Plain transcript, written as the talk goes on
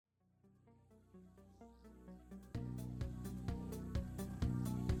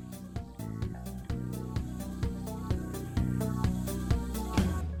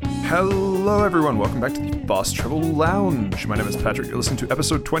Hello everyone, welcome back to the Fast Travel Lounge. My name is Patrick, you're listening to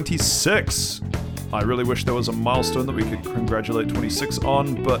episode 26. I really wish there was a milestone that we could congratulate 26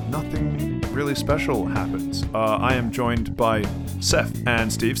 on, but nothing really special happens. I am joined by Seth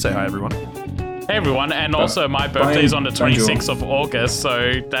and Steve. Say hi everyone. Hey everyone, and also my birthday is on the 26th of August,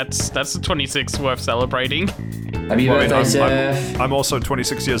 so that's the 26th worth celebrating. Happy birthday, Seth. I'm also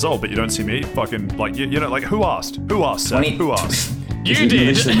 26 years old, but you don't see me. Fucking, like, you know, like, who asked? Who asked, Seth? Who asked? You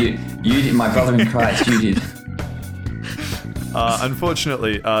did. You did, my brother in Christ, you did.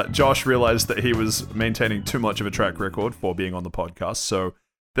 Unfortunately, Josh realized that he was maintaining too much of a track record for being on the podcast, so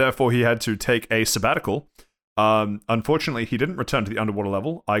therefore he had to take a sabbatical. Unfortunately, he didn't return to the underwater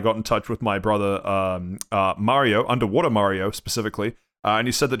level. I got in touch with my brother, Mario, Underwater Mario specifically, and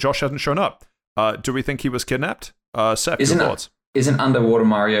he said that Josh hasn't shown up. Do we think he was kidnapped? Seth, your thoughts? Isn't Underwater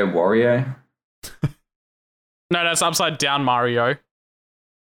Mario Wario? No, that's Upside Down Mario.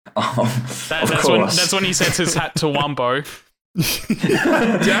 Oh, that's when he sets his hat to Wumbo.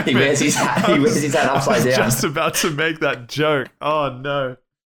 He wears his hat upside down. I was just about to make that joke. Oh no.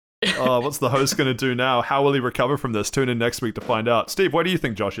 Oh, what's the host going to do now? How will he recover from this? Tune in next week to find out. Steve, where do you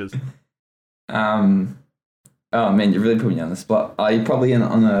think Josh is? Oh man, you really put me on the spot. He's probably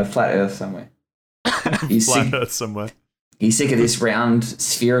on a flat Earth somewhere. Flat Earth somewhere. He's sick of this round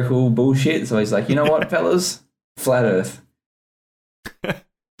spherical bullshit, so he's like, you know what, fellas? Flat Earth.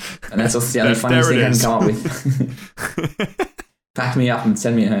 And that's the only funniest thing I can come up with. Pack me up and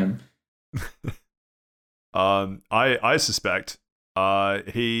send me home. I suspect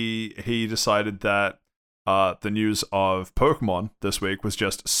he decided that the news of Pokemon this week was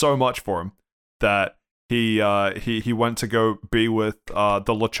just so much for him that he went to go be with the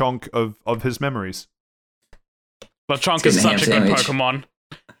Lechonk of his memories. Lechonk is such a good Pokemon.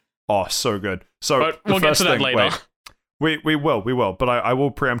 Oh, so good. So but we'll get to that later. Wait, we will. But I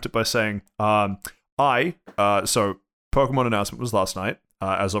will preempt it by saying, so Pokemon announcement was last night,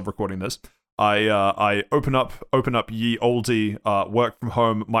 as of recording this. I open up ye oldie work from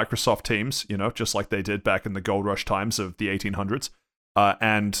home Microsoft Teams, you know, just like they did back in the Gold Rush times of the 1800s.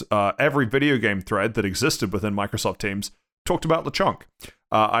 And every video game thread that existed within Microsoft Teams talked about Lechonk.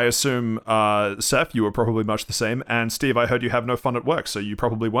 I assume, Seth, you were probably much the same. And Steve, I heard you have no fun at work, so you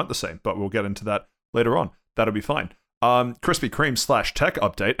probably weren't the same. But we'll get into that later on. That'll be fine. Krispy Kreme / tech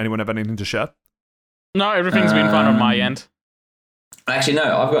update. Anyone have anything to share? No, everything's been fine on my end. Actually,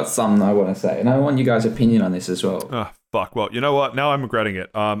 no, I've got something I want to say, and I want you guys' opinion on this as well. Oh, fuck. Well, you know what? Now I'm regretting it.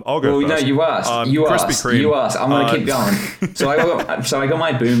 I'll go first. No, you asked. You asked. I'm going to keep going. So I got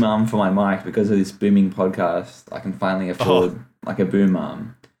my boom arm for my mic because of this booming podcast. I can finally afford like a boom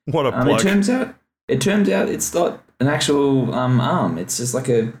arm. What a plug. It turns out it's not an actual arm. It's just like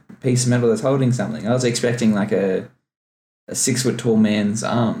a piece of metal that's holding something. I was expecting like a 6 foot tall man's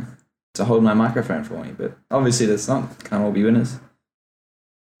arm to hold my microphone for me, but obviously that's not. Can't all be winners.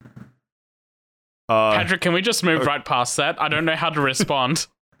 Patrick, can we just move right past that? I don't know how to respond.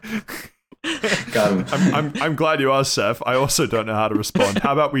 Got him. I'm glad you asked, Seth. I also don't know how to respond.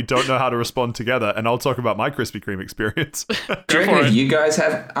 How about we don't know how to respond together, and I'll talk about my Krispy Kreme experience. Do you reckon if you guys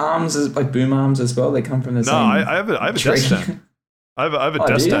have arms, like boom arms as well? They come from the same. No, I have a desk stand. I have a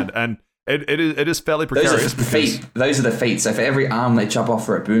desk stand, and it is fairly precarious. Those are the feet. So for every arm they chop off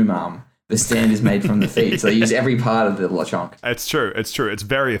for a boom arm, the stand is made from the feet. So they use every part of the Lechonk. It's true. It's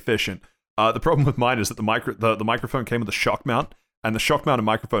very efficient. The problem with mine is that the microphone came with a shock mount, and the shock mounted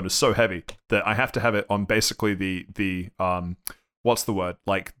microphone is so heavy that I have to have it on basically the what's the word?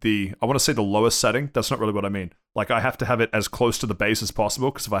 Like I want to say the lowest setting. That's not really what I mean. Like I have to have it as close to the base as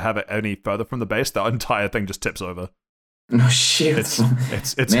possible, because if I have it any further from the base, the entire thing just tips over. No shit.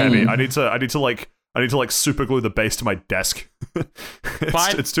 It's heavy. I need to like super glue the base to my desk.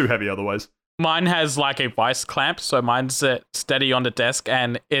 It's too heavy otherwise. Mine has like a vice clamp, so mine's steady on the desk,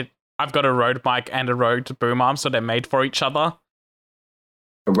 and I've got a Rode mic and a Rode boom arm, so they're made for each other.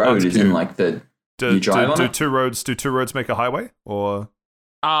 A road is in like you drive on it? Do two roads make a highway, or?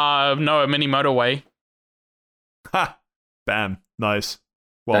 No, a mini motorway. Ha! Bam! Nice.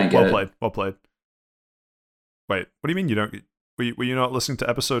 Well played. Well played. Wait, what do you mean you don't? Were you not listening to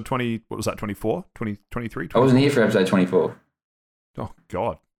episode 20? What was that? 24? 20, 23? I wasn't here for episode 24. Oh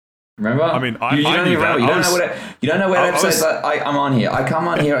God. Remember? I mean, you don't know what episodes I'm on here. I come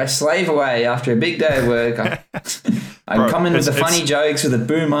on here, I slave away after a big day of work. I come in with the funny jokes, with the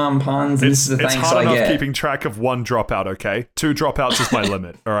boom arm puns, and this is the thanks I get. It's hard enough keeping track of one dropout, okay? 2 dropouts is my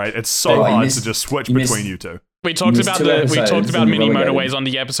limit, all right? It's so hard to just switch between you two. We talked about mini motorways on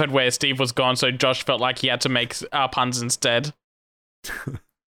the episode where Steve was gone, so Josh felt like he had to make puns instead.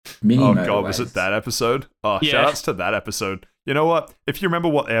 Mini God, was it that episode? Oh, yeah. Shout outs to that episode. You know what? If you remember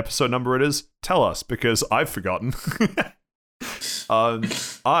what episode number it is, tell us, because I've forgotten.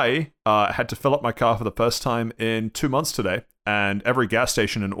 I had to fill up my car for the first time in 2 months today, and every gas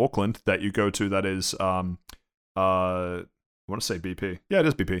station in Auckland that you go to that is, I want to say BP. Yeah, it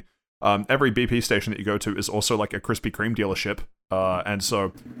is BP. Every BP station that you go to is also like a Krispy Kreme dealership, and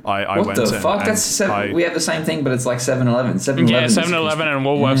so I What went the in fuck? and That's we have the same thing, but it's like 7-Eleven. 7-Eleven. Yeah, is 7-Eleven and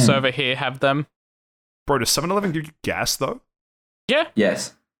Woolworths over here have them. Bro, does 7-Eleven give you gas though? Yeah.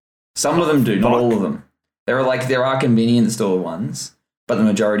 Yes. Some of them do, not all of them. There are convenience store ones, but the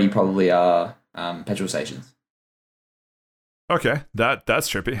majority probably are petrol stations. Okay, that's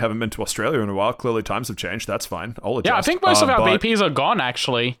trippy. Haven't been to Australia in a while. Clearly times have changed. That's fine. I'll adjust. Yeah, I think most of our but BPs are gone,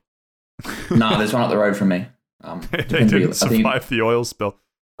 actually. No, there's one up the road from me. they didn't survive the oil spill.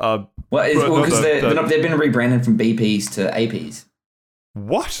 Because they've been rebranded from BPs to APs.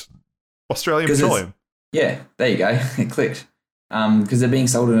 What? Australian Petroleum? Yeah, there you go. It clicked. Because they're being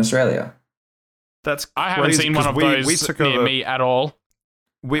sold in Australia. That's crazy. I haven't seen one of those near me at all.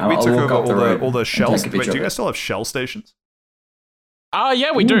 We took over all the Shells. Wait, do you guys still have Shell stations?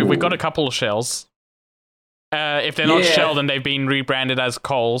 Yeah, we do. We've got a couple of Shells. If they're not Yeah. Shell, then they've been rebranded as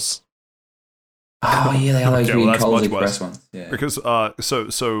Coles. Oh yeah, they are those Okay, well, weird that's Coles much worse. Express ones. Yeah. Because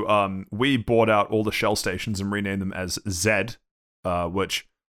we bought out all the Shell stations and renamed them as Z, which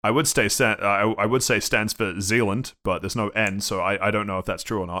I would say stands for Zealand, but there's no N, so I don't know if that's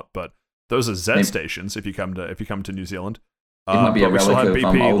true or not. But those are Z stations if you come to New Zealand. It might be a but we still have relic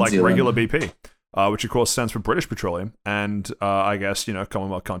of, BP, Old like Zealand. regular BP, which of course stands for British Petroleum, and I guess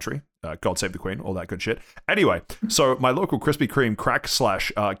Commonwealth country. God save the Queen, all that good shit. Anyway, so my local Krispy Kreme crack /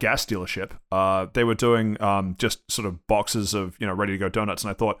 gas dealership, they were doing just sort of boxes of ready to go donuts, and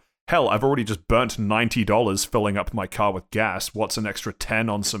I thought, hell, I've already just burnt $90 filling up my car with gas. What's an extra 10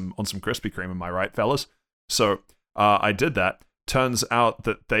 on some Krispy Kreme? Am I right, fellas? So I did that. Turns out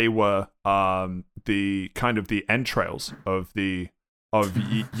that they were the kind of the entrails of ye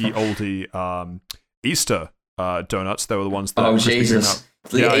olde Easter donuts. They were the ones that Oh Krispy Kreme Jesus! had.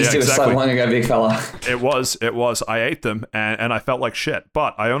 Yeah, Easter was so exactly. long ago, big fella. It was. I ate them and I felt like shit.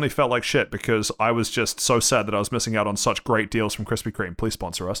 But I only felt like shit because I was just so sad that I was missing out on such great deals from Krispy Kreme. Please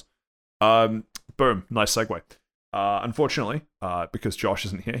sponsor us. Boom. Nice segue. Unfortunately, because Josh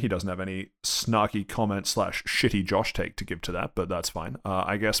isn't here, he doesn't have any snarky comment / shitty Josh take to give to that, but that's fine.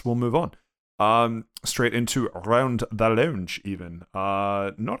 I guess we'll move on. Straight into Round the Lounge, even.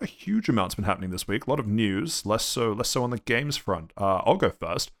 Not a huge amount's been happening this week. A lot of news, less so on the games front. I'll go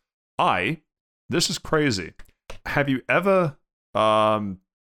first. This is crazy. Have you ever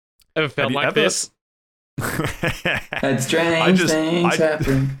Ever felt like this? Had strange things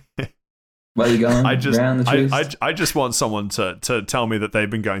happen. Where are you going? Around the truth? I just want someone to tell me that they've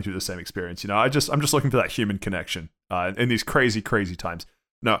been going through the same experience. I'm just looking for that human connection in these crazy times.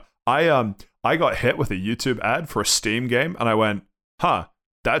 No, I got hit with a YouTube ad for a Steam game, and I went, huh,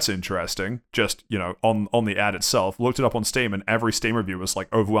 that's interesting. Just on the ad itself, looked it up on Steam, and every Steam review was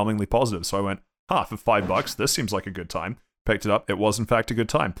like overwhelmingly positive. So I went, huh, for $5, this seems like a good time. Picked it up. It was, in fact, a good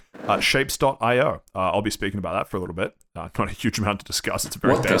time. Shapes.io. I'll be speaking about that for a little bit. Not a huge amount to discuss. It's a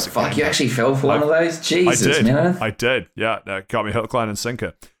very What the basic fuck? game, You but actually fell for one of those? Jesus, man. I did. Yeah, that got me hook, line, and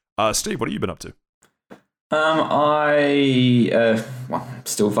sinker. Steve, what have you been up to? I'm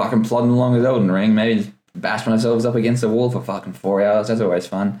still fucking plodding along with Elden Ring. Maybe just bash myself up against the wall for fucking 4 hours. That's always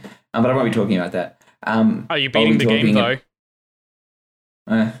fun. But I won't be talking about that. Are you beating the game, though?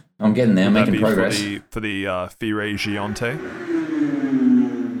 I'm getting there. I'm making progress. For the Fire Giante?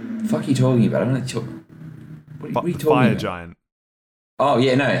 Fuck are you talking about? I'm not talk- What are you talking Fire about? Giant. Oh,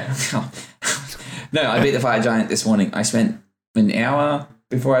 yeah, no. No, I beat the Fire Giant this morning. I spent an hour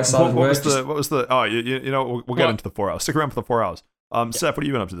before I started What work. was the? Oh, we'll get into the 4 hours. Stick around for the 4 hours. Seth, what have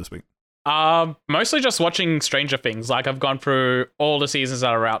you been up to this week? Mostly just watching Stranger Things. Like, I've gone through all the seasons that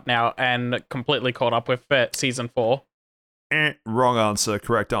are out now and completely caught up with season 4. Wrong answer.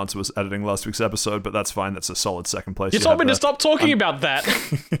 Correct answer was editing last week's episode, but that's fine. That's a solid second place. You told me to stop talking about that.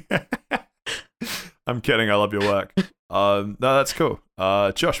 I'm kidding. I love your work. No, that's cool.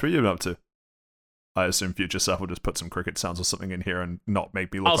 Josh, what have you been up to? I assume future Seth will just put some cricket sounds or something in here and not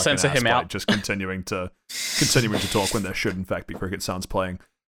make me look I'll like censor an ass him by out. just continuing to talk when there should in fact be cricket sounds playing.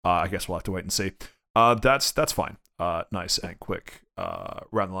 I guess we'll have to wait and see. That's fine. Nice and quick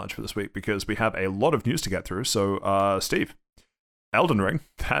round the lunch for this week because we have a lot of news to get through. So, Steve, Elden Ring,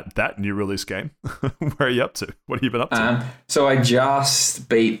 that new release game. Where are you up to? What have you been up to? So I just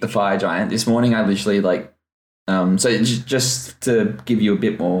beat the Fire Giant this morning. I literally just to give you a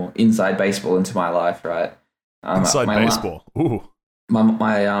bit more inside baseball into my life, right? Inside baseball. Ooh.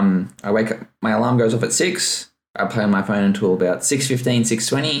 I wake up. My alarm goes off at 6. I play on my phone until about 6:15,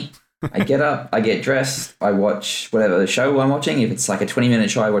 6:20. I get up, I get dressed, I watch whatever the show I'm watching. If it's like a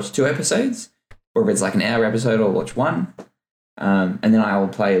 20-minute show, I watch 2 episodes. Or if it's like an hour episode, I'll watch 1. And then I will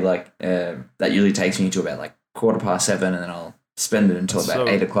play like, that usually takes me to about like 7:15, and then I'll spend it until about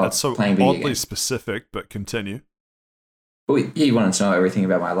 8 o'clock that's so playing video oddly games. specific, but continue. Well, you wanted to know everything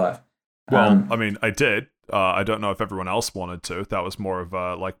about my life. Well, I mean, I did. I don't know if everyone else wanted to. That was more of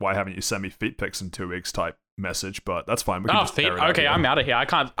a, like, why haven't you sent me feet pics in 2 weeks type message, but that's fine. We can just feet. air it out Okay, here. I'm out of here. I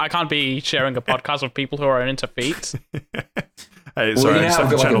can't be sharing a podcast with people who are into feet. Hey, Well, sorry, you I know, just I've have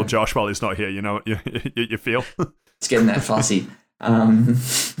to got like channel a- Josh while he's not here. You know what you feel? It's getting that fussy. God.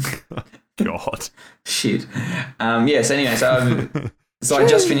 Shit. So anyway, so I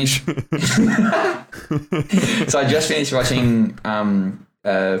just finished. So I just finished watching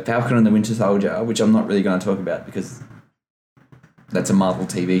Falcon and the Winter Soldier, which I'm not really going to talk about because that's a Marvel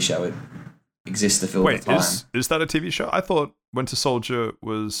TV show. It exists to fill the Wait, time. is that a TV show? I thought Winter Soldier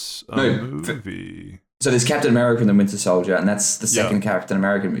was a No, movie. So there's Captain America and the Winter Soldier, and that's the Yeah. second Captain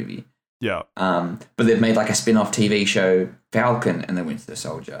America movie. Yeah. But they've made like a spin-off TV show, Falcon and the Winter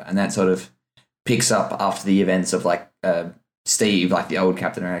Soldier, and that sort of picks up after the events of like Steve, like the old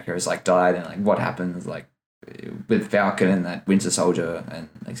Captain America, has like died, and like what happens like with Falcon and that Winter Soldier and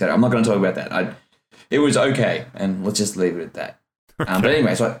etc. I'm not going to talk about that. It was okay, and let's just leave it at that. But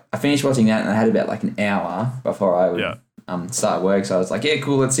anyway, so I finished watching that, and I had about like an hour before I would start work. So I was like, yeah,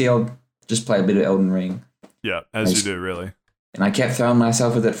 cool. Let's see. I'll just play a bit of Elden Ring. Yeah, as you do, really. And I kept throwing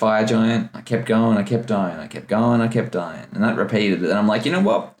myself at that fire giant. I kept going, I kept dying, I kept going, I kept dying. And that repeated it. And I'm like, you know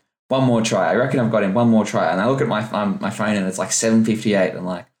what? One more try. I reckon I've got him. One more try. And I look at my phone and it's like 7:58. I'm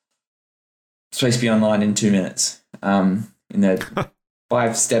like, it's supposed to be online in 2 minutes. In the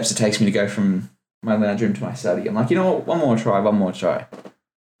 5 steps it takes me to go from my lounge room to my study. I'm like, you know what? One more try.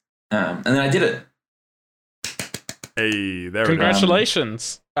 And then I did it. Hey, there we go.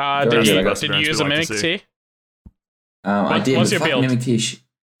 Congratulations. Very Did good. I you got some use a experience Mimic we'd like to Tea? I did. What's but your fuck build? Mimic Tea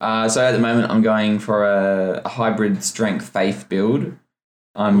so at the moment I'm going for a hybrid strength faith build.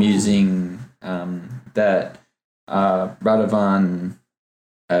 I'm using that Radovan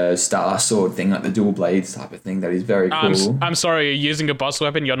star sword thing, like the dual blades type of thing. That is very cool. I'm sorry, you're using a boss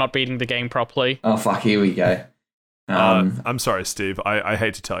weapon. You're not beating the game properly. Oh fuck! Here we go. I'm sorry, Steve. I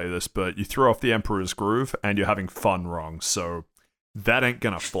hate to tell you this, but you threw off the Emperor's Groove and you're having fun wrong, so that ain't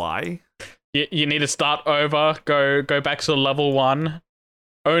gonna fly. You need to start over. Go back to level 1.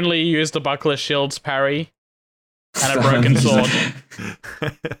 Only use the buckler shield's parry and a broken sword.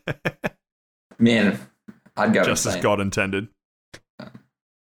 Man, I'd go Just insane. as God intended.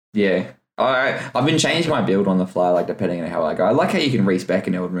 Yeah. I've been changing my build on the fly, like depending on how I go. I like how you can respec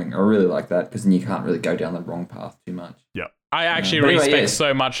in Elden Ring. I really like that because then you can't really go down the wrong path too much. I actually But anyway, respec yeah.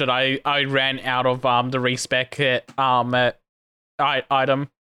 so much that I ran out of the respec item.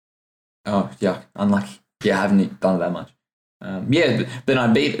 Oh, yeah, unlucky. Yeah, I haven't done it that much. But then I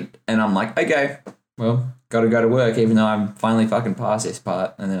beat it, and I'm like, okay, well, gotta go to work, even though I'm finally fucking past this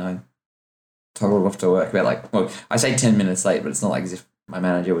part. And then I toggled off to work about like, well, I say 10 minutes late, but it's not like as if my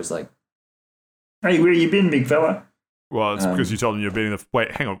manager was like, hey, where you been, big fella? Well, it's because you told him you're beating the.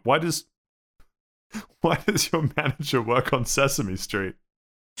 Wait, hang on. Why does your manager work on Sesame Street?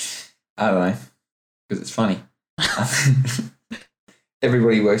 I don't know, because it's funny.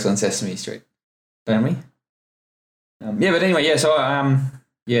 Everybody works on Sesame Street, don't we? But anyway, yeah. So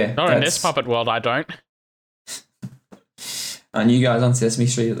yeah. Not in this puppet world, I don't. Aren't you guys on Sesame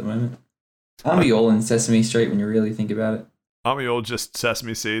Street at the moment? Aren't we all in Sesame Street when you really think about it? Aren't we all just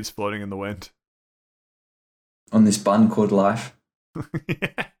sesame seeds floating in the wind? On this bun called life.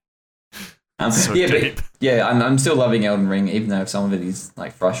 So yeah, deep. but yeah, I'm still loving Elden Ring, even though some of it is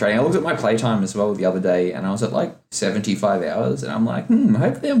like frustrating. I looked at my playtime as well the other day, and I was at like 75 hours, and I'm like,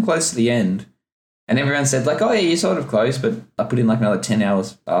 hopefully I'm close to the end. And everyone said like, oh yeah, you're sort of close, but I put in like another 10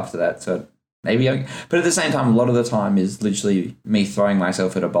 hours after that, so maybe but at the same time, a lot of the time is literally me throwing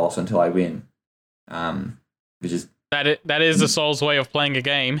myself at a boss until I win, which is That is the Soul's way of playing a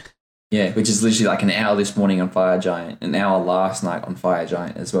game. yeah, which is literally like an hour this morning on Fire Giant, an hour last night on Fire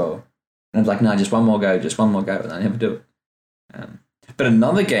Giant as well. And I was like, no, just one more go, and I never do it. But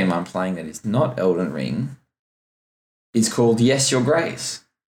another game I'm playing that is not Elden Ring is called Yes, Your Grace.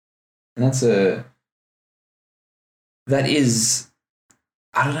 And that is,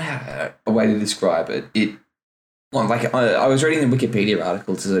 I don't know how, a way to describe it. Well, like I was reading the Wikipedia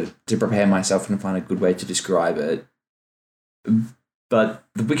article to prepare myself and find a good way to describe it. But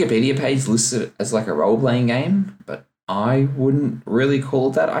the Wikipedia page lists it as like a role-playing game, but I wouldn't really call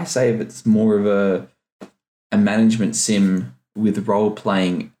it that. I say it's more of a management sim with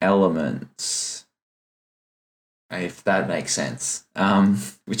role-playing elements. if that makes sense,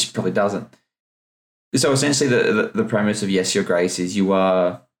 which probably doesn't. So essentially, the premise of Yes, Your Grace is you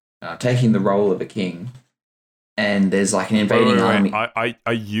are taking the role of a king, and there's like an invading army.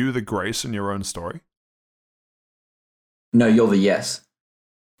 Are you the Grace in your own story? No, you're the Yes.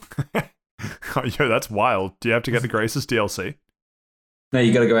 Yo, that's wild. Do you have to get the Grace's DLC? No,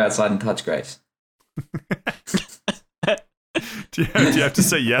 you got to go outside and touch Grace. do you have to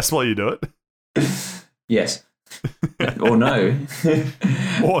say yes while you do it? Yes. Or no.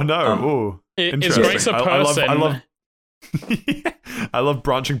 Or no. Ooh. Is Grace a person? I love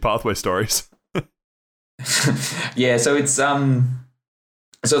branching pathway stories. Yeah, so it's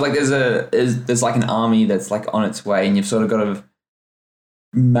so like there's like an army that's like on its way, and you've sort of got to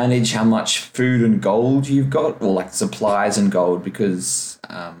manage how much food and gold you've got, or like supplies and gold, because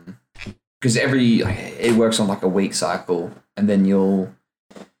it works on like a week cycle, and then you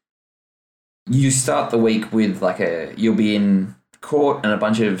start the week with you'll be in court, and a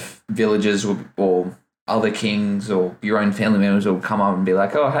bunch of villagers or other kings or your own family members will come up and be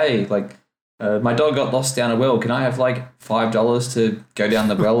like, oh hey, like my dog got lost down a well, can I have like $5 to go down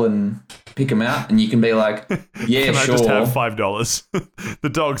the well and pick him out? And you can be like, yeah, can sure. I just have $5? The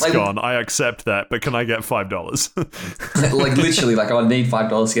dog's gone, I accept that, but can I get $5? Like literally, like I need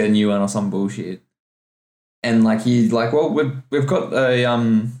 $5 to get a new one or some bullshit. And like he's like, well, we've got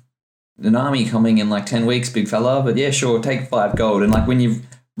an army coming in like 10 weeks, big fella, but yeah, sure, take 5 gold. And like when you've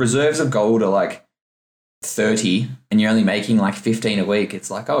reserves of gold are like 30 and you're only making like 15 a week,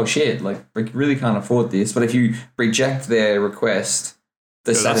 it's like, oh shit, like we really can't afford this. But if you reject their request,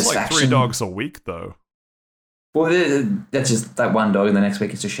 the satisfaction. That's like 3 dogs a week though. Well, that's just that one dog, and the next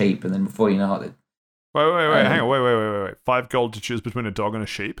week it's a sheep, and then before you know it. Wait, hang on, wait. 5 gold to choose between a dog and a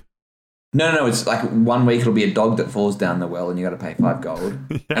sheep? No, it's like 1 week it'll be a dog that falls down the well and you got to pay 5 gold.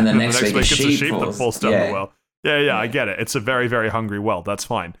 Yeah, and the next week it's a sheep that falls down the well. Yeah, I get it. It's a very, very hungry well. That's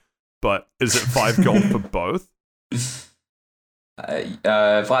fine. But is it 5 gold for both?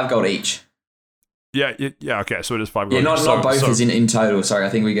 5 gold each. Yeah, okay, so it is 5 gold. Yeah, not both is in total. Sorry, I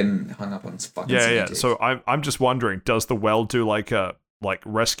think we're getting hung up on fucking semantics. So I'm just wondering, does the well do like a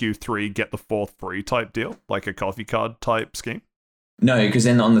rescue 3 get the 4th free type deal? Like a coffee card type scheme? No, because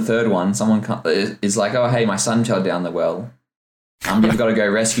then on the 3rd one, someone is like, oh, hey, my son fell down the well. You've got to go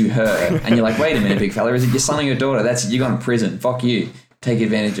rescue her. And you're like, wait a minute, big fella, is it your son or your daughter? You're going to prison. Fuck you. Take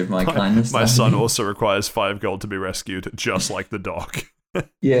advantage of my kindness. My son also requires 5 gold to be rescued, just like the dog.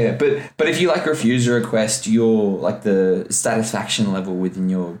 Yeah, but if you like refuse a request, your like the satisfaction level within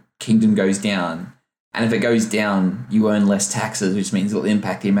your kingdom goes down. And if it goes down, you earn less taxes, which means it'll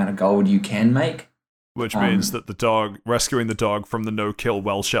impact the amount of gold you can make. Which means that rescuing the dog from the no-kill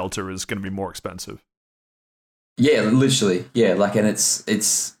well shelter is going to be more expensive. Yeah, literally. Yeah, like, and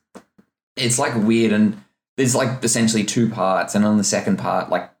it's like weird, and there's like essentially 2 parts, and on the second part,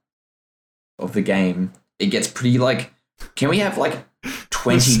 like, of the game, it gets pretty like, can we have like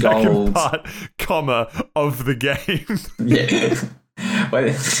 20 gold part, of the game? Yeah.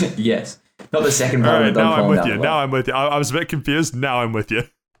 Wait, yes. Not the second part. Right, now I'm with you. I was a bit confused. Now I'm with you.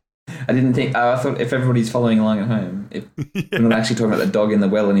 I didn't think. I thought if everybody's following along at home, we're not actually talking about the dog in the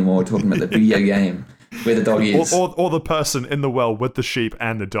well anymore. We're talking about the video game where the dog is, or the person in the well with the sheep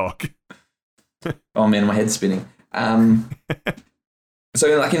and the dog. Oh man, my head's spinning.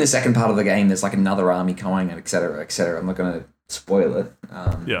 So like in the second part of the game, there's like another army coming, and etc. etc. I'm not going to spoil it.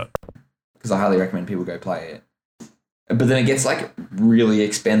 Yeah. Because I highly recommend people go play it. But then it gets like really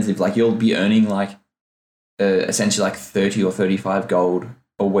expensive. Like you'll be earning like essentially like 30 or 35 gold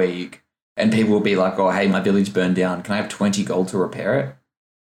a week, and people will be like, oh hey, my village burned down, can I have 20 gold to repair it?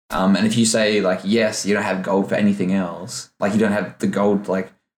 And if you say like yes, you don't have gold for anything else, like you don't have the gold to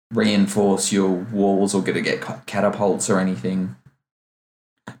like reinforce your walls or get catapults or anything,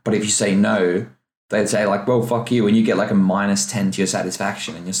 but if you say no, they'd say like, well fuck you, and you get like a -10 to your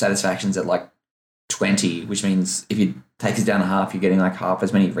satisfaction, and your satisfaction's at like 20, which means if you take it down to half, you're getting like half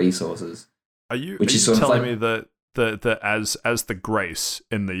as many resources. Are you telling me that as the Grace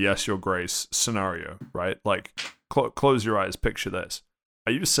in the Yes Your Grace scenario, right? Like, close your eyes, picture this.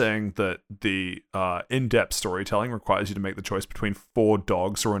 Are you saying that the in-depth storytelling requires you to make the choice between 4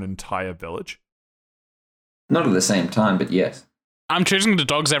 dogs or an entire village? Not at the same time, but yes. I'm choosing the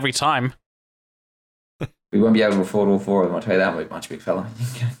dogs every time. We won't be able to afford all 4 of them, I'll tell you that much, big fella.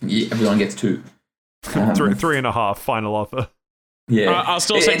 Everyone gets 2. 3.5, final offer. Yeah. I'll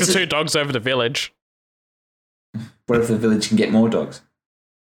still take the 2 dogs over the village. What if the village can get more dogs?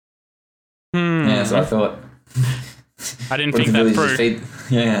 Yeah, that's what I thought. I didn't What if think the that villagers through. feed-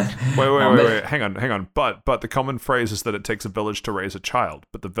 Yeah. Wait. Hang on. But the common phrase is that it takes a village to raise a child,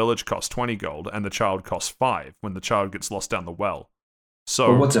 but the village costs 20 gold and the child costs 5 when the child gets lost down the well. So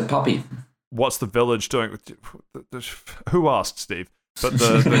Well, what's a puppy? what's the village doing? Who asked, Steve? But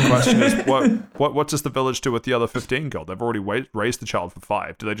the question is, what does the village do with the other 15 gold? They've already raised the child for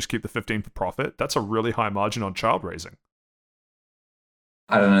 5. Do they just keep the 15 for profit? That's a really high margin on child raising.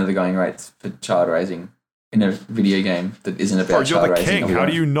 I don't know the going rates for child raising in a video game that isn't about Bro, child you're the raising. king. How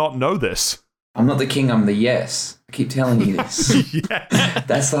do you not know this? I'm not the king. I'm the yes. I keep telling you this. Yeah.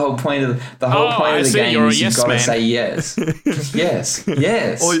 That's the whole point of the whole Oh, point I of the see, game. you're a Is you've yes got to man. say yes, yes,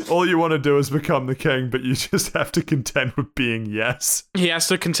 yes. All you want to do is become the king, but you just have to contend with being yes. He has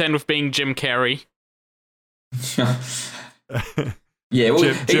to contend with being Jim Carrey. Yeah, well,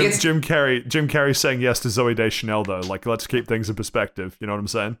 Jim Carrey saying yes to Zooey Deschanel though. Like, let's keep things in perspective. You know what I'm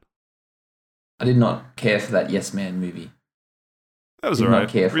saying? I did not care for that Yes Man movie. That was Did not alright.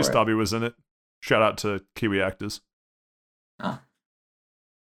 care for Reese it. Darby was in it. Shout out to Kiwi actors. All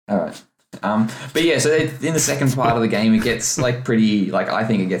right. But yeah, so in the second part of the game, it gets like pretty, like I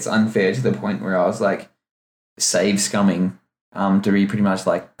think it gets unfair to the point where I was like save scumming to be pretty much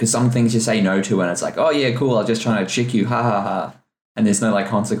like, because some things you say no to and it's like, oh yeah, cool, I was just trying to trick you, ha ha ha, and there's no like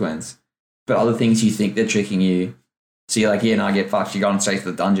consequence. But other things you think they're tricking you, so you're like, yeah, no, I get fucked. You go on straight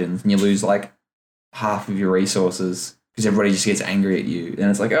to the dungeons and you lose like half of your resources because everybody just gets angry at you. And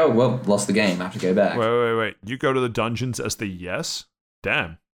it's like, oh well, lost the game, I have to go back. Wait. You go to the dungeons as the yes?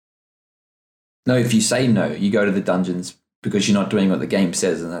 Damn. No, if you say no, you go to the dungeons because you're not doing what the game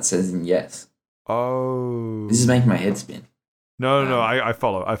says, and that says in yes. Oh. This is making my head spin. No. I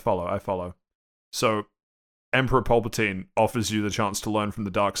follow. So, Emperor Palpatine offers you the chance to learn from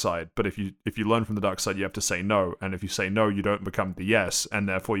the dark side, but if you learn from the dark side, you have to say no, and if you say no, you don't become the yes, and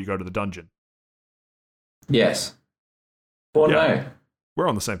therefore you go to the dungeon. Yes. Or Yeah. no. We're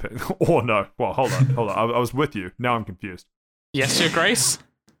on the same page. Or no. Well, hold on. I was with you. Now I'm confused. Yes, Your Grace.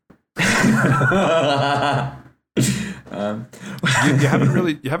 You haven't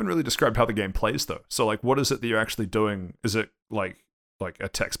really described how the game plays though. So like, what is it that you're actually doing? Is it like a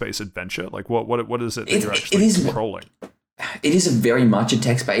text-based adventure? Like what is it that you're actually controlling? It is very much a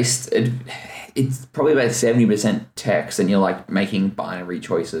text-based. It's probably about 70% text, and you're like making binary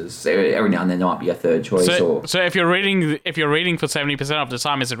choices. So every now and then there might be a third choice. So if you're reading for 70% of the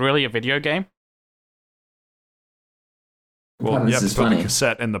time, is it really a video game? Well, you have to is put funny. the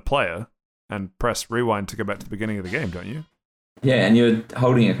cassette in the player and press rewind to go back to the beginning of the game, don't you? Yeah, and you're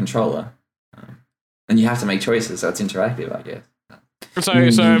holding a controller, and you have to make choices, so it's interactive, I guess. So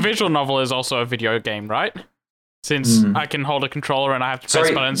a visual novel is also a video game, right? Since I can hold a controller and I have to press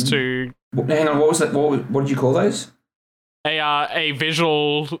buttons to. Hang on, what was that? What did you call those? A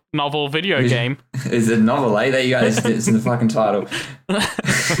visual novel video game. Is it a novel, eh? There you go. It's in the fucking title.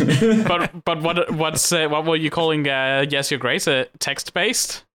 but what were you calling Yes, Your Grace? Text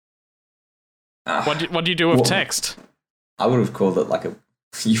based? What do you do with text? I would have called it like a.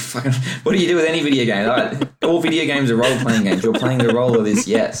 You fucking. What do you do with any video game? All right, all video games are role playing games. You're playing the role of this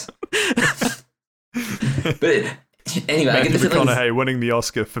yes. But anyway, I get the feeling. McConaughey winning the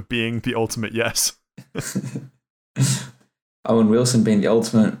Oscar for being the ultimate yes. Owen Wilson being the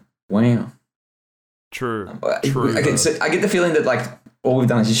ultimate. Wow. True. Okay, so I get the feeling that like all we've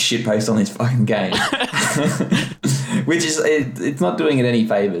done is just shitpost on this fucking game, which is it's not doing it any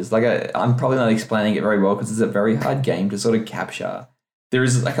favors. Like I'm probably not explaining it very well because it's a very hard game to sort of capture. There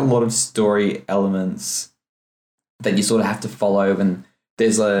is like a lot of story elements that you sort of have to follow, and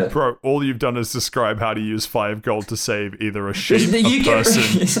there's a Bro, all you've done is describe how to use 5 gold to save either a sheep, a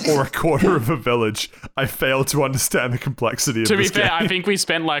person, or a quarter of a village. I fail to understand the complexity of To be this fair, game. I think we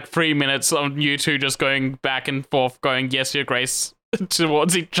spent like 3 minutes on you two just going back and forth, going Yes, Your Grace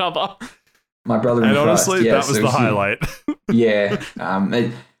towards each other. my brother in And Christ. honestly, Yeah, that was the highlight. Yeah,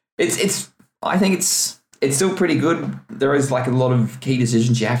 it's. I think it's still pretty good. There is like a lot of key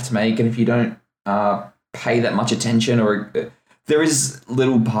decisions you have to make, and if you don't pay that much attention, or there is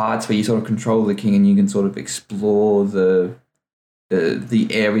little parts where you sort of control the king and you can sort of explore the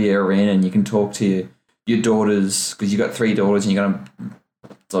area you're in, and you can talk to your daughters because you've got 3 daughters, and you got to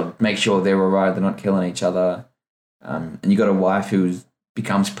sort of make sure they're all right, they're not killing each other, and you got a wife who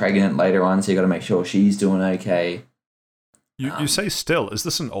becomes pregnant later on, so you got to make sure she's doing okay. You say still, is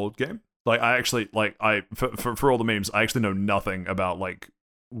this an old game? Like I actually for all the memes, I actually know nothing about like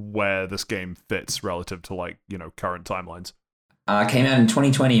where this game fits relative to like, you know, current timelines. Came out in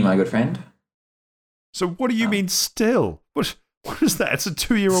 2020, my good friend. So what do you mean still? What is that? It's a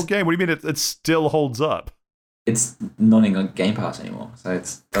 2-year-old game. What do you mean it still holds up? It's not in Game Pass anymore, so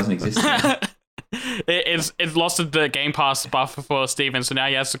it doesn't exist anymore. It's lost the Game Pass buff for Steven, so now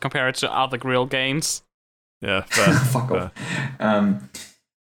he has to compare it to other Grill games. Yeah, fair. Fuck fair. off.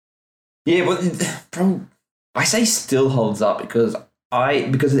 Yeah, but I say still holds up because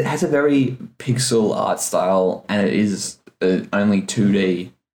it has a very pixel art style and it is only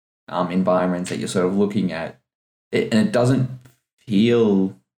 2D environments that you're sort of looking at, and it doesn't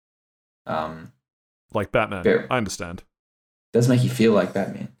feel like Batman. Fair. I understand. It does make you feel like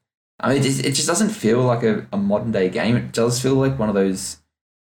Batman. I mean, it just doesn't feel like a modern day game. It does feel like one of those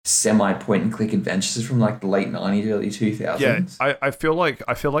semi point and click adventures from like the late 90s, early 2000s. Yeah, I feel like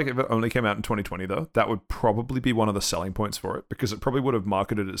if it only came out in 2020 though, that would probably be one of the selling points for it, because it probably would have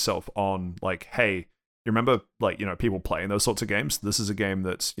marketed itself on like, hey, you remember like, you know, people playing those sorts of games? This is a game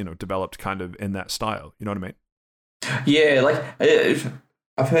that's, you know, developed kind of in that style. You know what I mean? Yeah, like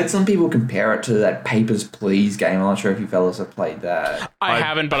I've heard some people compare it to that Papers, Please game. I'm not sure if you fellas have played that. I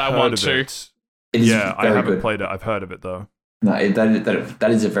haven't, but I want to. Yeah, I haven't good. played it. I've heard of it though. No,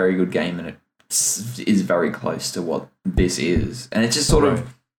 that is a very good game, and it is very close to what this is. And it just sort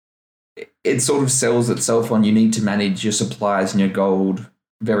of sells itself on you need to manage your supplies and your gold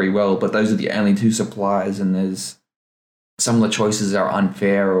very well, but those are the only two supplies, and there's some of the choices are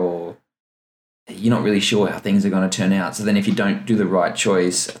unfair or you're not really sure how things are going to turn out. So then if you don't do the right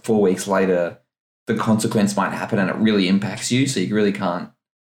choice, 4 weeks later, the consequence might happen and it really impacts you, so you really can't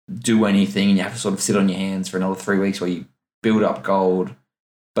do anything and you have to sort of sit on your hands for another 3 weeks where you build up gold,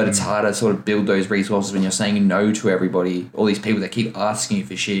 but it's hard to sort of build those resources when you're saying no to everybody, all these people that keep asking you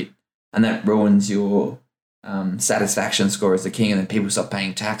for shit, and that ruins your satisfaction score as the king, and then people stop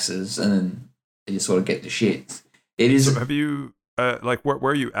paying taxes, and then you sort of get the shit. It is. So have you like where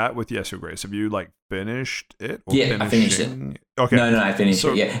are you at with Yes Your Grace? Have you like finished it? Or I finished it. Okay. No, I finished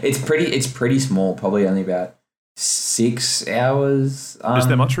it. Yeah, it's pretty small, probably only about 6 hours. Is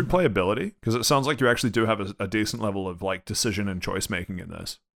there much replayability? Because it sounds like you actually do have a decent level of like decision and choice making in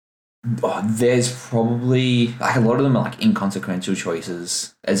this. There's probably like a lot of them are like inconsequential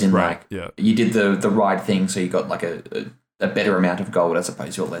choices, as in like you did the right thing, so you got like a better amount of gold as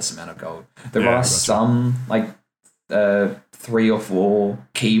opposed to a less amount of gold. There are some like 3 or 4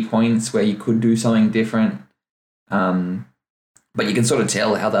 key points where you could do something different. But you can sort of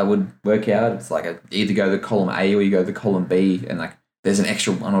tell how that would work out. It's like either go to column A or you go to column B, and like there's an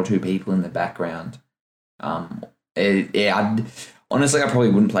extra 1 or 2 people in the background. Honestly, I probably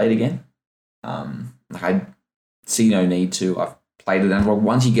wouldn't play it again. Like I see no need to. I've played it, and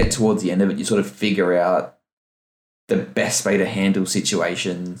once you get towards the end of it, you sort of figure out the best way to handle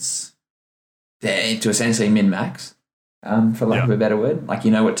situations to essentially min-max, for lack of a better word. Like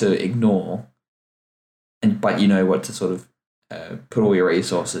you know what to ignore, but you know what to sort of put all your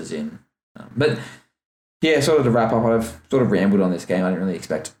resources in. But yeah, sort of to wrap up, I've sort of rambled on this game. I didn't really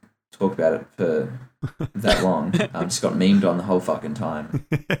expect to talk about it for that long. Just got memed on the whole fucking time.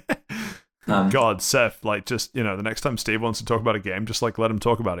 God, Seth, like just, you know, the next time Steve wants to talk about a game, just like let him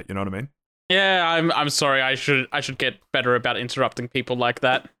talk about it. You know what I mean? Yeah, I'm sorry. I should get better about interrupting people like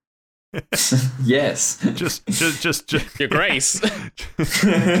that. Yes. Just Your Grace.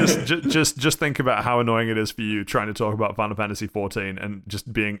 just think about how annoying it is for you trying to talk about Final Fantasy 14 and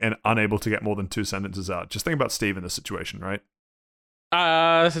just being unable to get more than 2 sentences out. Just think about Steve in this situation, right?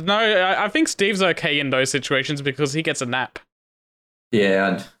 No, I think Steve's okay in those situations because he gets a nap.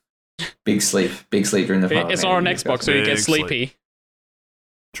 Yeah, big sleep during the Final It's on Xbox, so he gets sleepy.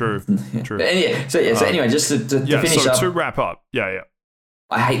 True. But anyway, just to finish up. To wrap up, yeah.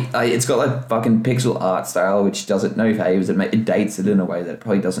 It's got like fucking pixel art style, which does it no favors. It dates it in a way that it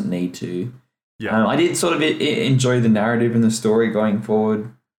probably doesn't need to. Yeah. I did sort of enjoy the narrative and the story going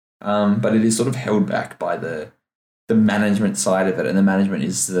forward, but it is sort of held back by the management side of it, and the management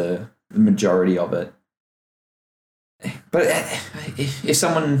is the majority of it. But if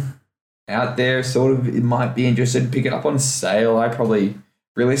someone out there sort of might be interested, pick it up on sale. I probably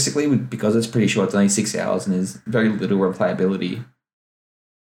realistically would, because it's pretty short. It's only 6 hours and there's very little replayability.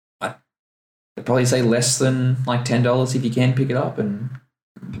 I'd probably say less than like $10 if you can pick it up, and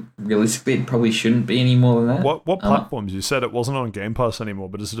realistically it probably shouldn't be any more than that. What platforms? You said it wasn't on Game Pass anymore,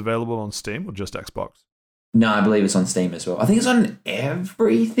 but is it available on Steam or just Xbox? No, I believe it's on Steam as well. I think it's on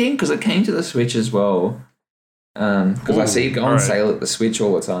everything because it came to the Switch as well. Because I see it go on sale at the Switch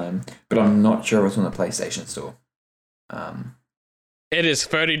all the time, but I'm not sure what's on the PlayStation Store. It is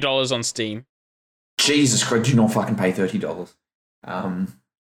 $30 on Steam. Jesus Christ, do not fucking pay $30. I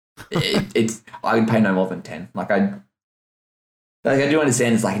would pay no more than 10. I do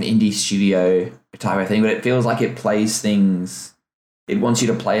understand it's like an indie studio type of thing, but it feels like it plays things. It wants you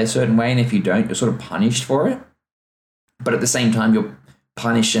to play a certain way, and if you don't, you're sort of punished for it. But at the same time, you're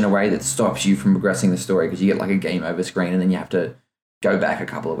punished in a way that stops you from progressing the story because you get like a game over screen and then you have to go back a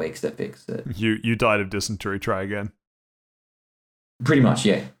couple of weeks to fix it. You died of dysentery, try again. Pretty much,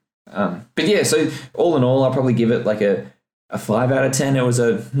 yeah. But yeah, so all in all, I'll probably give it like a 5 out of 10. It was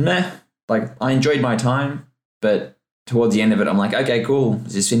a meh. Like, I enjoyed my time, but towards the end of it, I'm like, okay, cool.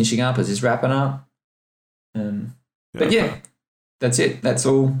 Is this finishing up? Is this wrapping up? But yeah, that's it. That's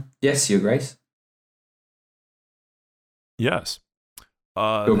all. Yes, Your Grace. Yes.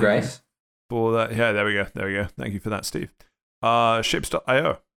 Your Grace. For that, yeah, there we go. Thank you for that, Steve.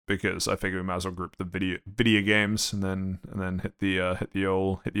 Shapes.io, because I figure we might as well group the video games and then hit the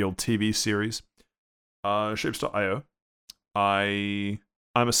old TV series. Shapes.io. I'm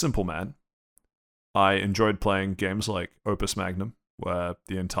a simple man. I enjoyed playing games like Opus Magnum, where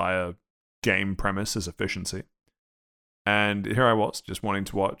the entire game premise is efficiency. And here I was, just wanting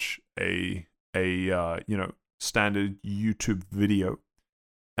to watch a standard YouTube video,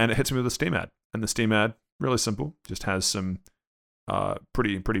 and it hits me with a Steam ad. And the Steam ad, really simple, just has some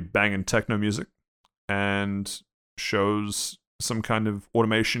pretty banging techno music, and shows some kind of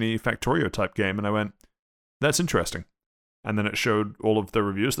automation-y Factorio type game. And I went, that's interesting. And then it showed all of the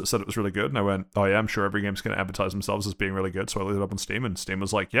reviews that said it was really good. And I went, oh yeah, I'm sure every game's going to advertise themselves as being really good. So I looked it up on Steam, and Steam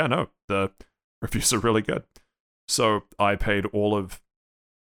was like, yeah, no, the reviews are really good. So I paid all of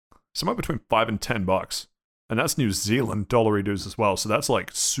somewhere between $5 and $10. And that's New Zealand dollary dues as well. So that's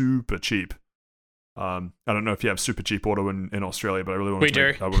like super cheap. I don't know if you have super cheap auto in Australia, but I really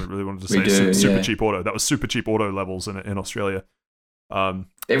wanted to say super cheap auto. That was super cheap auto levels in Australia.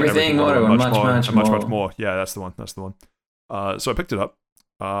 Everything auto and much more. Yeah, that's the one. So I picked it up.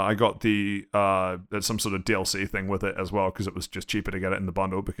 I got there's some sort of DLC thing with it as well, because it was just cheaper to get it in the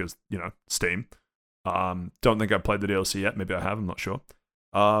bundle because, Steam. Don't think I've played the DLC yet. Maybe I have. I'm not sure.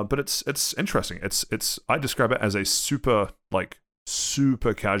 But it's interesting. It's I describe it as a super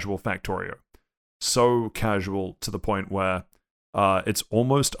casual Factorio. So casual to the point where it's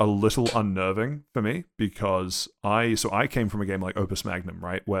almost a little unnerving for me, because I came from a game like Opus Magnum,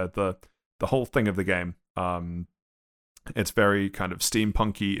 right, where the whole thing of the game, it's very kind of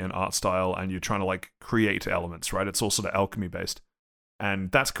steampunky in art style, and you're trying to create elements, right? It's all sort of alchemy based,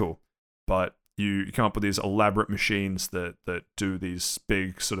 and that's cool. But you come up with these elaborate machines that do these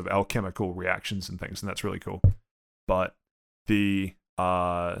big sort of alchemical reactions and things, and that's really cool. But the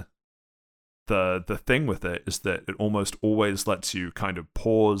thing with it is that it almost always lets you kind of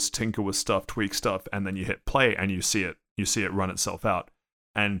pause, tinker with stuff, tweak stuff, and then you hit play and you see it run itself out.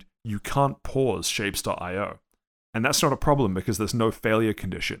 And you can't pause Shapes.io. And that's not a problem, because there's no failure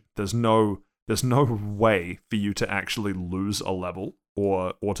condition. There's no way for you to actually lose a level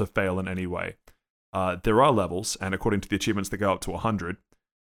or to fail in any way. There are levels, and according to the achievements, they go up to 100,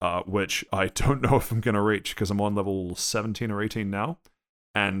 which I don't know if I'm going to reach, because I'm on level 17 or 18 now,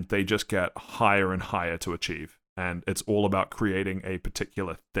 and they just get higher and higher to achieve. And it's all about creating a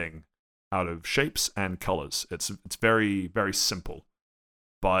particular thing out of shapes and colors. It's very, very simple,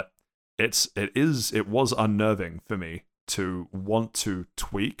 but it was unnerving for me to want to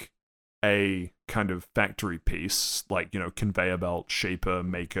tweak a kind of factory piece, conveyor belt, shaper,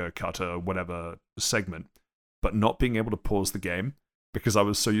 maker, cutter, whatever segment, but not being able to pause the game, because I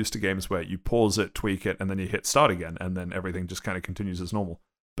was so used to games where you pause it, tweak it, and then you hit start again, and then everything just kind of continues as normal.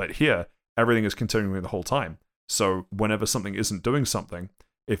 But here, everything is continuing the whole time. So whenever something isn't doing something,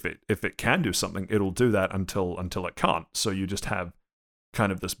 if it can do something, it'll do that until it can't. So you just have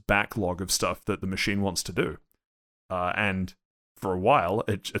kind of this backlog of stuff that the machine wants to do. And for a while,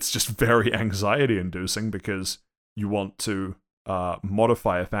 it's just very anxiety-inducing, because you want to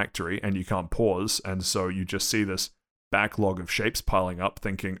modify a factory and you can't pause, and so you just see this backlog of shapes piling up,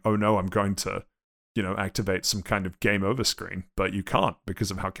 thinking, oh no, I'm going to, activate some kind of game over screen, but you can't because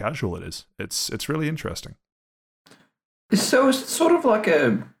of how casual it is. It's really interesting. So it's sort of like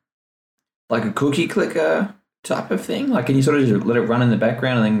a cookie clicker type of thing. Can you sort of just let it run in the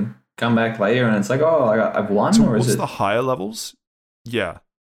background and then come back later, and it's like, oh, I've won, or is it the higher levels? Yeah,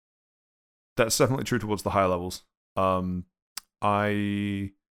 that's definitely true towards the higher levels. I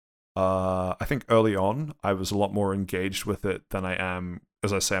think early on I was a lot more engaged with it than I am.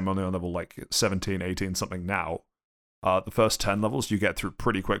 As I say, I'm only on level 17, 18 something now. The first 10 levels you get through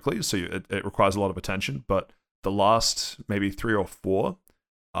pretty quickly, so it requires a lot of attention. But the last maybe 3 or 4,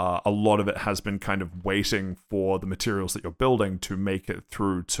 a lot of it has been kind of waiting for the materials that you're building to make it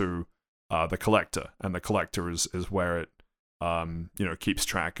through to the collector, and the collector is where it keeps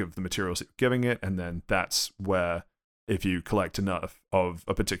track of the materials that you're giving it, and then that's where, if you collect enough of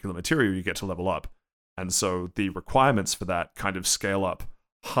a particular material, you get to level up. And so the requirements for that kind of scale up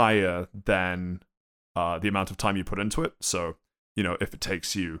higher than the amount of time you put into it. So if it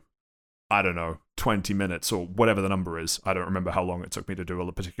takes you, I don't know, 20 minutes or whatever the number is. I don't remember how long it took me to do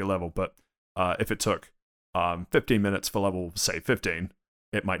a particular level, but if it took 15 minutes for level, say, 15,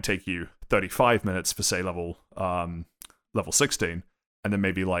 it might take you 35 minutes for, say, level 16, and then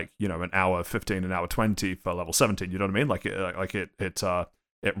maybe like, an hour 15, an hour 20 for level 17. You know what I mean? Like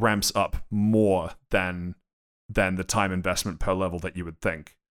it ramps up more than the time investment per level that you would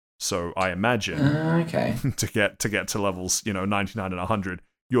think. So I imagine okay. to get to levels, 99 and 100,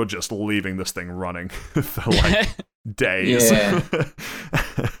 you're just leaving this thing running for like days. Yeah.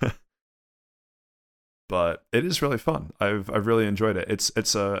 But it is really fun. I've really enjoyed it.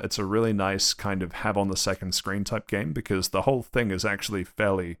 It's a really nice kind of have on the second screen type game, because the whole thing is actually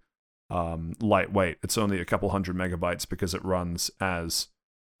fairly lightweight. It's only a couple hundred megabytes because it runs as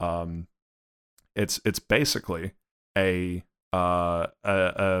it's basically a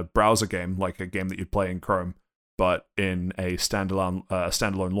browser game, like a game that you'd play in Chrome, but in a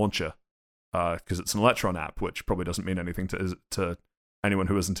standalone launcher, because it's an Electron app, which probably doesn't mean anything to anyone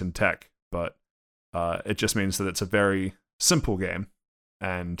who isn't in tech, but it just means that it's a very simple game,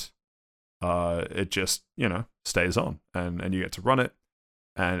 and it just stays on, and you get to run it,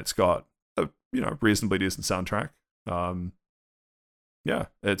 and it's got a reasonably decent soundtrack.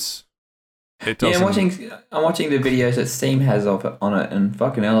 It does. Yeah, I'm watching the videos that Steam has of it on it, and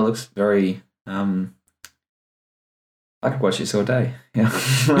fucking hell, it looks very. I could watch this all day. Yeah.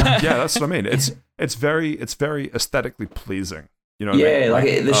 Yeah, that's what I mean. It's very aesthetically pleasing. You know what I mean?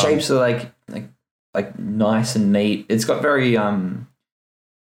 Like the shapes are like nice and neat. It's got very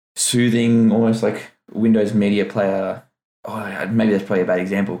soothing, almost like Windows Media Player. Oh, maybe that's probably a bad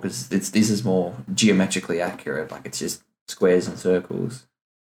example, because this is more geometrically accurate. Like it's just squares and circles.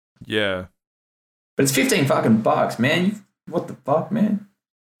 Yeah. But it's $15, man. What the fuck, man?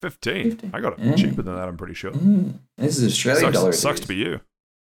 15? I got it cheaper than that, I'm pretty sure. This is Australian dollars. Sucks to be you.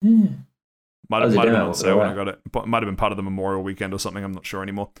 Yeah. Might have been on sale when I got it. Might have been part of the Memorial Weekend or something. I'm not sure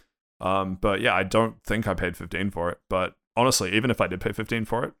anymore. But yeah, I don't think I paid 15 for it. But honestly, even if I did pay 15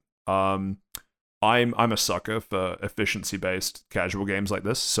 for it, I'm a sucker for efficiency-based casual games like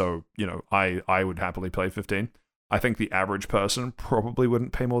this. So, I would happily play 15. I think the average person probably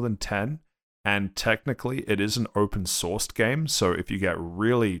wouldn't pay more than 10. And technically, it is an open-sourced game. So if you get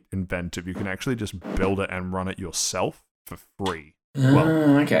really inventive, you can actually just build it and run it yourself for free.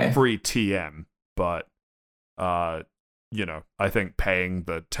 Okay. Free TM. But, I think paying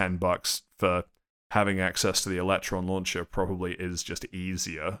the $10 for having access to the Electron launcher probably is just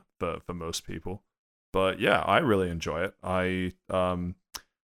easier for most people. But yeah, I really enjoy it.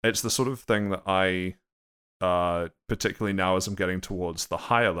 It's the sort of thing that I, particularly now as I'm getting towards the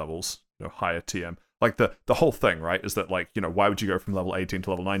higher levels, higher TM, like the whole thing, right, is that like, why would you go from level 18 to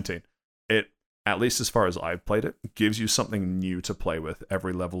level 19? It, at least as far as I've played it, gives you something new to play with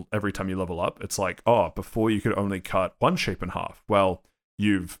every time you level up. It's like, before you could only cut one shape in half. Well,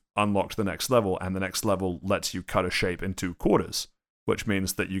 you've unlocked the next level, and the next level lets you cut a shape into quarters, which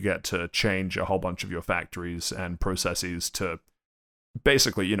means that you get to change a whole bunch of your factories and processes to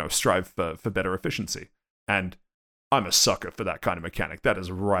basically, strive for better efficiency. And I'm a sucker for that kind of mechanic. That is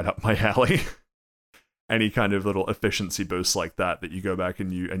right up my alley. Any kind of little efficiency boost like that you go back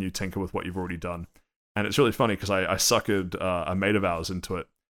and you tinker with what you've already done. And it's really funny because I suckered a mate of ours into it,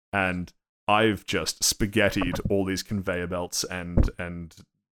 and I've just spaghettied all these conveyor belts and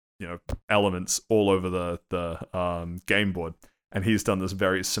elements all over the game board, and he's done this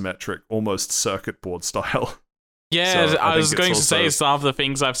very symmetric, almost circuit board style. Yeah, So I was going to also- say some of the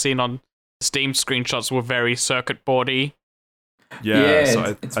things I've seen on Steam screenshots were very circuit boardy. Yeah,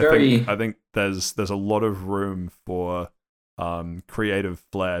 so it's very. I think there's a lot of room for creative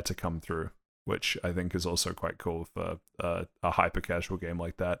flair to come through, which I think is also quite cool for a hyper casual game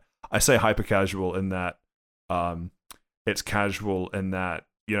like that. I say hyper casual in that it's casual in that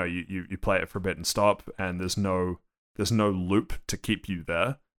you play it for a bit and stop, and there's no loop to keep you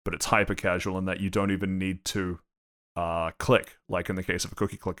there, but it's hyper casual in that you don't even need to click, like in the case of a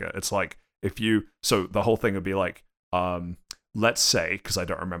cookie clicker. It's like so the whole thing would be like, let's say, because I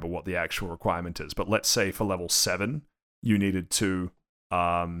don't remember what the actual requirement is, but let's say for level 7 you needed to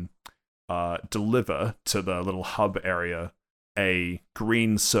deliver to the little hub area a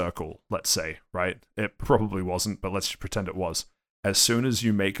green circle, let's say, right? It probably wasn't, but let's just pretend it was. As soon as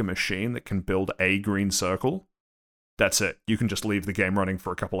you make a machine that can build a green circle, that's it. You can just leave the game running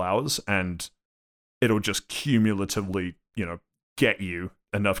for a couple hours, and it'll just cumulatively, get you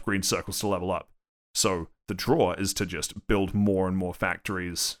enough green circles to level up. So the draw is to just build more and more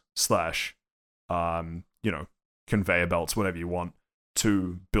factories / conveyor belts, whatever you want,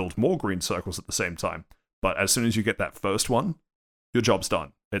 to build more green circles at the same time. But as soon as you get that first one, your job's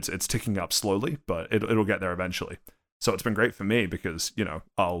done. It's ticking up slowly, but it'll get there eventually. So it's been great for me because, you know,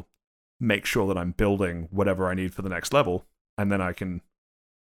 I'll make sure that I'm building whatever I need for the next level, and then I can,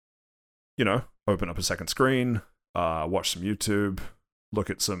 you know, open up a second screen, watch some YouTube, look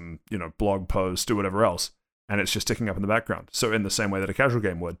at some, you know, blog posts, do whatever else, and it's just ticking up in the background. So in the same way that a casual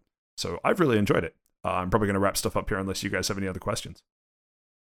game would. So I've really enjoyed it. I'm probably going to wrap stuff up here unless you guys have any other questions.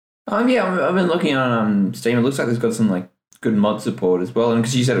 Yeah, I've been looking on Steam. It looks like there's got some like good mod support as well, and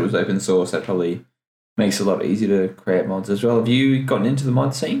because you said it was open source, that probably makes it a lot easier to create mods as well. Have you gotten into the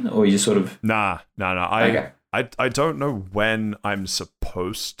mod scene, or you just sort of? Nah. Okay. I don't know when I'm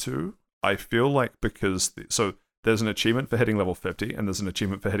supposed to. I feel like because so there's an achievement for hitting level 50 and there's an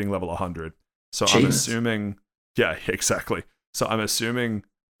achievement for hitting level 100. So I'm assuming, yeah, exactly. So I'm assuming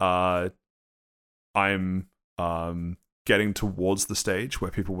I'm getting towards the stage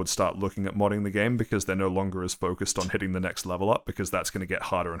where people would start looking at modding the game because they're no longer as focused on hitting the next level up, because that's going to get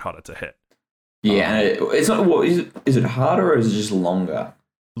harder and harder to hit. Yeah, and it's not. What is it harder or is it just longer?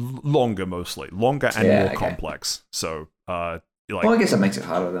 Longer, mostly longer and more complex. So like, well, I guess that makes it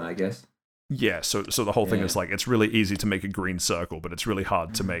harder then, I guess. Yeah, so the whole thing is like, it's really easy to make a green circle, but it's really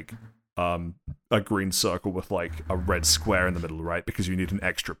hard to make a green circle with like a red square in the middle, right? Because you need an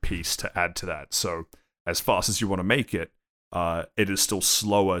extra piece to add to that. So as fast as you want to make it, it is still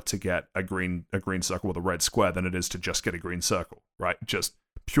slower to get a green circle with a red square than it is to just get a green circle, right? Just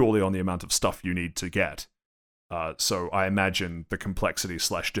purely on the amount of stuff you need to get. So I imagine the complexity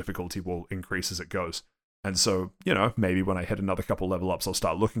 / difficulty will increase as it goes. And so, you know, maybe when I hit another couple level ups, I'll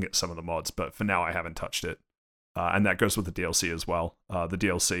start looking at some of the mods, but for now I haven't touched it. And that goes with the DLC as well. The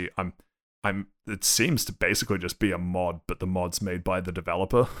DLC, it seems to basically just be a mod, but the mod's made by the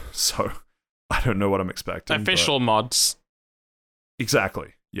developer. So I don't know what I'm expecting. Official mods.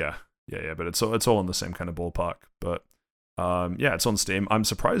 Exactly. Yeah. But it's all in the same kind of ballpark. But yeah, it's on Steam. I'm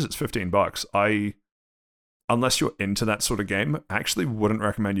surprised it's $15. Unless you're into that sort of game, I actually wouldn't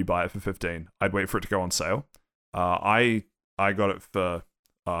recommend you buy it for $15. I'd wait for it to go on sale. I got it for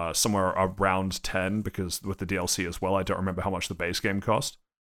somewhere around $10 because with the DLC as well, I don't remember how much the base game cost.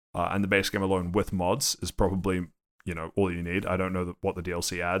 And the base game alone with mods is probably, you know, all you need. I don't know what the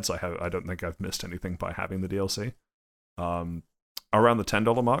DLC adds. I don't think I've missed anything by having the DLC. Around the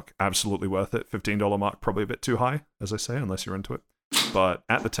 $10 mark, absolutely worth it. $15 mark, probably a bit too high, as I say, unless you're into it. But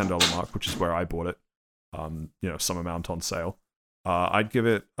at the $10 mark, which is where I bought it, you know, some amount on sale, I'd give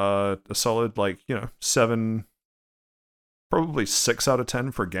it a solid, like, you know, 7, probably 6 out of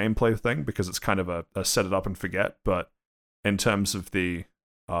 10 for a gameplay thing, because it's kind of a set it up and forget. But in terms of the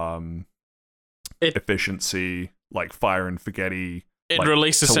efficiency, like fire and forgetty, it like,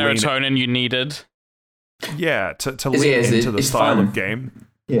 released the serotonin you needed. Yeah, to lean into the style of game.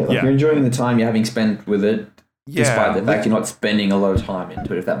 Yeah, like you're enjoying the time you're having spent with it, despite the fact you're not spending a lot of time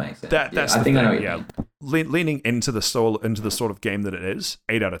into it, if that makes sense. That's the thing, I know what you mean. Leaning into the sort of game that it is,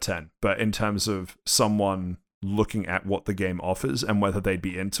 8 out of 10. But in terms of someone looking at what the game offers and whether they'd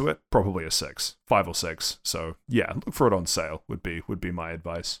be into it, probably a 6, 5 or 6. So yeah, look for it on sale would be my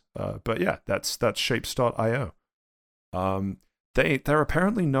advice. But yeah, that's Shapes.io. They're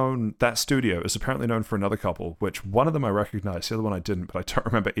apparently known, that studio is apparently known for another couple, which one of them I recognize, the other one I didn't, but I don't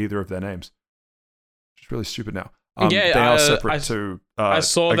remember either of their names. It's really stupid now. They are separate to. I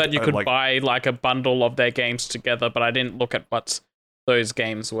saw that you could buy like a bundle of their games together, but I didn't look at what those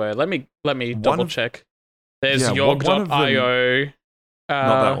games were. Let me double check. There's York.io. Not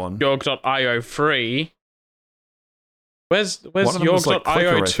that one. York.io free. Where's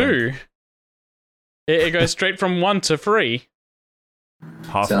York.io 2? It goes straight from 1 to free.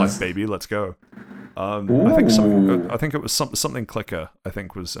 Half-Life, baby, let's go. I think it was something Clicker. I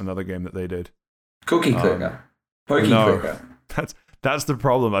think was another game that they did. Cookie Clicker. Clicker. That's the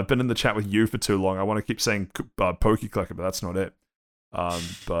problem. I've been in the chat with you for too long. I want to keep saying Pokey Clicker, but that's not it.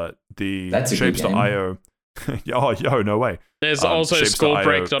 But the Shapes.io. Yo, no way. There's also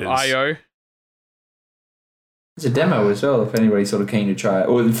Schoolbreak.io. There's a demo as well if anybody's sort of keen to try it.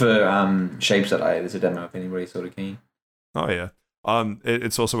 Or for Shapes.io, there's a demo if anybody's sort of keen. Oh, yeah.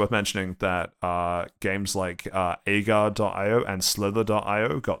 It's also worth mentioning that games like Agar.io and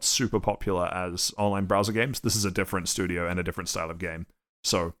Slither.io got super popular as online browser games. This is a different studio and a different style of game.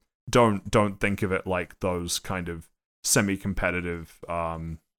 So don't think of it like those kind of semi-competitive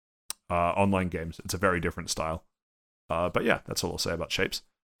online games. It's a very different style. But yeah, that's all I'll say about Shapes.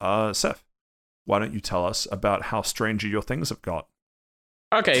 Seth, why don't you tell us about how stranger your things have got?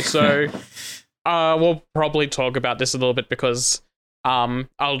 Okay, so we'll probably talk about this a little bit because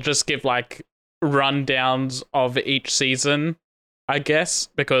I'll just give like rundowns of each season, I guess,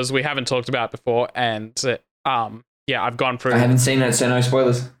 because we haven't talked about it before, and yeah, I've gone through. I haven't seen it, so no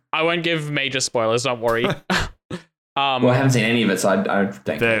spoilers. I won't give major spoilers. Don't worry. Well, I haven't seen any of it, so I don't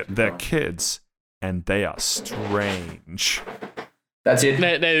think they're kids, and they are strange. That's it.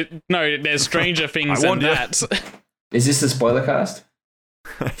 No, there's stranger things than that. Is this the spoiler cast?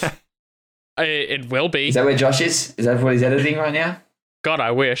 It will be. Is that where Josh is? Is that what he's editing right now? God, I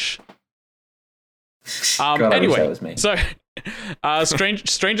wish. God, anyway, I wish that was me. So,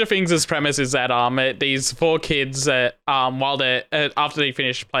 Stranger Things' premise is that these four kids, while they after they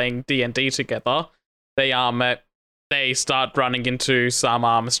finish playing D&D together, they start running into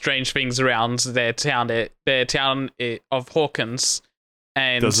some strange things around their town of Hawkins.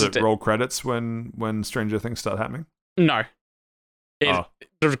 And does it roll credits when Stranger Things start happening? No.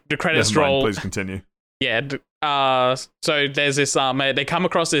 The credits roll. Please continue. Yeah. So there's this they come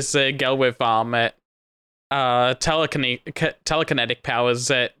across this girl with telekinetic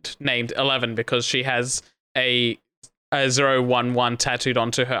powers named 11 because she has a 011 tattooed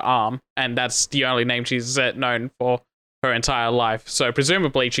onto her arm, and that's the only name she's known for her entire life. So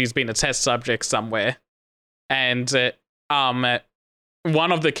presumably she's been a test subject somewhere. And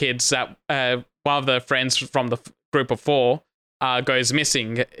one of the kids one of the friends from the group of four goes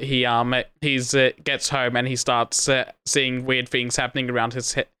missing. He gets home and he starts seeing weird things happening around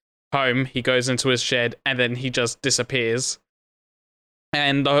his home. He goes into his shed and then he just disappears.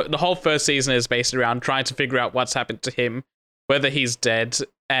 And the whole first season is based around trying to figure out what's happened to him, whether he's dead,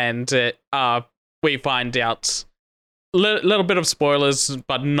 and we find out little bit of spoilers,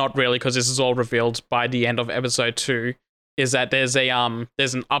 but not really, because this is all revealed by the end of episode 2. Is that there's an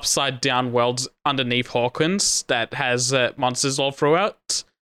upside down world underneath Hawkins that has monsters all throughout,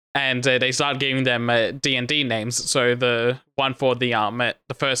 and they start giving them D&D names. So the one for the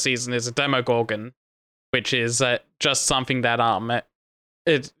first season is a Demogorgon, which is just something that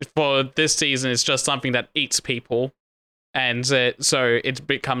for this season it's just something that eats people, and so it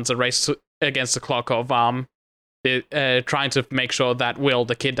becomes a race against the clock of trying to make sure that Will,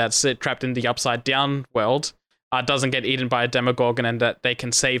 the kid that's trapped in the upside down world, doesn't get eaten by a Demogorgon, and that they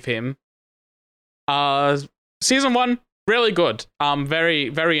can save him. Season 1, really good. Very,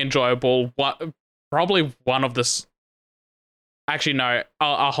 very enjoyable. Probably one of the... Actually, no,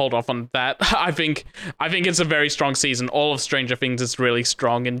 I'll hold off on that. I think it's a very strong season. All of Stranger Things is really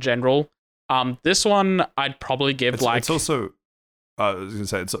strong in general. This one, I'd probably give It's also... I was gonna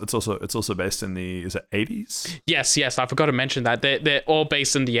say it's also based in the 80s. Yes, I forgot to mention that they're all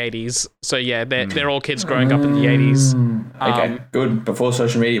based in the 80s. So yeah, they're all kids growing up in the 80s. Okay, good. Before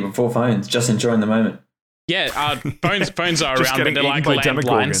social media, before phones, just enjoying the moment. Yeah, phones are around, but they're like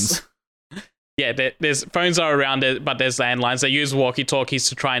landlines. Yeah, there's phones are around it, but there's landlines. They use walkie-talkies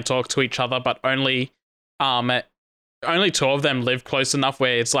to try and talk to each other, but only 2 of them live close enough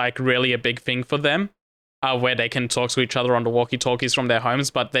where it's like really a big thing for them. Where they can talk to each other on the walkie-talkies from their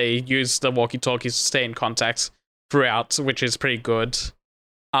homes, but they use the walkie-talkies to stay in contact throughout, which is pretty good.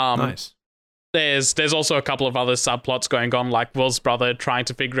 Nice. There's also a couple of other subplots going on, like Will's brother trying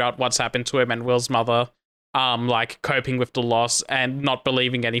to figure out what's happened to him, and Will's mother like coping with the loss and not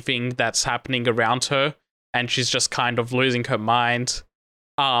believing anything that's happening around her, and she's just kind of losing her mind.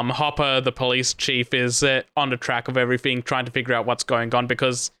 Hopper, the police chief, is on the track of everything, trying to figure out what's going on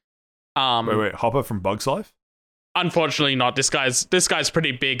because wait, Hopper from Bug's Life? Unfortunately not. This guy's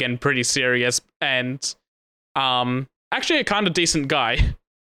pretty big and pretty serious, and actually a kind of decent guy.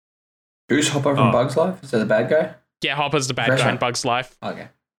 Who's Hopper from Bug's Life? Is that the bad guy? Yeah, Hopper's the bad guy in Bug's Life. Okay.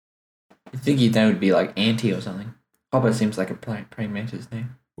 I think you'd know it would be like Auntie or something. Hopper seems like a praying mantis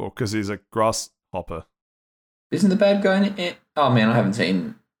name. Well, because he's a grasshopper. Isn't the bad guy in Ant? Oh man, I haven't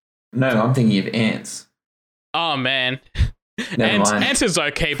seen... No, I'm thinking of Ants. Oh man. Never mind. Ants is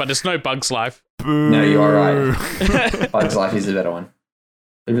okay, but it's no Bug's Life. Boo. No, you are right. Bug's Life is the better one.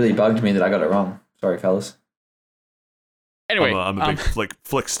 It really bugged me that I got it wrong. Sorry, fellas. Anyway, I'm a big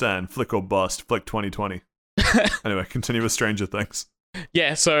flick stan, flick or bust, flick 2020. Anyway, continue with Stranger Things.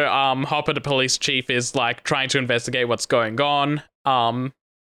 Yeah, so Hopper, the police chief, is like trying to investigate what's going on.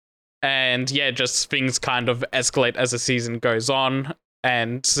 And yeah, just things kind of escalate as the season goes on.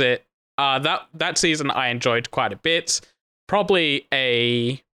 And that season I enjoyed quite a bit. Probably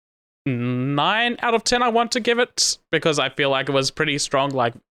a 9 out of 10 I want to give it, because I feel like it was pretty strong.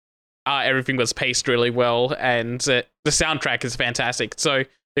 Like everything was paced really well, and the soundtrack is fantastic. So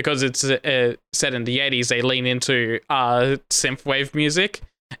because it's set in the 80s, they lean into synthwave music,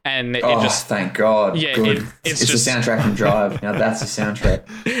 and it just... thank God. Yeah, it's just the soundtrack from Drive. Now that's the soundtrack.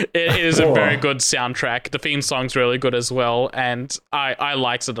 It is a very good soundtrack. The theme song's really good as well, and I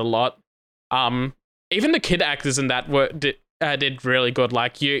liked it a lot. Even the kid actors in that did really good.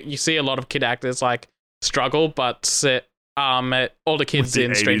 Like you see a lot of kid actors like struggle, but all the kids With the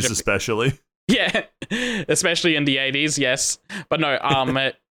in 80s Stranger especially. Yeah, especially in the 80s, yes. But no,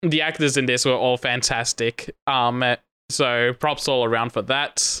 the actors in this were all fantastic. So props all around for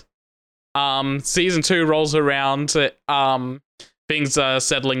that. Season 2 rolls around. Things are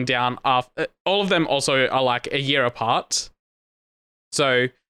settling down. All of them also are like a year apart. So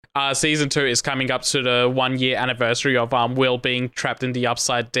season 2 is coming up to the 1 year anniversary of Will being trapped in the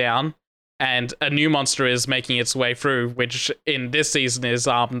Upside Down. And a new monster is making its way through, which in this season is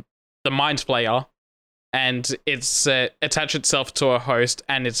the Mind Flayer, and it's attached itself to a host,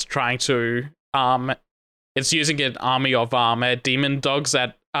 and it's trying to it's using an army of demon dogs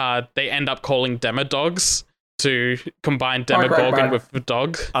that they end up calling Demodogs to combine Demogorgon with the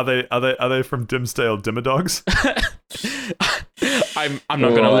dog. Are they from Dimsdale Dimmerdogs? I'm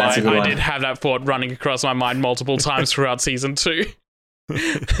not gonna lie, I did have that thought running across my mind multiple times throughout season 2.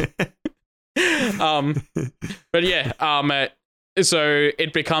 But yeah, so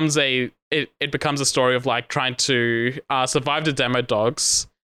it becomes a story of like trying to survive the demo dogs,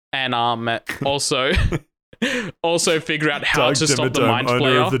 and also figure out how Doug to stop the Mind owner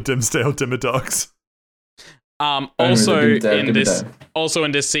Flayer. of the Dimsdale Dimmerdogs. Also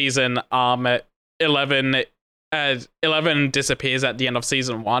in this season, 11 disappears at the end of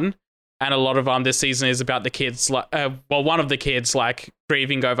season 1, and a lot of this season is about the kids. One of the kids like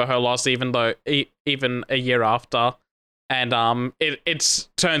grieving over her loss, even a year after. And it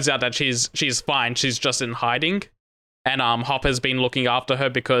turns out that she's fine. She's just in hiding, and Hopper's been looking after her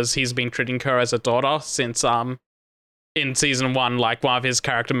because he's been treating her as a daughter since in season 1, like one of his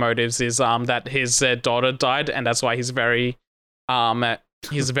character motives is that his daughter died, and that's why he's very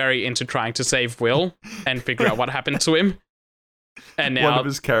into trying to save Will and figure out what happened to him. And now one of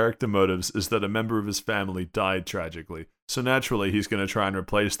his character motives is that a member of his family died tragically. So naturally, he's going to try and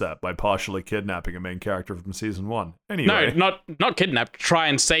replace that by partially kidnapping a main character from season 1. Anyway. No, not kidnap. Try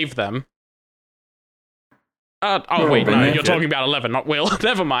and save them. Wait, no, you're talking about 11, not Will.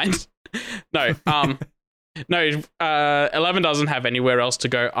 Never mind. No, no. 11 doesn't have anywhere else to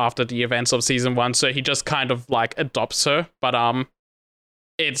go after the events of season 1, so he just kind of like adopts her. But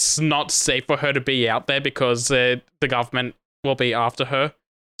it's not safe for her to be out there because the government will be after her.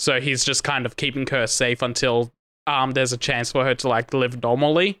 So he's just kind of keeping her safe until there's a chance for her to like live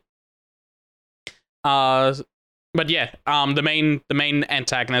normally. But yeah, the main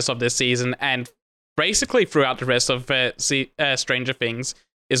antagonist of this season and basically throughout the rest of Stranger Things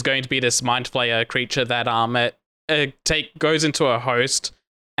is going to be this Mind Flayer creature that goes into a host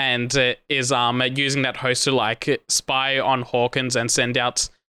and is using that host to like spy on Hawkins and send out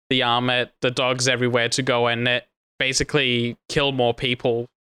the dogs everywhere to go and basically kill more people.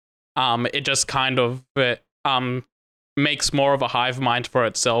 It just kind of makes more of a hive mind for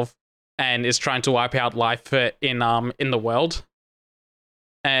itself and is trying to wipe out life in the world.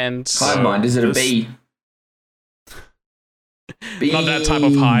 And hive mind, is it a bee? Not that type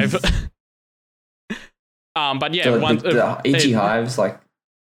of hive. But yeah, the itchy hives, like.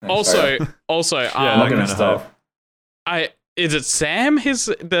 Also, yeah, I'm gonna stop. Is it Sam?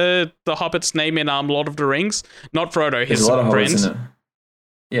 The Hobbit's name in Lord of the Rings? Not Frodo. His There's a lot of friend. hobbits in it.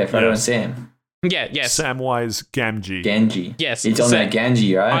 Yeah, Frodo and Sam. Yeah, yes. Samwise Gamgee. Gamgee. Yes. It's on that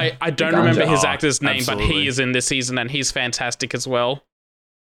Gamgee, right? I don't remember his actor's name, absolutely. but he is in this season and he's fantastic as well.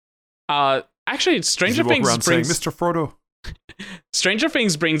 Actually, Stranger Does he walk Things around brings saying, Mr. Frodo. Stranger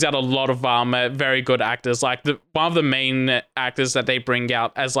Things brings out a lot of very good actors. Like one of the main actors that they bring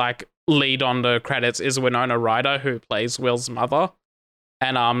out as like lead on the credits is Winona Ryder, who plays Will's mother,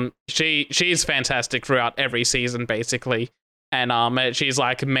 and she's fantastic throughout every season basically, and she's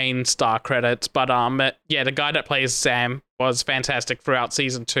like main star credits. But yeah, the guy that plays Sam was fantastic throughout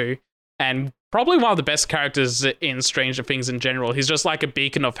season 2, and probably one of the best characters in Stranger Things in general. He's just like a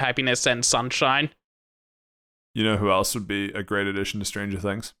beacon of happiness and sunshine. You know who else would be a great addition to Stranger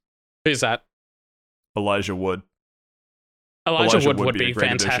Things? Who's that? Elijah Wood. Elijah Wood would be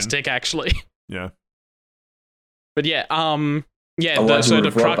fantastic, actually. Yeah. But yeah, yeah.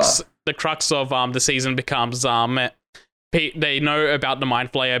 The crux of the season becomes they know about the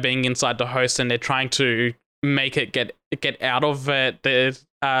Mind Flayer being inside the host, and they're trying to make it get out of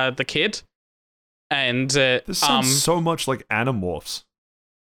the kid. And this sounds so much like Animorphs.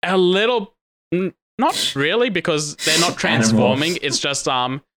 A little. Not really, because they're not transforming. It's just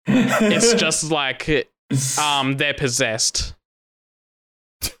like they're possessed.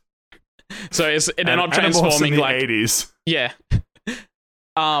 So they're not transforming in the like 80s. Yeah.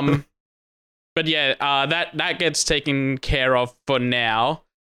 But yeah, that gets taken care of for now.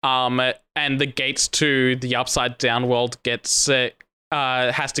 And the gates to the Upside Down world gets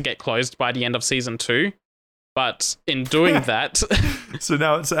has to get closed by the end of season 2. But in doing that, So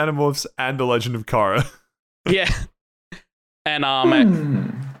now it's Animorphs and The Legend of Korra. yeah, and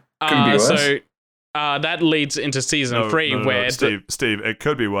Couldn't be worse. so that leads into season 3, no, where Steve, it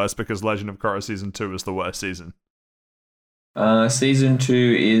could be worse because Legend of Korra season 2 is the worst season. Season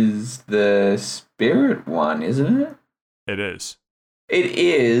 2 is the spirit one, isn't it? It is. It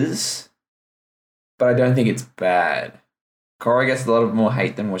is, but I don't think it's bad. Korra gets a lot of more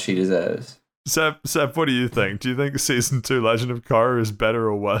hate than what she deserves. Seb, what do you think? Do you think season 2 Legend of Korra is better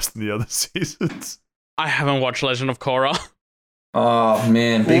or worse than the other seasons? I haven't watched Legend of Korra. Oh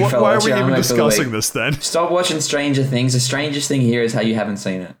man, big Well, fella. why are we Chiamo even for the discussing week. this then? Stop watching Stranger Things. The strangest thing here is how you haven't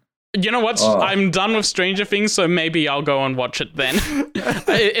seen it. You know what? Oh. I'm done with Stranger Things, so maybe I'll go and watch it then.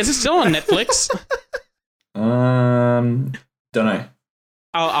 Is it still on Netflix? Don't know.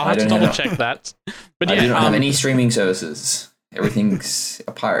 I'll have to don't double have- check that. But I yeah, do not have any streaming services. Everything's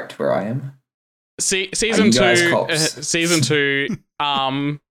a pirate where I am. season you guys 2. cops? Season 2.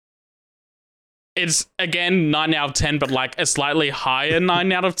 It's again 9 out of 10, but like a slightly higher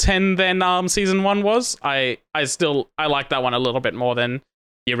 9 out of 10 than season 1 was. I like that one a little bit more than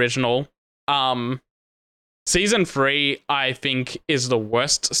the original. Season 3, I think, is the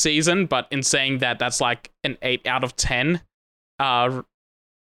worst season, but in saying that, that's like an 8 out of 10.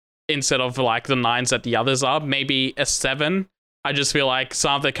 Instead of like the 9s that the others are, maybe a 7. I just feel like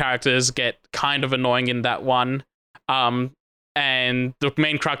some of the characters get kind of annoying in that one. And the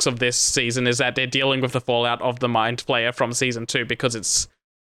main crux of this season is that they're dealing with the fallout of the Mind Flayer from season 2 because it's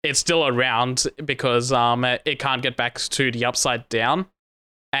still around because it can't get back to the Upside Down.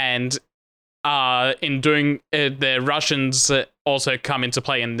 And in doing the Russians also come into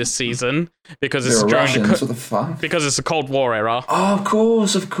play in this season because it's They're during Russians. What the fuck? because it's a Cold War era. Oh, of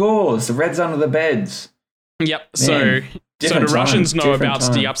course. The Reds under the beds. Yep. Man, So the different time, Russians know different about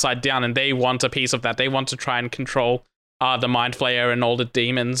time. the Upside Down, and they want a piece of that. They want to try and control the Mind Flayer and all the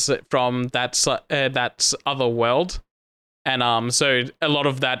demons from that other world. And so a lot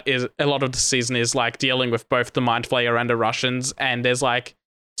of the season is like dealing with both the Mind Flayer and the Russians, and there's like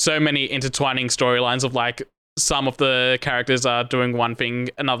so many intertwining storylines of like some of the characters are doing one thing,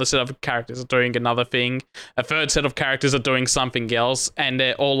 another set of characters are doing another thing, a third set of characters are doing something else, and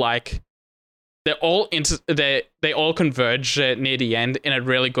they're all like they all converge near the end in a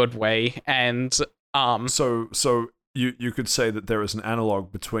really good way. And So you could say that there is an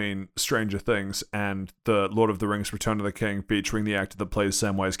analog between Stranger Things and the Lord of the Rings Return of the King featuring the actor that plays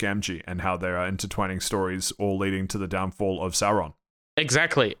Samwise Gamgee and how there are intertwining stories all leading to the downfall of Sauron.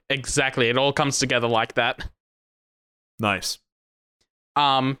 exactly, it all comes together like that. Nice.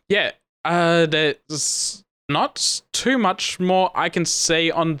 There's not too much more I can say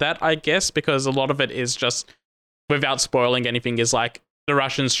on that, I guess, because a lot of it is just, without spoiling anything, is like the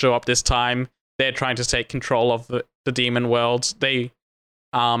Russians show up this time. They're trying to take control of the demon world. They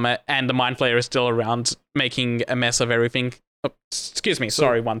and the Mind Flayer is still around, making a mess of everything. Oh, excuse me.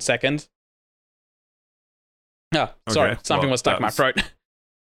 Sorry, 1 second. Oh, sorry. Okay, Something well, was stuck in my throat.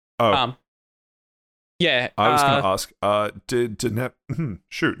 Oh, Yeah. I was going to ask, did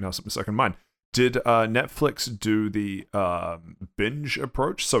shoot, now something's stuck in mind. Did Netflix do the binge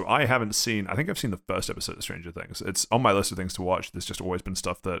approach? So I haven't seen, I think I've seen the first episode of Stranger Things. It's on my list of things to watch. There's just always been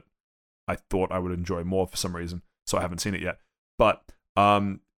stuff that I thought I would enjoy more for some reason, so I haven't seen it yet. But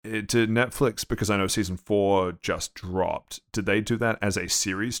did Netflix, because I know season 4 just dropped, did they do that as a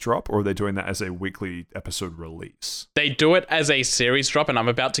series drop, or are they doing that as a weekly episode release? They do it as a series drop, and I'm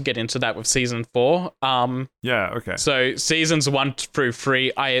about to get into that with season 4. Yeah, okay. So seasons 1 through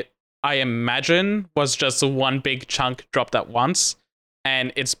 3, I imagine was just one big chunk dropped at once,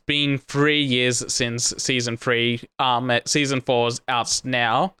 and it's been 3 years since season 3. Season 4's out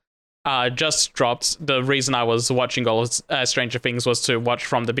now. Just dropped. The reason I was watching all of Stranger Things was to watch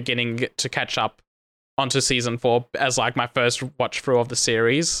from the beginning to catch up onto season 4 as like my first watch through of the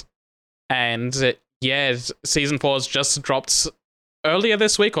series. And season 4's just dropped earlier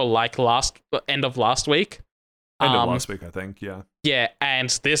this week, or like end of last week. End of last week, I think, yeah. Yeah, and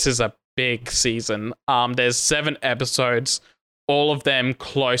this is a big season. There's 7 episodes, all of them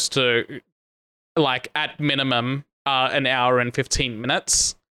close to, like, at minimum, an hour and 15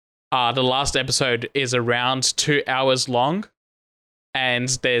 minutes. The last episode is around 2 hours long, and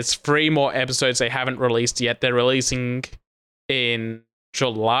there's 3 more episodes they haven't released yet. They're releasing in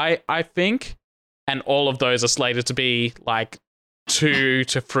July, I think, and all of those are slated to be like 2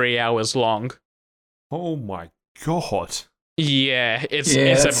 to 3 hours long. Oh my god. Yeah, it's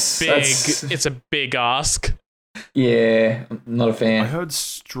Yeah, a big ask. Yeah, I'm not a I fan. heard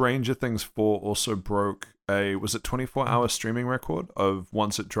Stranger Things 4 also broke a, was it 24-hour streaming record of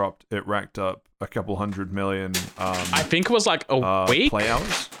once it dropped, it racked up a couple 100 million I think it was like a week. play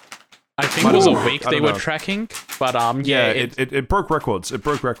hours. I think it was a week I they don't were know. tracking, but Yeah, it broke records. It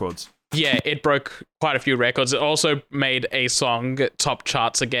broke records. yeah, it broke quite a few records. It also made a song top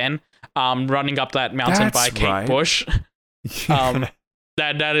charts again. Running Up That Mountain That's by Kate right. Bush.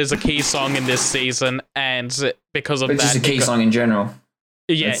 That is a key song in this season, and because of But it's that, just a key song in general.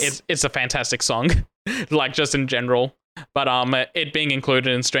 yeah, It's- it's a fantastic song, like just in general. But it being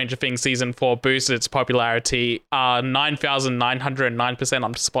included in Stranger Things season 4 boosted its popularity 9,909%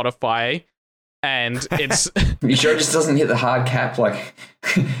 on Spotify, and it's You sure it just doesn't hit the hard cap? Like,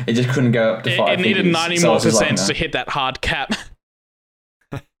 it just couldn't go up to it 5 needed figures. 90 So more it's just like, percent no. to hit that hard cap.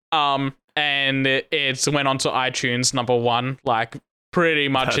 And it went on to iTunes #1 like pretty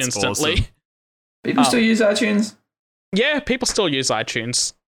much That's instantly. awesome. People still use iTunes? Yeah, people still use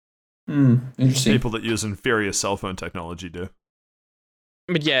iTunes. Interesting. People that use inferior cell phone technology do.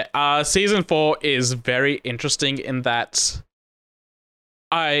 But yeah, season 4 is very interesting in that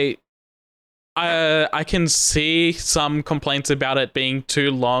I can see some complaints about it being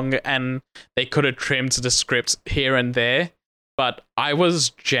too long and they could have trimmed the script here and there. But I was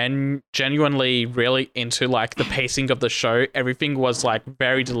genuinely really into like the pacing of the show. Everything was like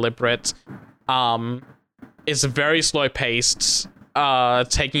very deliberate. It's very slow paced.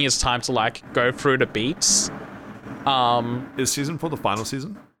 Taking its time to like go through the beats. Is season 4 the final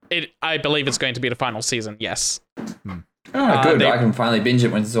season? I believe it's going to be the final season. Yes. Oh, good. they- I can finally binge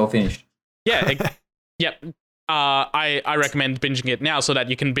it when it's all finished. Yeah. Yep. I recommend binging it now so that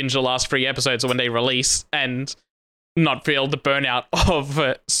you can binge the last 3 episodes when they release and not feel the burnout of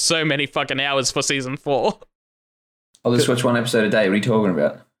so many fucking hours for season 4. I'll just watch one episode a day. What are you talking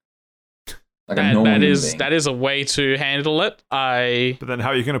about? Like a normal And human being. that is a way to handle it. But then how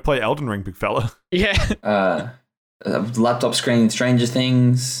are you going to play Elden Ring, big fella? Yeah. Laptop screen, Stranger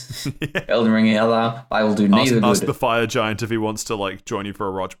Things, Elden Ring, other. I will do neither Ask good. the fire giant if he wants to like join you for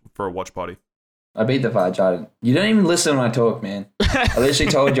a watch party. I beat the fire giant. You don't even listen when I talk, man. I literally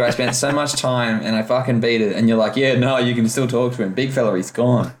told you I spent so much time and I fucking beat it, and you're like, yeah, no, you can still talk to him. Big fella, he's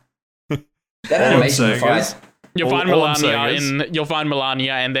gone. That I'm animation saying fight. is- You'll All- find all I'm saying Melania you'll find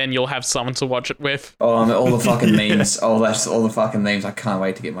Melania and then you'll have someone to watch it with. Oh, all the fucking memes. Oh, that's all the fucking memes. I can't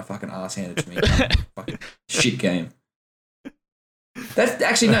wait to get my fucking ass handed to me. Fucking shit game. That's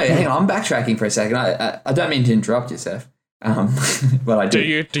actually no. Hang on, I'm backtracking for a second. I don't mean to interrupt you, Seth. But I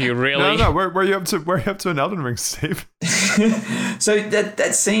do. Do you really? No, where are you up to? Where are you up to in Elden Ring, Steve? So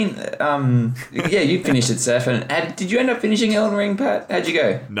that scene. Yeah, you finished it, Seth. And did you end up finishing Elden Ring, Pat? How'd you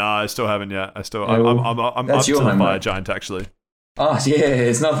go? No, I still haven't yet. I'm up that's to your the homework. fire giant actually. Oh yeah,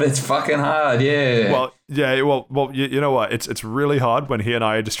 it's fucking hard. Yeah. Well, yeah, well, you know what? It's really hard when he and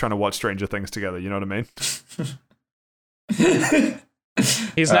I are just trying to watch Stranger Things together. You know what I mean?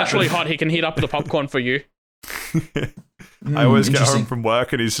 He's naturally hot. He can heat up the popcorn for you. I always get interesting. home from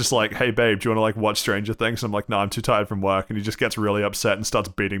work and he's just like, "Hey, babe, do you want to like watch Stranger Things?" And I'm like, "No, I'm too tired from work," and he just gets really upset and starts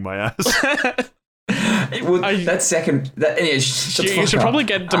beating my ass. Well, that second. Anyway, shut the You fuck should up. probably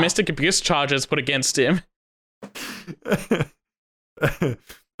get domestic abuse charges put against him.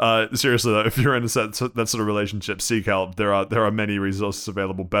 Seriously though, if you're in that sort of relationship, seek help. There are many resources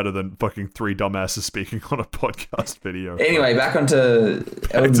available better than fucking 3 dumbasses speaking on a podcast video. Anyway, back onto Elden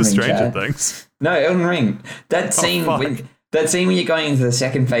Back Ring. to Stranger Chad. Things. No, Elden Ring. That scene fuck. when you're going into the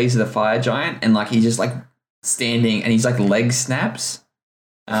second phase of the fire giant and like he's just like standing and he's like leg snaps.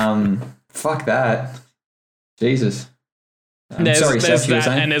 Fuck that. Jesus. Sorry, Seth, you were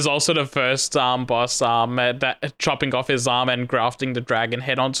saying? And there's also the first boss that chopping off his arm and grafting the dragon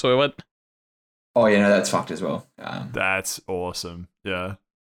head onto it. Oh yeah, no, that's fucked as well. That's awesome. Yeah.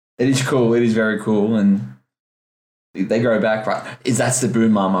 It is cool. It is very cool, and they grow back. Right, that's the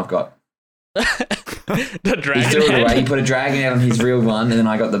boom arm I've got. The He dragon threw it head. away. He put a dragon out on his real one, and then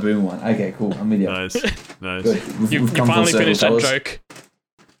I got the boom one. Okay, cool. I'm with you. Nice. Nice. Good. We've You come full finally circle, finished that fellas. joke.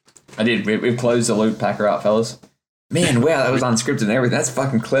 I did. We've closed the loop. Pack her up, fellas. Man, wow, that was unscripted and everything. That's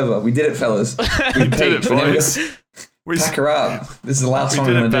fucking clever. We did it, fellas. We We did it, peaked. We're never boys. gonna- We Pack her up. This is the last one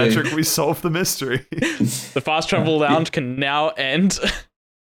did I'm it, gonna do. Patrick. We solved the mystery. The fast travel lounge can now end.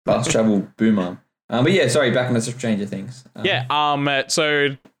 Fast travel boom arm. But yeah, sorry. Back on the Stranger Things.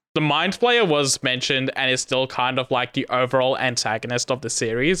 So the Mind Flayer was mentioned and is still kind of like the overall antagonist of the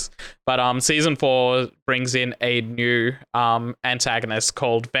series. But season 4 brings in a new antagonist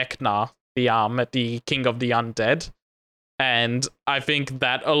called Vecna, the king of the undead. And I think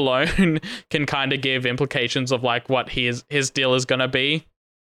that alone can kind of give implications of like what his deal is gonna be.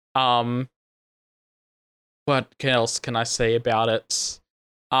 what else can I say about it?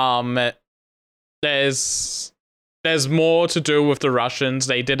 There's more to do with the Russians.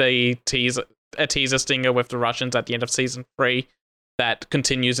 They did a teaser stinger with the Russians at the end of season 3 that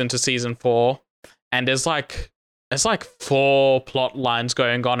continues into season 4, and there's like 4 plot lines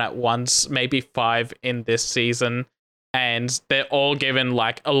going on at once, maybe 5 in this season, and they're all given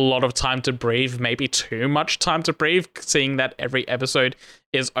like a lot of time to breathe, maybe too much time to breathe, seeing that every episode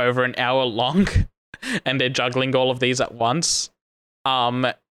is over an hour long and they're juggling all of these at once.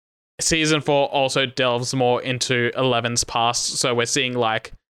 Season 4 also delves more into Eleven's past, so we're seeing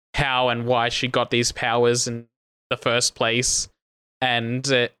like how and why she got these powers in the first place, and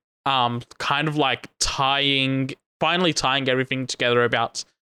kind of like finally tying everything together about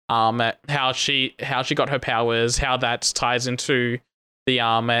how she got her powers, how that ties into the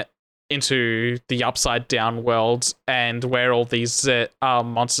upside down world, and where all these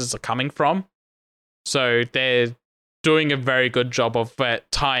monsters are coming from. So they're doing a very good job of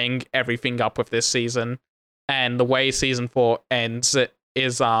tying everything up with this season, and the way season 4 ends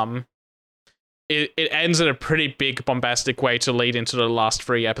is it ends in a pretty big bombastic way to lead into the last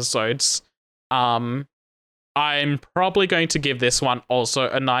 3 episodes. I'm probably going to give this one also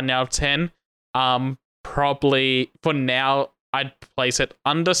a 9 out of 10. Probably for now I'd place it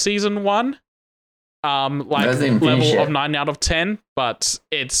under season 1. Level of 9 out of 10, but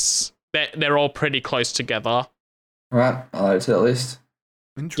they're all pretty close together. Right, I'll add it to that list.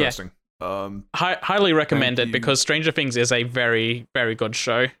 Interesting. Yeah. Highly recommend it because Stranger Things is a very, very good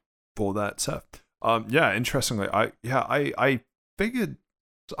show. For that stuff. Yeah, interestingly, I figured,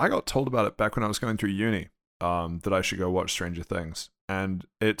 I got told about it back when I was going through uni, that I should go watch Stranger Things, and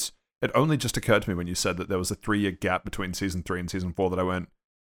it only just occurred to me when you said that there was a 3-year gap between season 3 and season 4 that I went,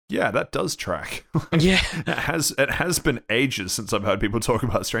 yeah, that does track. Yeah, it has been ages since I've heard people talk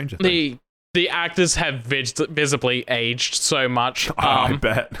about Stranger Things. The actors have visibly aged so much. I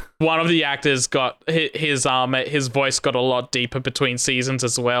bet. One of the actors got his voice got a lot deeper between seasons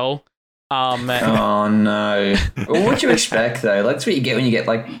as well. Oh no! Well, what do you expect though? That's what you get when you get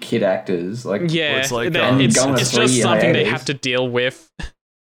like kid actors. Like, yeah, it's like it's just something they have to deal with.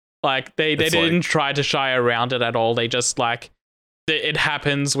 Like they didn't try to shy around it at all. They just like it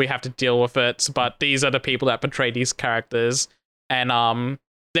happens. We have to deal with it. But these are the people that portray these characters, and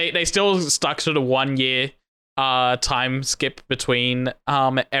They still stuck to the 1 year time skip between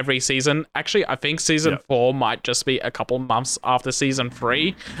every season. Actually, I think season 4 might just be a couple months after season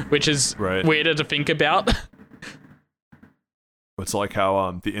 3, which is weirder to think about. It's like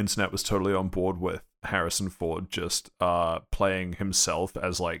how the internet was totally on board with Harrison Ford just playing himself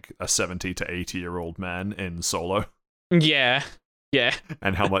as like a 70 to 80-year-old man in Solo. Yeah.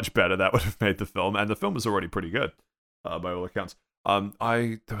 And how much better that would have made the film. And the film was already pretty good, by all accounts. There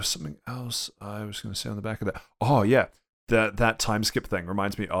was something else I was going to say on the back of that. Oh yeah, that time skip thing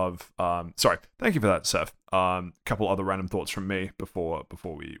reminds me of. Sorry, thank you for that, Seth. Couple other random thoughts from me before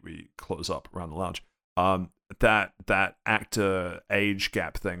we close up around the lounge. That actor age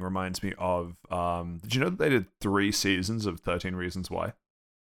gap thing reminds me of. Did you know that they did 3 seasons of 13 Reasons Why?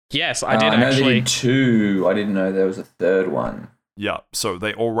 Yes, I did actually. They did 2. I didn't know there was a 3rd one. Yeah, so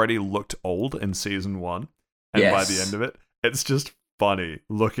they already looked old in season 1, and by the end of it. It's just funny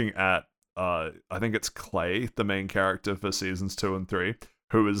looking at, I think it's Clay, the main character for seasons 2 and 3,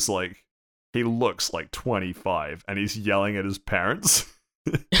 who is like, he looks like 25 and he's yelling at his parents.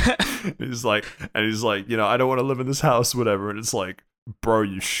 he's like, you know, I don't want to live in this house, whatever. And it's like, bro,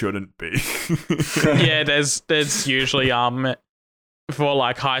 you shouldn't be. Yeah, there's usually, for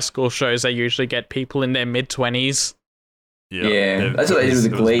like high school shows, they usually get people in their mid-20s. Yeah, that's what they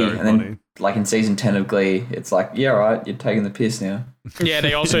did with Glee, and then like in season 10 of Glee, it's like, yeah, right, you're taking the piss now. Yeah,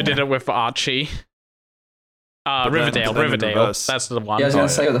 they also did it with Archie. Riverdale. That's the one. Yeah, I was gonna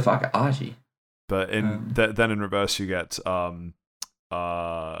say, what the fuck, Archie. But then in reverse, you get why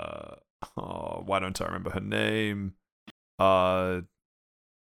don't I remember her name? The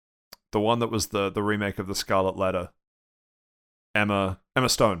one that was the remake of the Scarlet Letter. Emma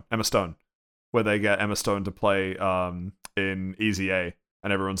Stone, where they get Emma Stone to play in Easy A,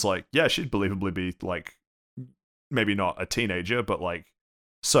 and everyone's like, yeah, she'd believably be like, maybe not a teenager, but like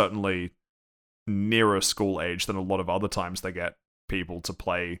certainly nearer school age than a lot of other times they get people to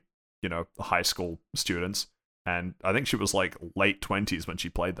play, you know, high school students. And I think she was like late 20s when she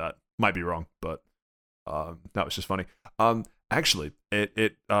played that. Might be wrong, but that was just funny. Actually,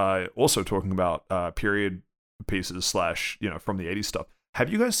 it also talking about period pieces / you know, from the 80s stuff.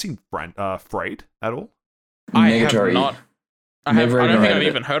 Have you guys seen Frayed at all? I have not. I don't think I've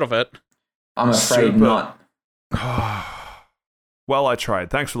even heard of it. I'm afraid not. Well, I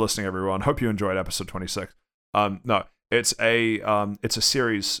tried. Thanks for listening, everyone. Hope you enjoyed episode 26. No, it's a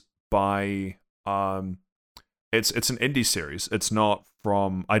series by it's an indie series. It's not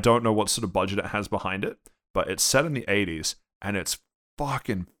from, I don't know what sort of budget it has behind it, but it's set in the 80s and it's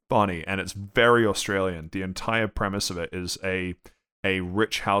fucking funny and it's very Australian. The entire premise of it is a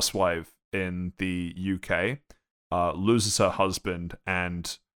rich housewife in the UK loses her husband,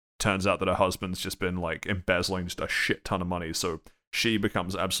 and turns out that her husband's just been like embezzling just a shit ton of money, so she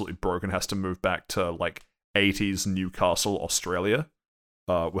becomes absolutely broke and has to move back to like 80s Newcastle, Australia,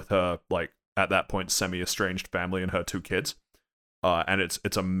 with her like at that point semi-estranged family and her 2 kids. And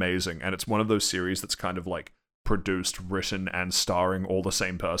it's amazing, and it's one of those series that's kind of like produced, written, and starring all the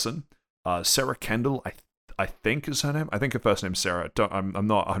same person. Sarah Kendall, I think is her name. I think her first name's Sarah. I'm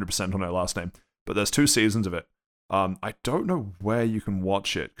not 100% on her last name, but there's 2 seasons of it. I don't know where you can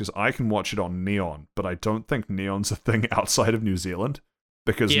watch it, because I can watch it on Neon, but I don't think Neon's a thing outside of New Zealand,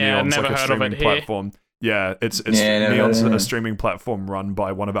 because Neon's like a streaming platform. Yeah, it's Neon's a streaming platform run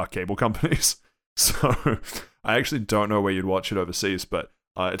by one of our cable companies. So I actually don't know where you'd watch it overseas, but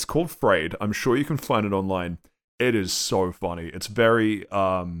it's called Frayed. I'm sure you can find it online. It is so funny. It's very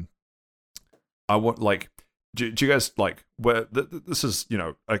do you guys like where this is, you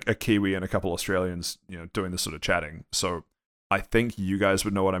know, a Kiwi and a couple Australians, you know, doing this sort of chatting. So I think you guys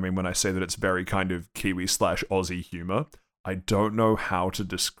would know what I mean when I say that it's very kind of Kiwi/Aussie humor. I don't know how to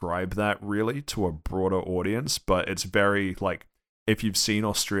describe that really to a broader audience, but it's very like, if you've seen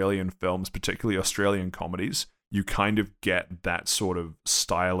Australian films, particularly Australian comedies, you kind of get that sort of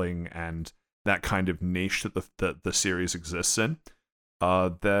styling and that kind of niche that the series exists in.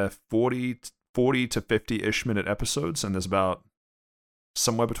 They're 40 to 50-ish minute episodes, and there's about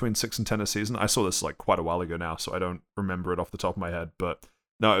somewhere between 6 and 10 a season. I saw this like quite a while ago now, so I don't remember it off the top of my head, but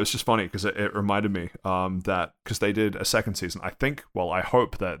no, it was just funny because it reminded me that because they did a second season. I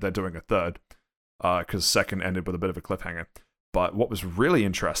hope that they're doing a third, because second ended with a bit of a cliffhanger. But what was really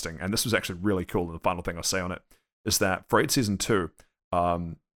interesting, and this was actually really cool, and the final thing I'll say on it, is that Frayed Season 2,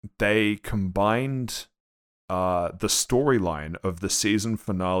 they combined the storyline of the season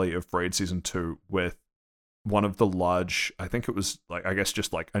finale of Frayed Season 2 with one of the large, I think it was like, I guess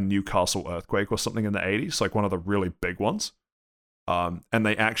just like a Newcastle earthquake or something in the 80s, like one of the really big ones. And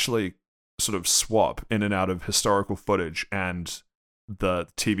they actually sort of swap in and out of historical footage and the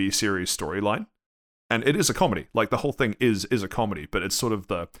TV series storyline. And it is a comedy. Like, the whole thing is a comedy, but it's sort of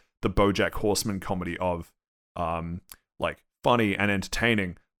the BoJack Horseman comedy of like funny and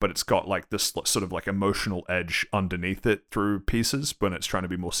entertaining, but it's got like this sort of like emotional edge underneath it through pieces when it's trying to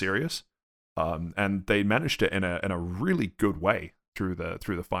be more serious. And they managed it in a really good way through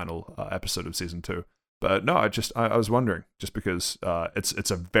the final episode of season 2. But no, I was wondering, just because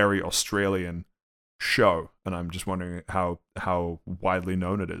it's a very Australian show, and I'm just wondering how widely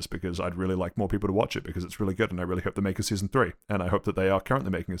known it is, because I'd really like more people to watch it, because it's really good, and I really hope they make a season 3, and I hope that they are currently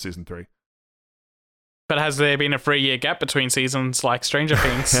making a season 3. But has there been a 3-year gap between seasons like Stranger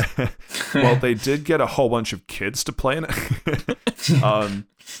Things? Well, they did get a whole bunch of kids to play in it.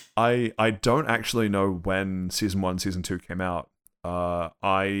 I don't actually know when season 1, season 2 came out.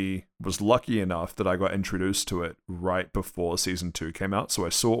 I was lucky enough that I got introduced to it right before season 2 came out, so I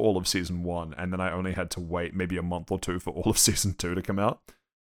saw all of season 1, and then I only had to wait maybe a month or 2 for all of season 2 to come out.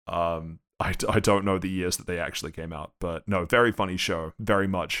 I don't know the years that they actually came out, but no, very funny show, very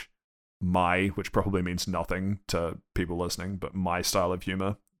much which probably means nothing to people listening, but my style of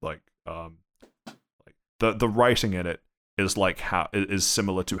humor. Like the writing in it is like how it is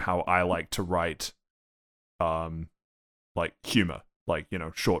similar to how I like to write like humor, like, you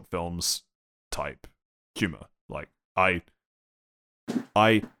know, short films type humor. Like I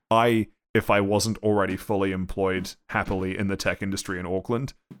if I wasn't already fully employed happily in the tech industry in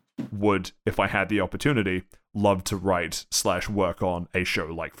Auckland, would, if I had the opportunity, love to write / work on a show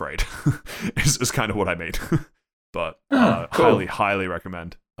like Frayed. is kind of what I made. But cool. highly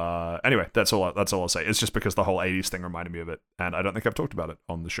recommend. Anyway, that's all I'll say. It's just because the whole 80s thing reminded me of it, and I don't think I've talked about it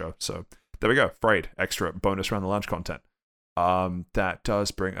on the show. So there we go. Frayed, extra bonus Round the Lounge content. That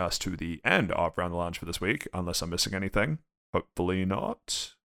does bring us to the end of Round the Lounge for this week, unless I'm missing anything. Hopefully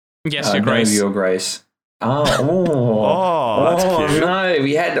not. Yes, Your Grace. No, Your Grace. Oh, that's cute. No,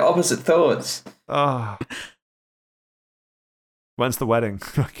 we had opposite thoughts. When's the wedding?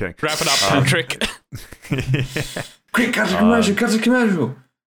 Okay. Wrap it up, Patrick. Quick, cut the commercial.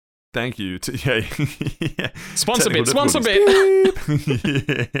 Thank you. Sponsor bit.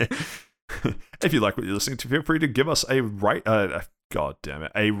 If you like what you're listening to, feel free to give us a rating.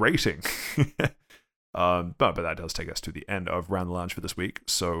 But that does take us to the end of Round the Lounge for this week.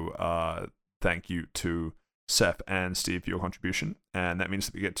 So thank you to Seth and Steve for your contribution, and that means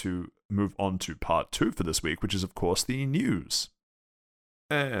that we get to move on to part 2 for this week, which is, of course, the news.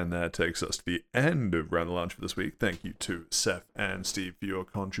 And that takes us to the end of Round the Lounge for this week. Thank you to Seth and Steve for your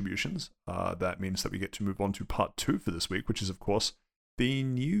contributions. That means that we get to move on to part 2 for this week, which is, of course, the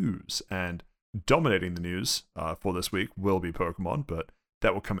news. And dominating the news for this week will be Pokemon, but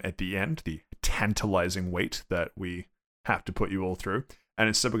that will come at the end, the tantalizing wait that we have to put you all through. And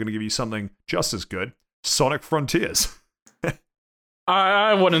instead, we're going to give you something just as good, Sonic Frontiers.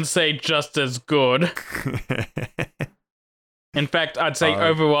 I wouldn't say just as good. In fact, I'd say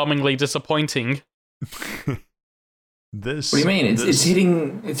overwhelmingly disappointing. What do you mean? It's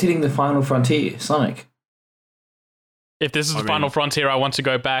hitting the final frontier, Sonic. If this is the final frontier, I want to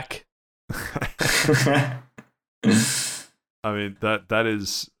go back. I mean, that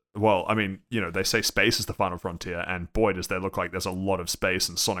is... Well, I mean, you know, they say space is the final frontier, and boy, does they look like there's a lot of space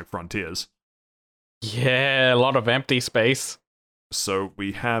in Sonic Frontiers. Yeah, a lot of empty space. So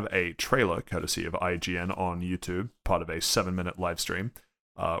we have a trailer, courtesy of IGN on YouTube, part of a 7-minute live stream,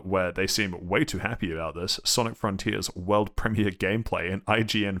 where they seem way too happy about this. Sonic Frontiers world premiere gameplay in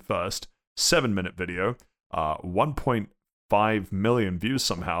IGN first, 7-minute video, 1.5 million views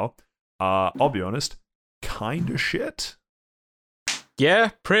somehow. I'll be honest, kinda shit. Yeah,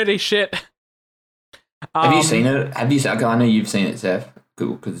 pretty shit. Have you seen it? I know you've seen it, Seth,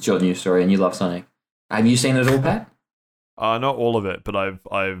 because it's your news story and you love Sonic. Have you seen it all, Pat? Not all of it, but I've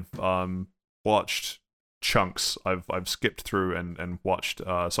watched chunks. I've skipped through and watched.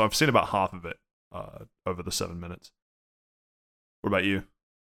 So I've seen about half of it over the 7 minutes. What about you?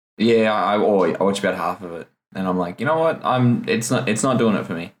 Yeah, I watched about half of it, and I'm like, you know what? It's not doing it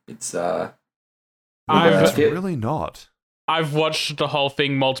for me. It's really not. I've watched the whole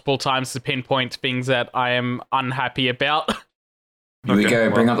thing multiple times to pinpoint things that I am unhappy about. Here we go.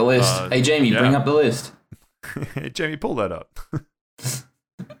 Bring up the list. Hey, Jamie, bring up the list. Hey, Jamie, pull that up.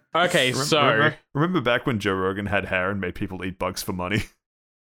 Okay, remember back when Joe Rogan had hair and made people eat bugs for money?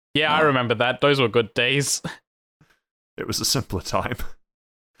 Yeah, I remember that. Those were good days. It was a simpler time.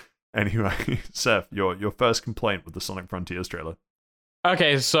 Anyway, Seth, your first complaint with the Sonic Frontiers trailer.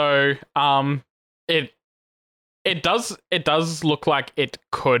 Okay, so it does look like it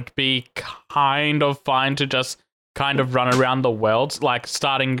could be kind of fine to just kind of run around the world, like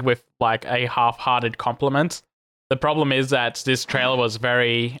starting with like a half-hearted compliment. The problem is that this trailer was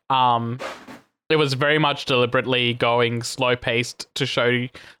very much deliberately going slow-paced to show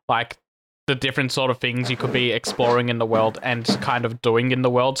like the different sort of things you could be exploring in the world and kind of doing in the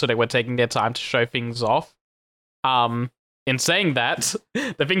world, so they were taking their time to show things off. In saying that,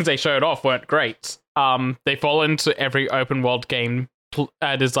 the things they showed off weren't great. They fall into every open world game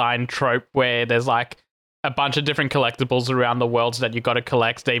design trope where there's like a bunch of different collectibles around the world that you got to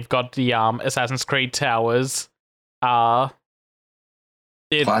collect. They've got the Assassin's Creed towers. Classic,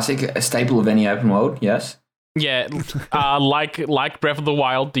 a staple of any open world. Yes. Yeah, like Breath of the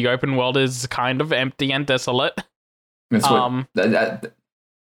Wild, the open world is kind of empty and desolate. That's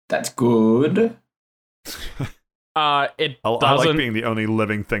that's good. I like being the only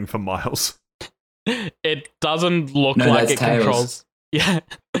living thing for Miles. It doesn't look like it Tails. controls. Yeah.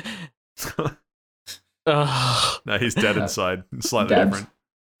 No, he's dead inside. Slightly Dabs. different.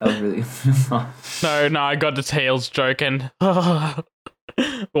 That was really. No, I got the Tails joke and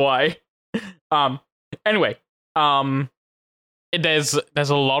why? Anyway, there's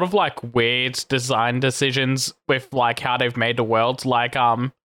a lot of like weird design decisions with like how they've made the world. Like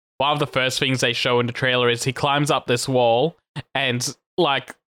one of the first things they show in the trailer is he climbs up this wall and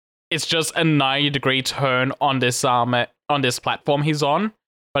like it's just a 90-degree turn on this platform he's on.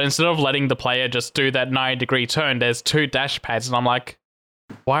 But instead of letting the player just do that 90-degree turn, there's 2 dash pads, and I'm like,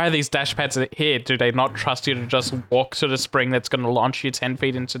 why are these dash pads here? Do they not trust you to just walk to the spring that's going to launch you 10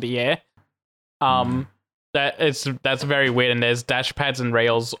 feet into the air? That's very weird, and there's dash pads and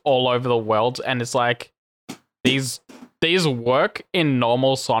rails all over the world, and it's like these work in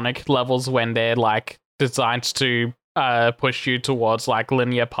normal Sonic levels when they're like designed to push you towards like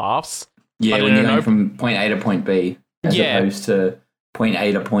linear paths. Yeah, when you're going from point A to point B, as opposed to point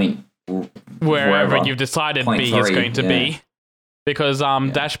A to point wherever you've decided point B 3, is going to be. Because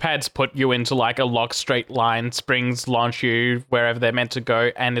dash pads put you into like a locked straight line, springs launch you wherever they're meant to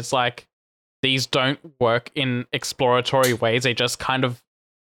go, and it's like these don't work in exploratory ways. They just kind of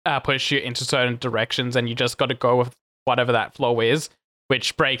push you into certain directions, and you just got to go with whatever that flow is,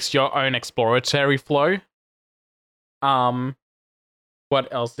 which breaks your own exploratory flow. What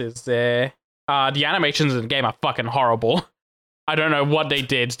else is there? The animations in the game are fucking horrible. I don't know what they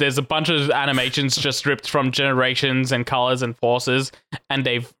did. There's a bunch of animations just ripped from Generations and Colors and Forces, and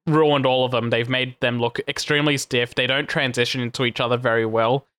they've ruined all of them. They've made them look extremely stiff. They don't transition into each other very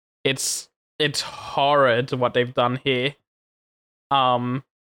well. It's horrid what they've done here.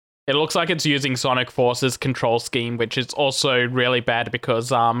 It looks like it's using Sonic Force's control scheme, which is also really bad because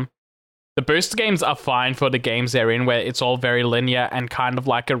the booster games are fine for the games they're in, where it's all very linear and kind of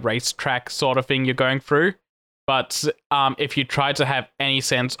like a racetrack sort of thing you're going through. But if you try to have any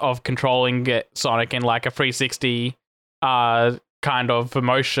sense of controlling Sonic in like a 360 kind of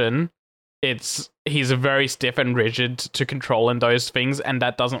motion, he's very stiff and rigid to control in those things, and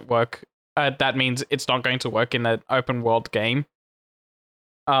that doesn't work. That means it's not going to work in an open world game.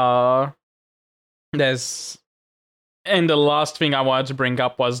 And the last thing I wanted to bring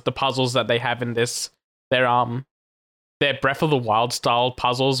up was the puzzles that they have in this. They're Breath of the Wild style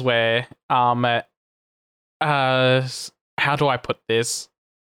puzzles where how do I put this?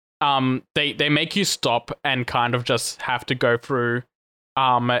 They make you stop and kind of just have to go through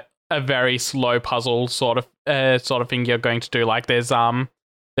a very slow puzzle sort of thing you're going to do. Like there's a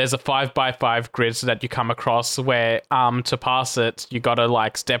 5x5 grid that you come across where to pass it you gotta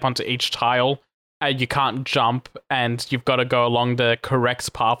like step onto each tile. You can't jump, and you've got to go along the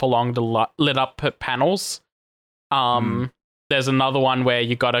correct path along the lit up panels. There's another one where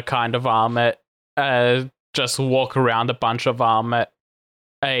you got to kind of just walk around a bunch of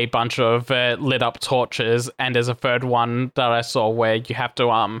lit up torches, and there's a third one that I saw where you have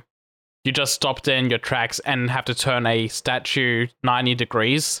to you just stopped in your tracks and have to turn a statue 90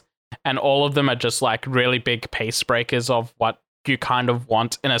 degrees, and all of them are just like really big pace breakers of what you kind of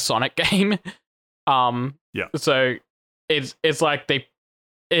want in a Sonic game. So it's like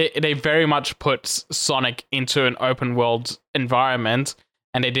they very much put Sonic into an open world environment,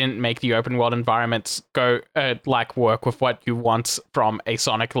 and they didn't make the open world environments go like work with what you want from a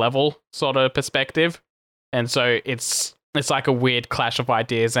Sonic level sort of perspective. And so it's like a weird clash of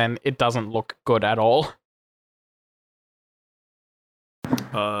ideas, and it doesn't look good at all.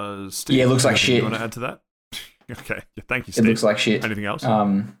 Steve, yeah, it looks like shit. You want to add to that? Okay, yeah, thank you, Steve. It looks like shit. Anything else?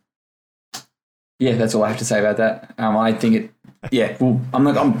 Yeah, that's all I have to say about that. I think it. Yeah, well,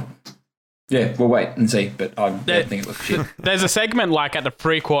 we'll wait and see. But I don't think it looks shit. There's a segment like at the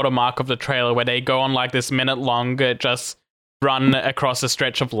 3/4 mark of the trailer where they go on like this minute-long just run across a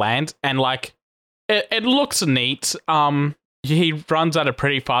stretch of land, and like it looks neat. He runs at a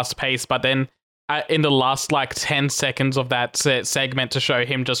pretty fast pace, but then in the last like 10 seconds of that segment to show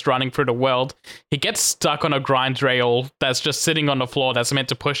him just running through the world, he gets stuck on a grind rail that's just sitting on the floor that's meant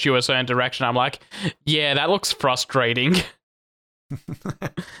to push you a certain direction. I'm like, yeah, that looks frustrating.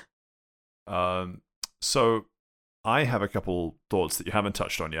 So I have a couple thoughts that you haven't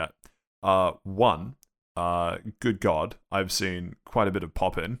touched on yet. One, good God, I've seen quite a bit of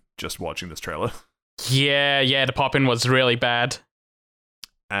pop-in just watching this trailer. Yeah, the pop-in was really bad.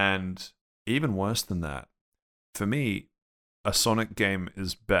 And even worse than that, for me, a Sonic game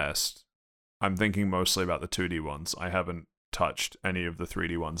is best. I'm thinking mostly about the 2D ones. I haven't touched any of the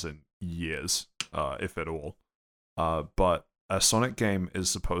 3D ones in years, if at all. But a Sonic game is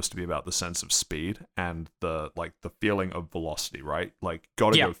supposed to be about the sense of speed and the feeling of velocity, right? Like,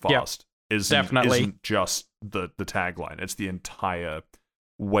 gotta go fast. Isn't just the tagline. It's the entire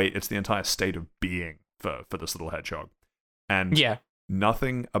weight. It's the entire state of being for this little hedgehog. And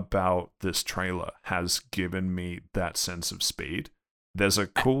nothing about this trailer has given me that sense of speed. There's a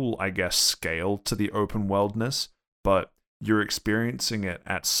cool, I guess, scale to the open worldness, but you're experiencing it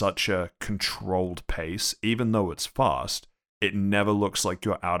at such a controlled pace. Even though it's fast, it never looks like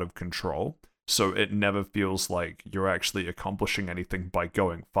you're out of control. So it never feels like you're actually accomplishing anything by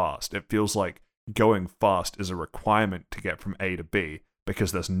going fast. It feels like going fast is a requirement to get from A to B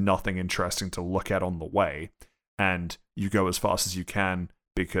because there's nothing interesting to look at on the way. And you go as fast as you can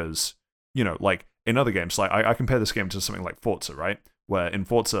because, like in other games, like I compare this game to something like Forza, right? Where in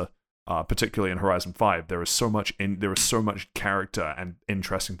Forza, particularly in Horizon 5, there is so much character and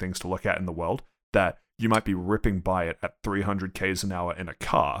interesting things to look at in the world that you might be ripping by it at 300 k's an hour in a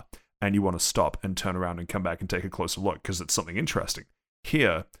car, and you want to stop and turn around and come back and take a closer look because it's something interesting.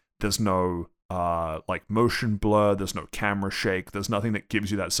 Here, there's no motion blur, there's no camera shake, there's nothing that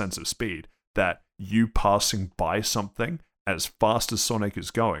gives you that sense of speed that you passing by something as fast as Sonic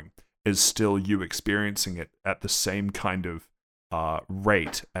is going is still you experiencing it at the same kind of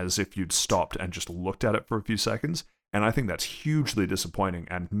rate as if you'd stopped and just looked at it for a few seconds. And I think that's hugely disappointing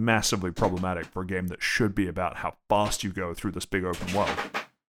and massively problematic for a game that should be about how fast you go through this big open world.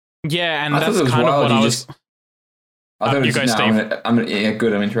 Yeah, and that's kind of what I was... you go, Steve. I'm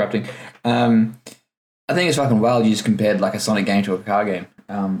interrupting. I think it's fucking wild you just compared like a Sonic game to a car game.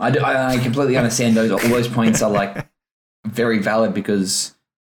 I completely understand all those points are like very valid because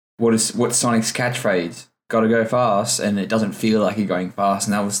what's Sonic's catchphrase? got to go fast, and it doesn't feel like you're going fast.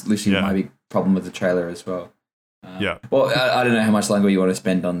 And that was literally Yeah. my big problem with the trailer as well. Yeah. Well, I don't know how much longer you want to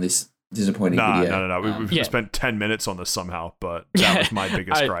spend on this disappointing video. No. We've Yeah. spent 10 minutes on this somehow, but that was my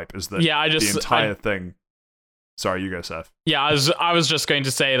biggest gripe, is that the entire thing... Sorry, you go, Seth. Yeah, I was just going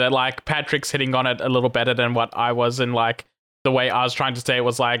to say that, like, Patrick's hitting on it a little better than what I was, and, like, the way I was trying to say it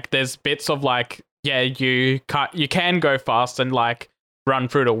was, like, there's bits of, like, yeah, you can go fast and, like, run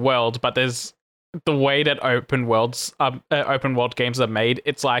through the world, but there's the way that open world games are made.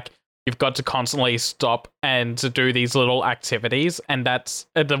 It's like you've got to constantly stop and to do these little activities, and that's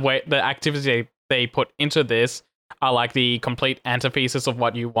the way the activity they put into this are like the complete antithesis of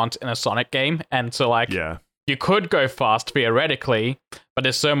what you want in a Sonic game. And so, like, you could go fast theoretically, but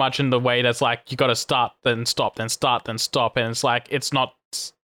there's so much in the way that's like you got to start, then stop, then start, then stop, and it's like it's not.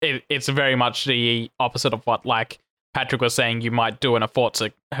 It's very much the opposite of what, like, Patrick was saying you might do in a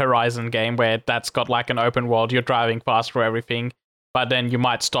Forza Horizon game, where that's got like an open world, you're driving fast for everything, but then you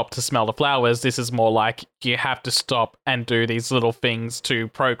might stop to smell the flowers. This is more like you have to stop and do these little things to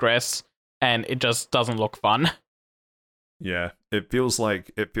progress, and it just doesn't look fun. Yeah, it feels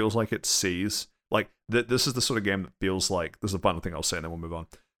like it sees, like, this is the sort of game that feels like, there's a final thing I'll say and then we'll move on.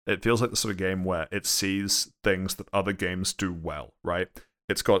 It feels like the sort of game where it sees things that other games do well, right?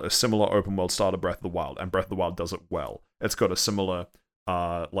 It's got a similar open world style to Breath of the Wild, and Breath of the Wild does it well. It's got a similar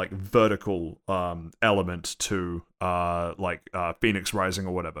like vertical element to Phoenix Rising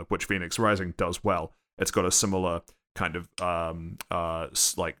or whatever, which Phoenix Rising does well. It's got a similar kind of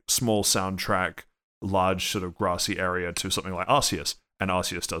like small soundtrack, large sort of grassy area to something like Arceus, and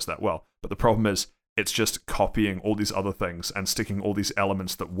Arceus does that well. But the problem is, it's just copying all these other things and sticking all these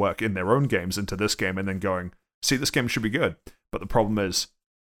elements that work in their own games into this game, and then going, see, this game should be good. But the problem is,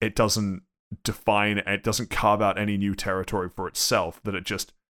 it doesn't define, it doesn't carve out any new territory for itself, that it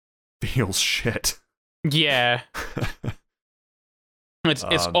just feels shit. Yeah. It's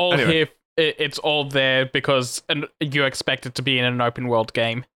all anyway. here. It's all there because you expect it to be in an open world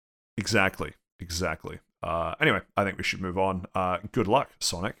game. Exactly. Anyway, I think we should move on. Good luck,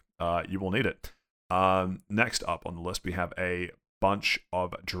 Sonic. You will need it. Next up on the list, we have a bunch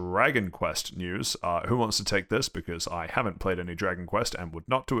of Dragon Quest news. Who wants to take this? Because I haven't played any Dragon Quest and would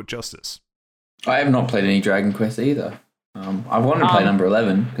not do it justice. I have not played any Dragon Quest either. I wanted to play number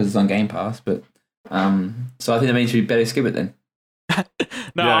 11 because it's on Game Pass, but so I think that means we better skip it then.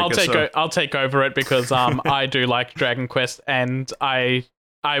 No, yeah, I'll take over it because I do like Dragon Quest, and I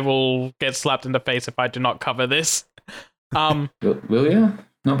will get slapped in the face if I do not cover this. Will you?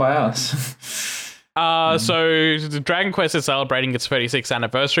 Not by us. So the Dragon Quest is celebrating its 36th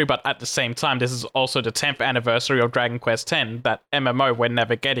anniversary, but at the same time, this is also the 10th anniversary of Dragon Quest X, that MMO we're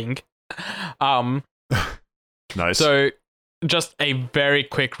never getting. Nice. So just a very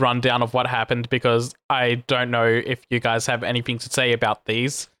quick rundown of what happened, because I don't know if you guys have anything to say about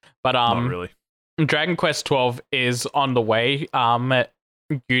these, but not really. Dragon Quest 12 is on the way.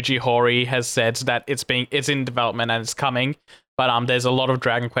 Yuji Horii has said that it's in development and it's coming. But there's a lot of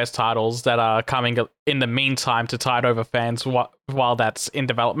Dragon Quest titles that are coming in the meantime to tide over fans while that's in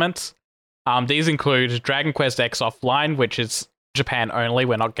development. These include Dragon Quest X Offline, which is Japan only.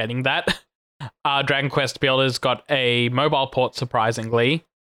 We're not getting that. Dragon Quest Builders got a mobile port, surprisingly.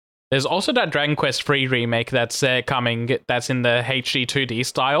 There's also that Dragon Quest 3 remake that's coming, that's in the HD 2D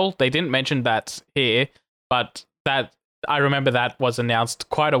style. They didn't mention that here, but that I remember that was announced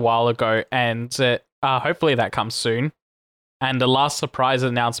quite a while ago, and hopefully that comes soon. And the last surprise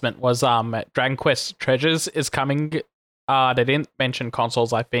announcement was Dragon Quest Treasures is coming. They didn't mention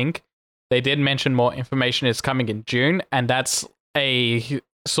consoles, I think. They did mention more information is coming in June, and that's a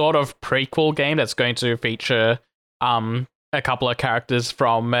sort of prequel game that's going to feature a couple of characters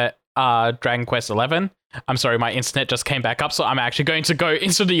from Dragon Quest 11. I'm sorry, my internet just came back up, so I'm actually going to go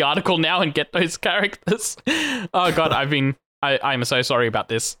into the article now and get those characters. Oh god, I'm so sorry about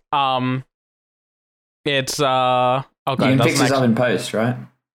this. It's oh god, you can fix this up in post, right?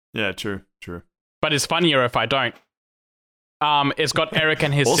 Yeah, true. But it's funnier if I don't. It's got Eric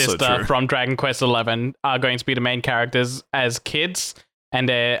and his Also sister true. from Dragon Quest 11 are going to be the main characters as kids, and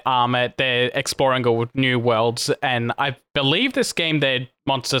they're exploring a new worlds. And I believe this game they're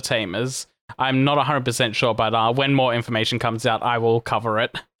monster tamers. I'm not 100% sure, but when more information comes out, I will cover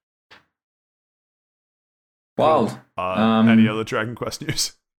it. Wild. Any other Dragon Quest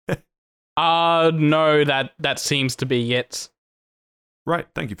news? No, that seems to be it. Right,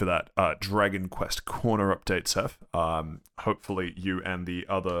 thank you for that. Dragon Quest Corner update, Seth. Hopefully you and the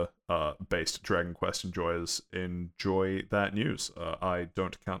other based Dragon Quest enjoyers enjoy that news. I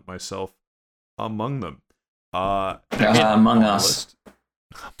don't count myself among them. Among us.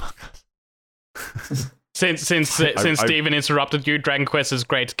 Among us. Since Steven interrupted you, Dragon Quest is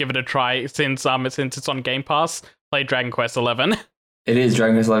great. Give it a try. Since it's on Game Pass, play Dragon Quest 11. It is.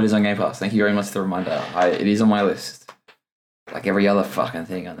 Dragon Quest 11 is on Game Pass. Thank you very much for the reminder. It is on my list. Like every other fucking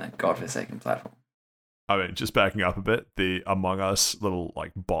thing on that godforsaken platform. I mean, just backing up a bit, the Among Us little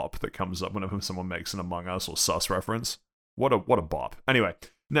like bop that comes up whenever someone makes an Among Us or Sus reference. What a bop. Anyway,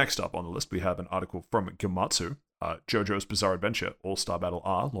 next up on the list, we have an article from Gematsu. JoJo's Bizarre Adventure All-Star Battle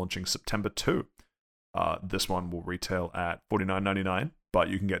R launching September 2. This one will retail at $49.99, but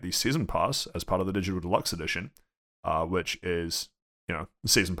you can get the Season Pass as part of the Digital Deluxe Edition, which is, the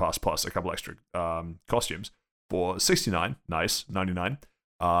Season Pass plus a couple extra costumes for $69. Nice, $99.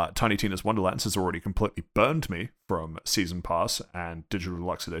 Tiny Tina's Wonderlands has already completely burned me from Season Pass and Digital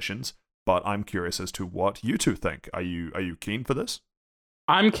Deluxe Editions, but I'm curious as to what you two think. Are you keen for this?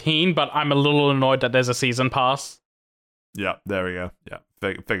 I'm keen, but I'm a little annoyed that there's a Season Pass. Yeah, there we go. Yeah,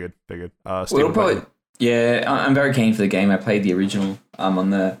 figured. I'm very keen for the game. I played the original on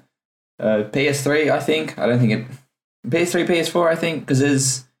the PS3, I think. I don't think it... PS3, PS4, I think, because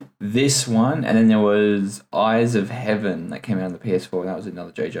there's this one, and then there was Eyes of Heaven that came out on the PS4, and that was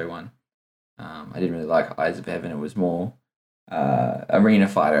another JoJo one. I didn't really like Eyes of Heaven. It was more arena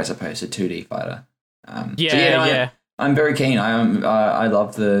fighter as opposed to 2D fighter. I'm very keen. I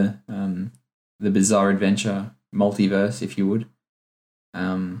love the Bizarre Adventure multiverse, if you would.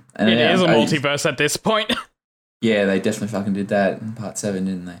 It is a multiverse at this point. Yeah, they definitely fucking did that in part 7,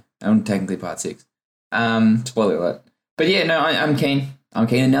 didn't they? And technically part 6. Spoiler alert. But yeah, no, I'm keen.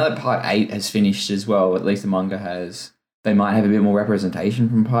 And now that part 8 has finished as well, at least the manga has, they might have a bit more representation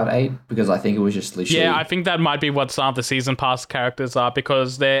from part 8, because I think it was just literally... Yeah, I think that might be what some of the Season Pass characters are,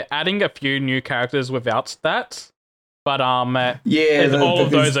 because they're adding a few new characters without that. But all of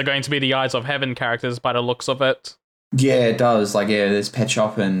those are going to be the Eyes of Heaven characters by the looks of it. Yeah, it does. Like, yeah, there's Pet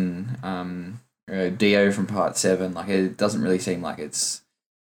Shop and Dio from part 7. Like, it doesn't really seem like it's...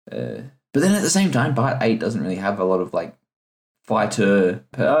 But then at the same time, part 8 doesn't really have a lot of, like, fighter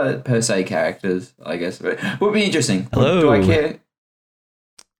per se characters, I guess. But it would be interesting. Hello. Do I care?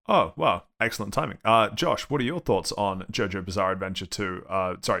 Oh, wow. Excellent timing. Josh, what are your thoughts on JoJo's Bizarre Adventure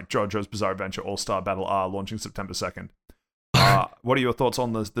JoJo's Bizarre Adventure All-Star Battle R launching September 2nd? What are your thoughts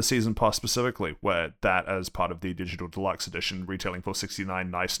on the Season Pass specifically, where that, as part of the Digital Deluxe Edition, retailing for $69,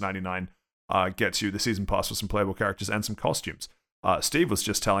 nice $99, gets you the Season Pass with some playable characters and some costumes? Steve was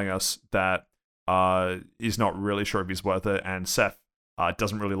just telling us that he's not really sure if he's worth it, and Seth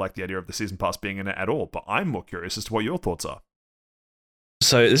doesn't really like the idea of the Season Pass being in it at all, but I'm more curious as to what your thoughts are.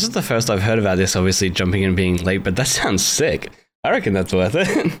 So this is the first I've heard about this, obviously jumping in being late, but that sounds sick. I reckon that's worth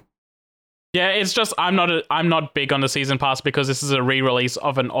it. Yeah, it's just I'm not big on the Season Pass because this is a re-release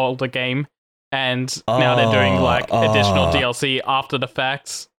of an older game, and now they're doing additional DLC after the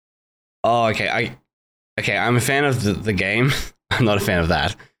facts. Oh, okay. I'm a fan of the game. I'm not a fan of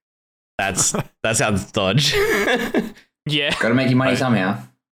that. That's how it's dodge. Yeah, gotta make your money somehow.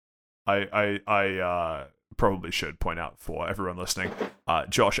 I probably should point out for everyone listening,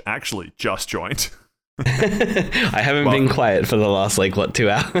 Josh actually just joined. I haven't been quiet for the last 2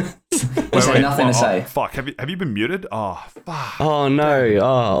 hours. Nothing to say. Fuck, have you been muted? Oh, fuck. Oh no! Oh,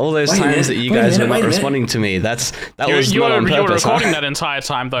 all those times that you guys were not responding to me. That was not on purpose. You were recording that entire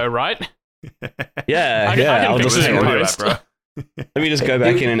time though, right? Yeah. I'll just let me just go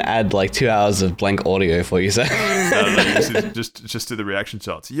back in and add 2 hours of blank audio for you, sir. No, just do the reaction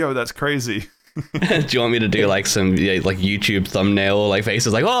shots. Yo, that's crazy. Do you want me to do some YouTube thumbnail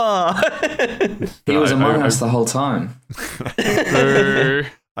faces oh? He was among us the whole time.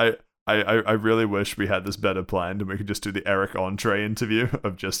 I really wish we had this better planned and we could just do the Eric Entree interview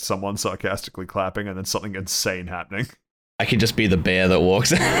of just someone sarcastically clapping and then something insane happening. I could just be the bear that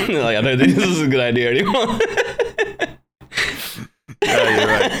walks in. I don't think this is a good idea anymore. Yeah, you're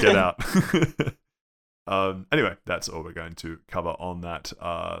right. Get out. Anyway, that's all we're going to cover on that.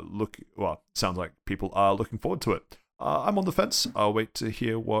 Sounds like people are looking forward to it. I'm on the fence. I'll wait to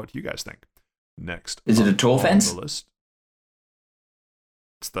hear what you guys think. Next, is it a tall fence? The list.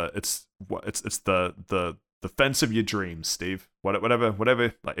 It's the fence of your dreams, Steve.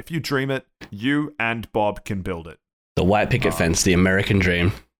 Whatever. If you dream it, you and Bob can build it. The white picket fence, the American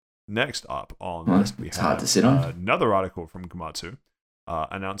dream. Next up on the list, we have hard to sit on. Another article from Gematsu.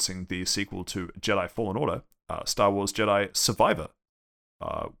 Announcing the sequel to Jedi Fallen Order, Star Wars Jedi Survivor,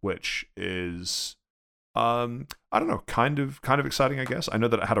 which is, I don't know, kind of exciting, I guess. I know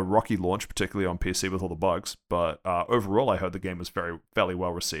that it had a rocky launch, particularly on PC with all the bugs, but overall I heard the game was fairly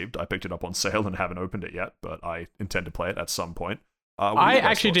well received. I picked it up on sale and haven't opened it yet, but I intend to play it at some point. What do I you guys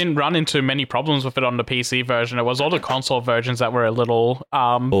actually thought? didn't run into many problems with it on the PC version. It was all the console versions that were a little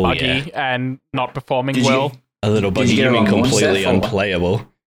buggy and not performing Did you- well. A little Did buggy, you get you it mean on launch, completely Seth, or what? unplayable.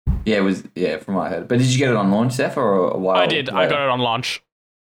 Yeah, it was. Yeah, from what I heard. But did you get it on launch, Seth, or a while? I did. I got it on launch.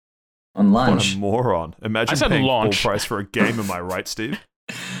 on What lunch. a moron. Imagine I said paying launch. full price for a game, am I right, Steve?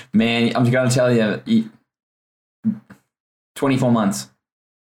 Man, I'm going to tell you, 24 months.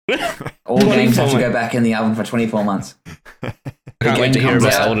 All 24 games have to months. go back in the oven for 24 months. I can't wait game to hear comes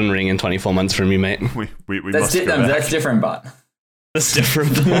about out. Elden Ring in 24 months from you, mate. We That's, must go back. that's different, but That's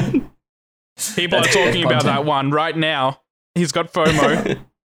different. People are That's talking about content. that one right now. He's got FOMO.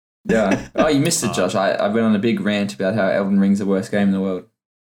 yeah. Oh, you missed it, Josh. I went on a big rant about how Elden Ring's the worst game in the world.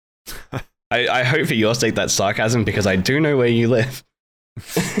 I hope for your sake that's sarcasm because I do know where you live.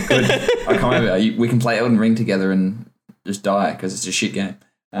 Good. I come over. We can play Elden Ring together and just die because it's a shit game.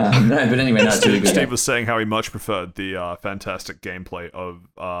 No, but anyway, no, it's a really good Steve game. was saying how he much preferred the fantastic gameplay of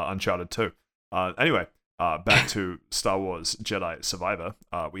Uncharted 2. Anyway, back to Star Wars Jedi Survivor.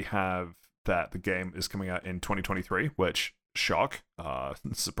 We have that the game is coming out in 2023, which, shock,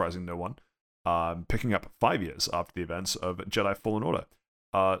 surprising no one, picking up 5 years after the events of Jedi Fallen Order.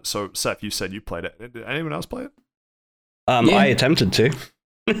 So, Seth, you said you played it. Did anyone else play it? Yeah. I attempted to.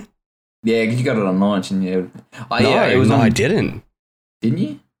 Yeah, you got it on launch, and it was no, on, I didn't. Didn't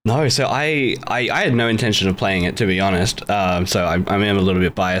you? No, so I had no intention of playing it, to be honest. So I am a little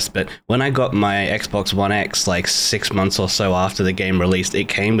bit biased, but when I got my Xbox One X like 6 months or so after the game released, it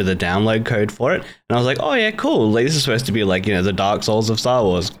came with a download code for it, and I was like, oh yeah, cool. Like this is supposed to be like, you know, the Dark Souls of Star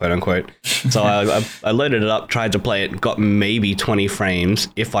Wars, quote unquote. So I loaded it up, tried to play it, got maybe 20 frames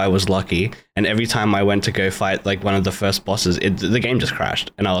if I was lucky, and every time I went to go fight like one of the first bosses, the game just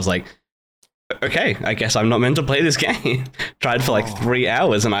crashed, and I was like, okay, I guess I'm not meant to play this game. Tried for like 3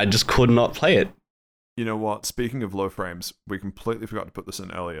 hours and I just could not play it. You know what? Speaking of low frames, we completely forgot to put this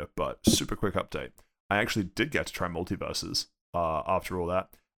in earlier, but super quick update. I actually did get to try multiverses after all that.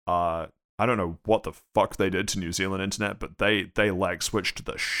 I don't know what the fuck they did to New Zealand internet, but they lag switched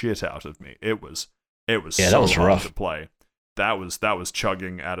the shit out of me. It was Yeah, so that was hard rough. to play. That was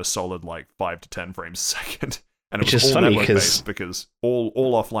chugging at a solid like 5 to 10 frames a second. And it Which was is all funny network 'cause- based because all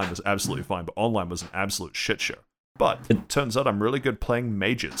offline was absolutely fine, but online was an absolute shit show. But it turns out I'm really good playing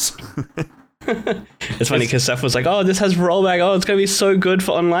mages. It's funny because Seth was like, oh, this has rollback. Oh, it's going to be so good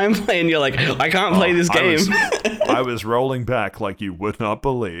for online play. And you're like, I can't play this game. I was rolling back like you would not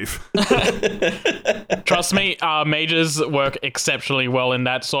believe. Trust me, mages work exceptionally well in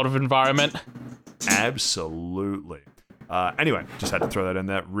that sort of environment. Absolutely. Anyway, just had to throw that in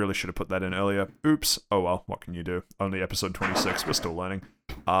there. Really should have put that in earlier. Oops. Oh well, what can you do? Only episode 26. We're still learning.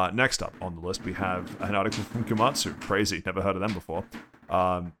 Next up on the list, we have an article from Komatsu. Crazy. Never heard of them before.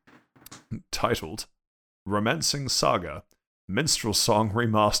 Titled Romancing Saga. Minstrel Song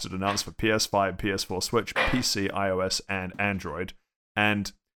Remastered announced for PS5, PS4, Switch, PC, iOS, and Android.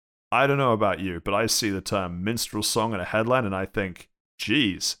 And I don't know about you, but I see the term minstrel song in a headline and I think,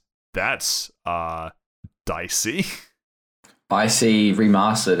 geez, that's dicey. I see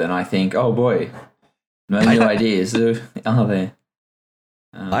remastered, and I think, oh boy, no new ideas, are there?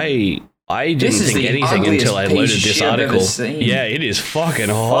 I didn't This is think the anything ugliest until I piece loaded of this shit I've ever article. seen. Yeah, it is fucking Fucking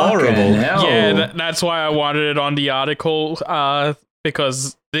horrible. hell. Yeah, that's why I wanted it on the article,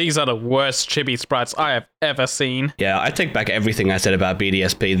 because these are the worst chibi sprites I have ever seen. Yeah, I take back everything I said about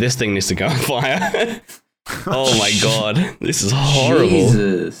BDSP. This thing needs to go on fire. Oh my god, this is horrible.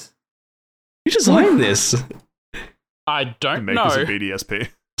 Jesus. Who designed this? I don't Makers know. of BDSP.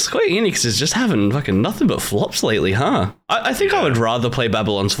 Square Enix is just having fucking nothing but flops lately, huh? I think I would rather play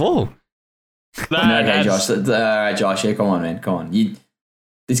Babylon's Fall. Okay, Josh. All right, Josh. Yeah, come on, man. Come on.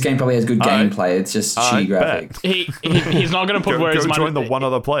 This game probably has good gameplay. It's just shitty bet. graphics. He's not going to put Go where his join money. the one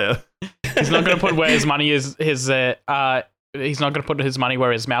other player. He's not going to put where his money is. He's not going to put his money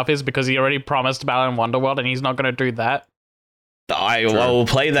where his mouth is because he already promised Balan Wonderworld, and he's not going to do that. I will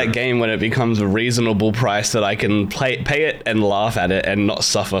play that game when it becomes a reasonable price that I can pay it and laugh at it and not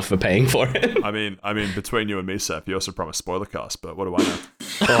suffer for paying for it. I mean, between you and me, Seth, you also promised spoiler cast, but what do I know?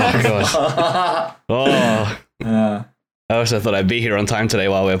 Oh gosh. Oh. I also thought I'd be here on time today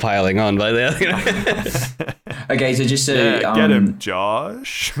while we're piling on, but Okay, so just to Yeah, get him,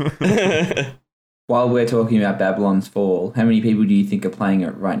 Josh. while we're talking about Babylon's Fall, how many people do you think are playing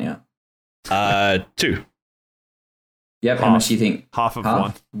it right now? 2. Yep. How Half. much do you think? Half of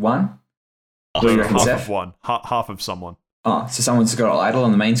Half? One? Oh, What do you reckon, half Seth? of one. Half of someone. Oh, so someone's got idle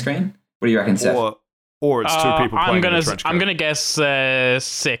on the main screen? What do you reckon, Seth? Or it's two people playing in a trench coat. I'm gonna guess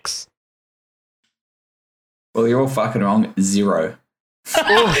 6. Well, you're all fucking wrong. 0.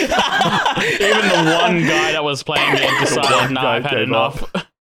 Even the one guy that was playing it decided, no, I've had gave enough.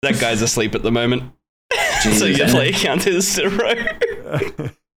 That guy's asleep at the moment. So your play count is 0.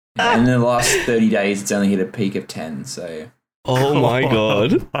 And in the last 30 days, it's only hit a peak of 10. So Oh my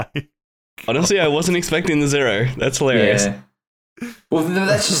god. my- Honestly, I wasn't expecting the 0. That's hilarious. yeah. Well,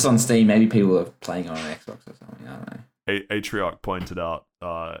 that's just on Steam. Maybe people are playing on an Xbox or something. I don't know. Atriarch pointed out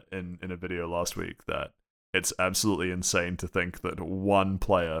in a video last week that it's absolutely insane to think that one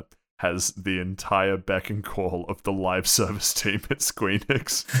player has the entire beck and call of the live service team at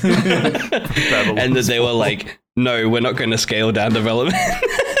Squeenix. And that they were like, no, we're not going to scale down development.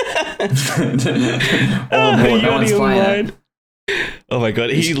 No one's playing it. Oh my god,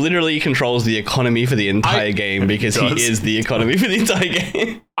 he literally controls the economy for the entire game because he does. is the economy for the entire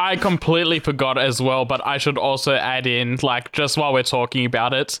game. I completely forgot as well, but I should also add in, like, just while we're talking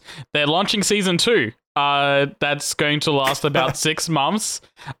about it, they're launching season 2. That's going to last about 6 months.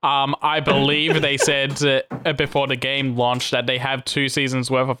 I believe they said before the game launched that they have 2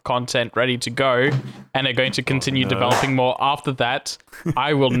 seasons worth of content ready to go, and they're going to continue developing more after that.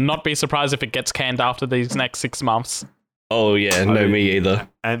 I will not be surprised if it gets canned after these next 6 months. Oh yeah, no, me either.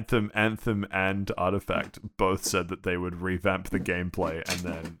 Anthem, and Artifact both said that they would revamp the gameplay, and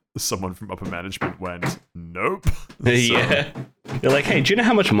then someone from upper management went, nope. So, Yeah. They're like, hey, do you know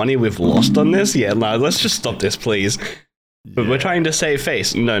how much money we've lost on this? Yeah, no, let's just stop this, please. But we're trying to save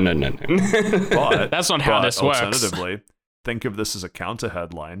face. No. But, That's not how this works. Alternatively, think of this as a counter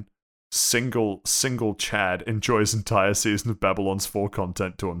headline. Single Chad enjoys entire season of Babylon's 4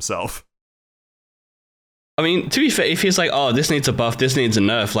 content to himself. I mean, to be fair, if he's like, oh, this needs a buff, this needs a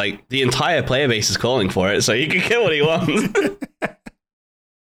nerf, like, the entire player base is calling for it, so he can get what he wants.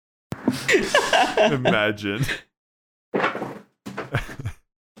 Imagine.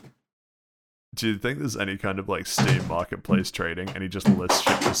 Do you think there's any kind of like Steam marketplace trading and he just lists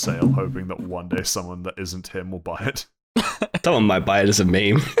shit for sale, hoping that one day someone that isn't him will buy it? Someone might buy it as a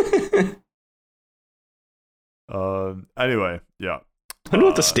meme. Anyway, yeah. I wonder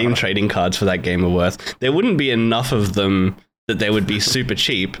what the Steam trading cards for that game are worth. There wouldn't be enough of them that they would be super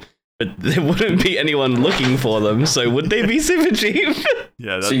cheap, but there wouldn't be anyone looking for them, so would they be super cheap?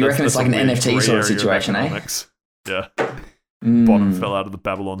 Yeah. So you reckon it's like an NFT sort of situation, eh? Yeah. Bottom fell out of the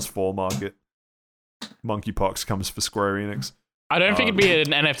Babylon's 4 market. Monkeypox comes for Square Enix. I don't think it'd be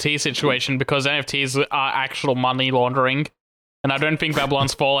an NFT situation because NFTs are actual money laundering, and I don't think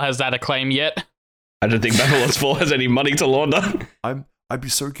Babylon's Fall has that acclaim yet. I don't think Babylon's 4 has any money to launder. I'd be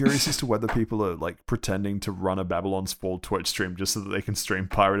so curious as to whether people are like pretending to run a Babylon's Fall Twitch stream just so that they can stream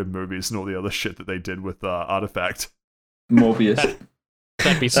pirated movies and all the other shit that they did with Artifact. Morbius.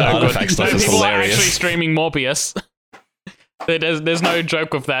 That'd be so Artifact good. stuff No, is people hilarious. are actually streaming Morbius. There's no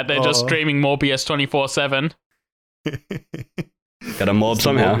joke with that. They're just streaming Morbius 24/7. Gotta mob It's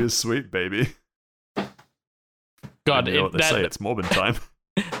somehow. Morbius sweet, baby. God, You know what they say, it's Morbin time.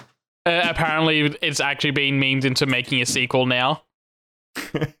 apparently it's actually being memed into making a sequel now.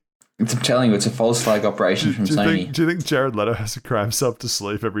 I'm telling you, it's a false flag operation from Sony. Do you think Jared Leto has to cry himself to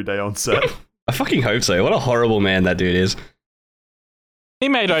sleep every day on set? I fucking hope so. What a horrible man that dude is. He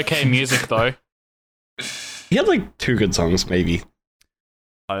made okay music though. He had like 2 good songs, maybe.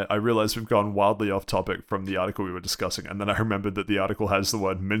 I realized we've gone wildly off topic from the article we were discussing, and then I remembered that the article has the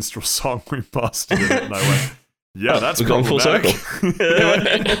word minstrel song remastered in it, and I went, yeah, that's We've gone full problematic.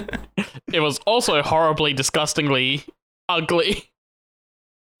 circle. It was also horribly, disgustingly ugly.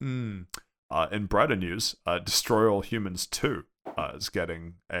 In brighter news, Destroy All Humans 2 is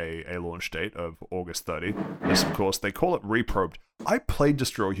getting a launch date of August 30. This, of course, they call it Reprobed. I played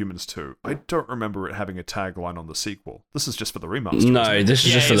Destroy All Humans 2. I don't remember it having a tagline on the sequel. This is just for the remaster. isn't No, it? this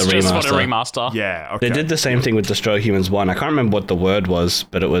is just for the it's remaster. just for the remaster. Yeah, okay. They did the same thing with Destroy Humans 1. I can't remember what the word was,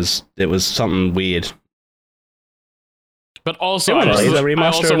 but it was something weird. But also, Anyone I play the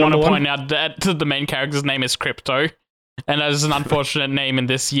remaster also of want to number 1? point out that the main character's name is Crypto, and that is an unfortunate name in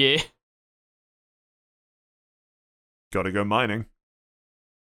this year. Gotta go mining.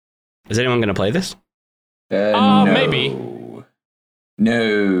 Is anyone going to play this? No. Maybe.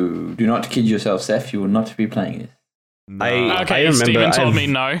 No, do not kid yourself, Seth. You will not be playing this. No. Okay, remember Steven told I've- me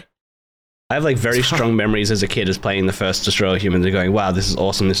no. I have like very strong memories as a kid as playing the first Destroy All Humans and going, wow, this is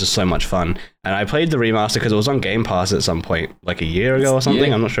awesome, this is so much fun. And I played the remaster because it was on Game Pass at some point, like a year ago or something.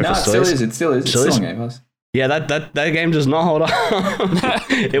 Yeah. I'm not sure No, if it still is. It still is. It's Still still is? on Game Pass. Yeah, that game does not hold up.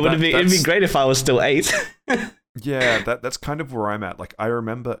 It'd be That's- great if I was still 8. Yeah, that's kind of where I'm at. Like, I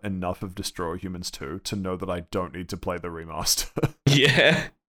remember enough of Destroy All Humans 2 to know that I don't need to play the remaster. Yeah.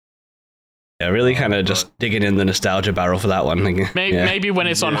 Yeah, really kind of just digging in the nostalgia barrel for that one. Maybe when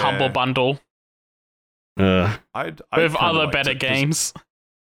it's on Yeah. Humble Bundle. I'd with kinda other liked better it 'cause games.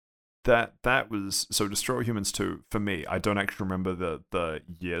 That was so Destroy All Humans 2 for me. I don't actually remember the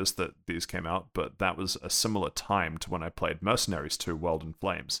years that these came out, but that was a similar time to when I played Mercenaries 2 World in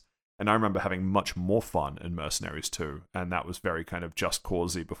Flames. And I remember having much more fun in Mercenaries 2, and that was very kind of Just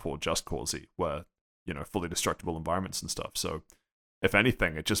Cause-y before Just Cause-y, where, fully destructible environments and stuff. So, if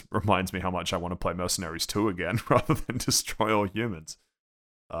anything, it just reminds me how much I want to play Mercenaries 2 again, rather than Destroy All Humans.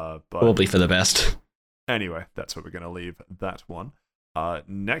 But Probably for the best. anyway, that's where we're going to leave that one.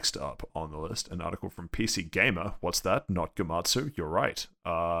 Next up on the list, an article from PC Gamer. What's that? Not Gamatsu. You're right.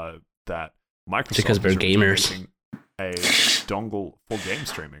 That Microsoft Because we're is gamers. releasing a dongle for game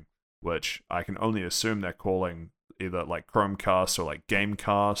streaming, which I can only assume they're calling either like Chromecast or like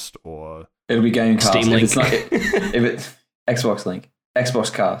Gamecast or It'll be Gamecast. Steam If Link. it's not, if it's Xbox Link,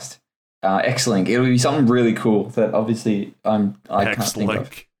 Xbox Cast, X-Link. It'll be something really cool that obviously I can't think of.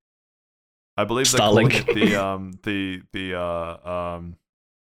 X-Link. I believe they're calling Starlink. it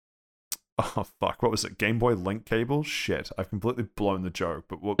oh fuck, what was it? Game Boy Link cable? Shit, I've completely blown the joke.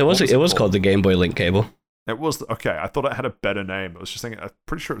 But what It was called the Game Boy Link cable. It was okay. I thought it had a better name. I was just thinking. I'm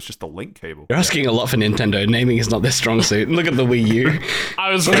pretty sure it was just the link cable. You're asking a lot for Nintendo. Naming is not their strong suit. Look at the Wii U.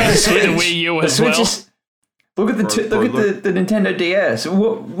 I was going to say the Wii U The as Switch well. look at the Bro, look at the Nintendo DS.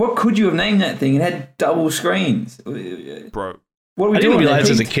 What could you have named that thing? It had double screens. Bro, What are we I doing? didn't realize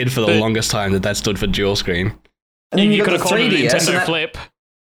there, as a Pete? kid for the longest time that stood for dual screen. And then You got could have the called it a 3DS and Nintendo that- Flip.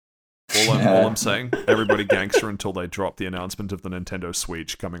 all I'm saying, everybody gangster until they drop the announcement of the Nintendo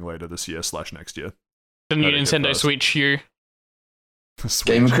Switch coming later this year / next year. The new Heard it here Nintendo first. Switch U. Switch.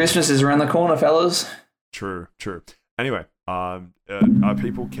 Game of Christmas is around the corner, fellas. True. Anyway, are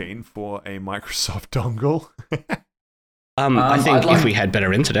people keen for a Microsoft dongle? I think I'd like- if we had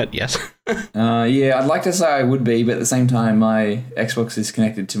better internet, yes. Yeah, I'd like to say I would be, but at the same time, my Xbox is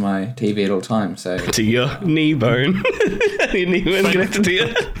connected to my TV at all times. So To your knee bone. Your knee bone's connected to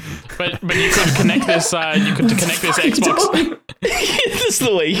you. But you could connect this. You could connect this Xbox. That's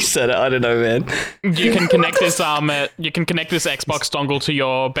the way you said it. I don't know, man. You can connect this. You can connect this Xbox dongle to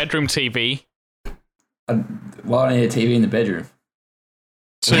your bedroom TV. why do I need a TV in the bedroom?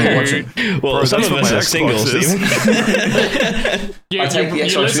 To Well, Bro, some that's of what us my are single, Xbox is. Stephen. you, I take the you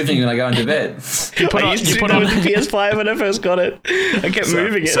Xbox listen- with me when I go into bed. you put I on, used you to put do on, it with the PS5 when I first got it. I kept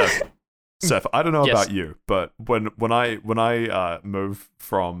moving it. Seth, I don't know Yes. about you, but when I move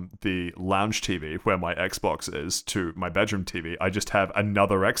from the lounge TV where my Xbox is to my bedroom TV, I just have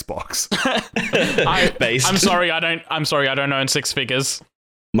another Xbox. Based. I'm sorry, I don't own six figures.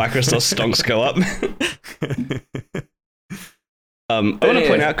 Microsoft stonks go up. I want to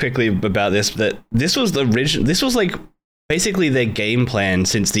point out quickly about this that this was the original. This was like basically their game plan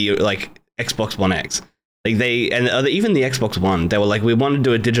since the Xbox One X. Like even the Xbox One, they were like, we want to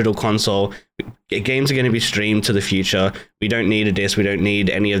do a digital console. Games are going to be streamed to the future. We don't need a disc. We don't need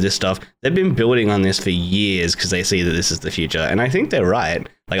any of this stuff. They've been building on this for years because they see that this is the future, and I think they're right.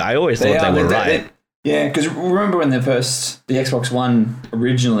 Like I always thought they were right. Yeah, because remember when the Xbox One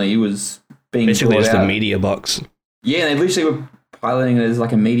originally was being Basically, brought just the out? media box. Yeah, they literally were piloting it as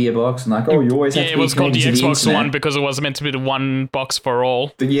like a media box, and like, oh, you always have Yeah, to it be was called the connected to Xbox internet. One because it was meant to be the one box for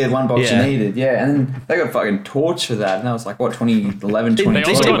all. Yeah, one box Yeah. you needed. Yeah, and then they got fucking torched for that, and that was like what 2011, They 2012.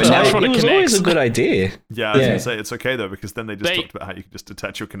 also got and now- torched for the It was always a Kinects. good idea. Yeah, I was Yeah. gonna say it's okay though because then they just They- talked about how you could just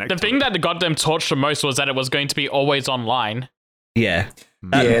attach your connector. The thing that got them torched the most was that it was going to be always online. Yeah.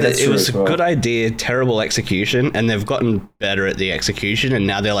 Yeah, that's it true was as a well. good idea, terrible execution, and they've gotten better at the execution, and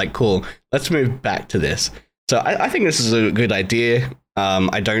now they're like, cool, let's move back to this. So I think this is a good idea.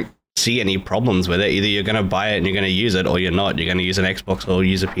 I don't see any problems with it. Either you're going to buy it and you're going to use it, or you're not. You're going to use an Xbox or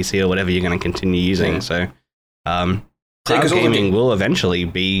use a PC or whatever you're going to continue using. Yeah. So cloud 'cause all the gaming will eventually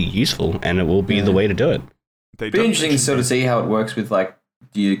be useful, and it will be the way to do it. They It'd be don't interesting to mention sort of see how it works with like,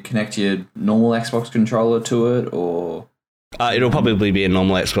 do you connect your normal Xbox controller to it, or It'll probably be a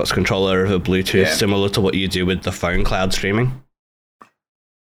normal Xbox controller over Bluetooth, Yeah. similar to what you do with the phone cloud streaming.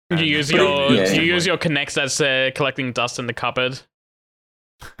 You And- use But your yeah. you use your Kinects that's collecting dust in the cupboard.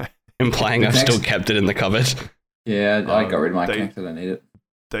 Implying I've Next- still kept it in the cupboard. yeah, I got rid of my they- connector. I don't need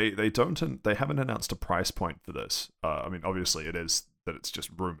it. they haven't announced a price point for this. I mean, obviously it is that it's just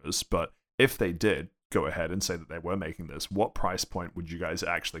rumors, but if they did go ahead and say that they were making this, what price point would you guys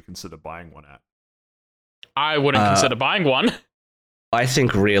actually consider buying one at? I wouldn't consider buying one. I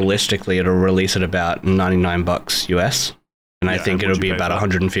think realistically it'll release at about $99 US, and I Yeah, think and it'll would be you pay about for that?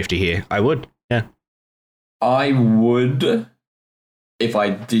 150 here. I would, yeah. I would if I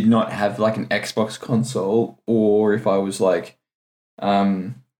did not have like an Xbox console, or if I was like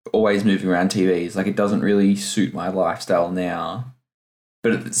always moving around TVs. Like it doesn't really suit my lifestyle now.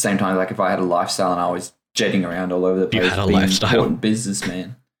 But at the same time, like if I had a lifestyle and I was jetting around all over the place, had a being an lifestyle. important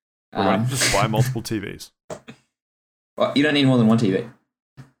businessman. Right, just buy multiple TVs. Well, you don't need more than one TV.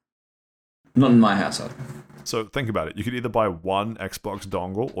 Not in my household. So think about it. You could either buy one Xbox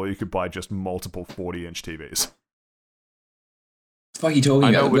dongle, or you could buy just multiple 40-inch TVs. What the fuck are you talking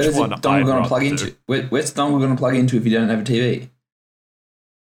I know about? which Where's the one dongle I'd going to rather plug do. into? Where's the dongle going to plug into if you don't have a TV?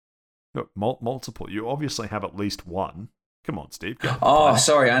 No, multiple. You obviously have at least one. Come on, Steve. Get the Oh, plan.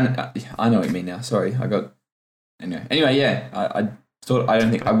 sorry. I know what you mean now. Sorry, I got. Anyway, yeah. I thought I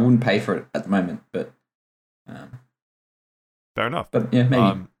don't think I wouldn't pay for it at the moment, but Fair enough. yeah,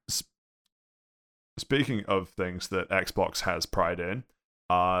 maybe. Speaking of things that Xbox has pride in,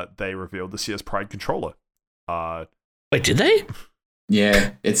 they revealed this year's Pride controller. Wait, did they?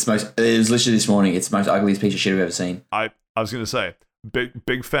 Yeah, it was literally this morning. It's the most ugliest piece of shit I've ever seen. I was going to say,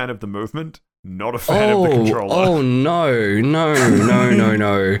 big fan of the movement, not a fan of the controller. Oh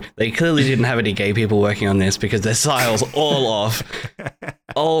no. They clearly didn't have any gay people working on this because their style's all off.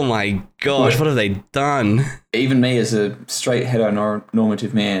 Oh my gosh, what have they done? Even me, as a straight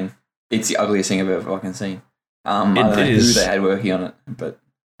heteronormative man, it's the ugliest thing I've ever fucking seen. I don't know who is. they had working on it, but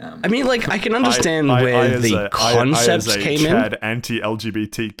I mean, like, I can understand where the concepts I, as a came in. Chad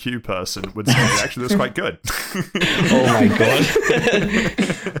anti-LGBTQ person, would say actually that's quite good. Oh my god.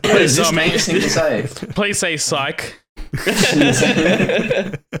 what is this nice thing to say? Please say psych.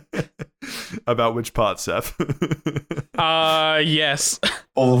 About which part, Seth? Yes.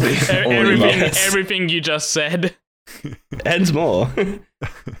 All of it. All of it. Everything you just said. And more.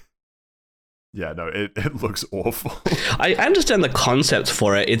 Yeah, no, it looks awful. I understand the concept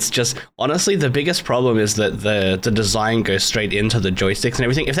for it. It's just, honestly, the biggest problem is that the design goes straight into the joysticks and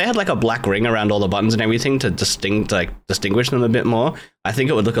everything. If they had like a black ring around all the buttons and everything to distinguish them a bit more, I think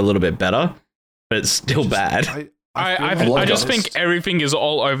it would look a little bit better. But it's still bad. I just think everything is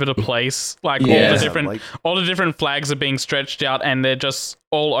all over the place. Like Yeah. all the different flags are being stretched out, and they're just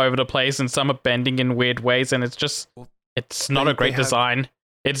all over the place, and some are bending in weird ways, and it's not a great design.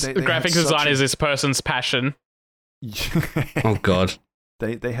 they Graphic have design such is this person's passion. Oh god.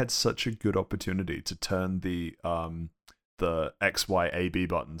 They had such a good opportunity to turn the X, Y, A, B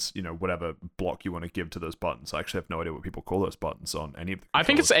buttons, whatever block you want to give to those buttons. I actually have no idea what people call those buttons on any of the I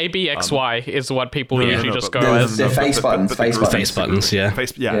think it's controllers. A, B, X, Y is what people No, usually no, just but- go no, as. They're face buttons, the face group- buttons. Face buttons, yeah.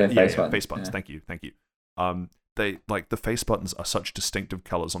 Face face buttons. yeah. Thank you. They like the face buttons are such distinctive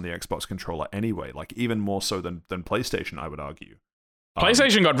colors on the Xbox controller anyway, like even more so than PlayStation, I would argue.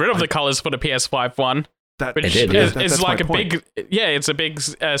 PlayStation got rid of the colors for the PS5 one, That which They did, yeah. is that's like my a point. it's a big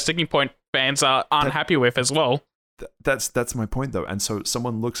sticking point fans aren't happy with as well. That's my point though. And so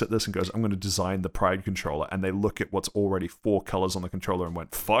someone looks at this and goes, I'm going to design the Pride controller, and they look at what's already 4 colors on the controller and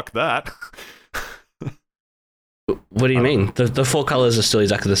went, fuck that. What do you mean? The 4 colors are still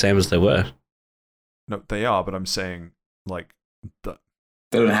exactly the same as they were. No, they are, but I'm saying like They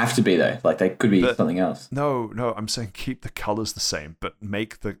don't have to be though. Like they could be something else. no, I'm saying keep the colors the same, but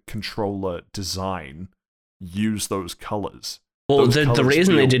make the controller design use those colors. Well, Those the colours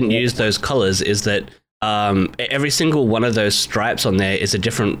reason they feel didn't use awkward. those colors is that every single one of those stripes on there is a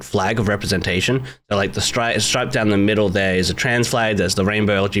different flag of representation. So, like the stripe down the middle there is a trans flag. There's the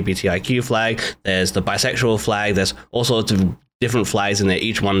rainbow LGBTIQ flag. There's the bisexual flag. There's all sorts of different flags in there.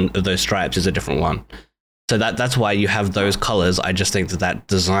 Each one of those stripes is a different one. So that's why you have those colors. I just think that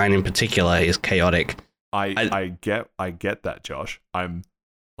design in particular is chaotic. I get that, Josh. I'm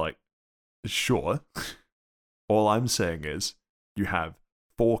like, sure. All I'm saying is you have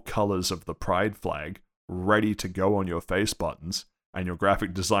 4 colors of the Pride flag ready to go on your face buttons, and your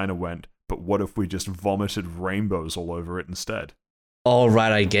graphic designer went, but what if we just vomited rainbows all over it instead? All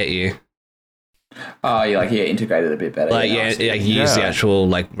right, I get you. Oh, you integrated a bit better. Like, I see. use the actual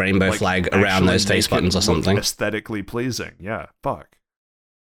like rainbow Like, flag around actually those face make it buttons or look something. aesthetically pleasing. Yeah, fuck.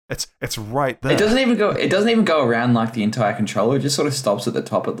 It's right there. It doesn't even go around like the entire controller. It just sort of stops at the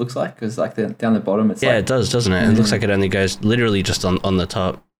top. It looks like because like down the bottom, it's Yeah, like it does, doesn't it? It looks like it only goes literally just on the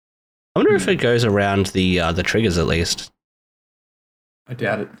top. I wonder if it goes around the triggers at least. I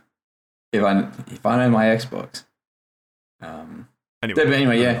doubt it. If I know my Xbox. Anyway, But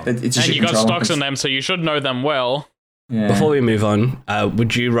anyway, yeah, moving on. it's a And shit you got controller. stocks on them, so you should know them well. Yeah. Before we move on,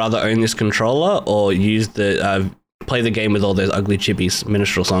 would you rather own this controller or use the play the game with all those ugly chippies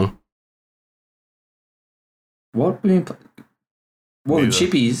minstrel song? What? What? Neither.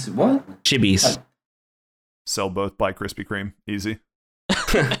 Chippies? What? Chibbies. Sell both by Krispy Kreme. Easy.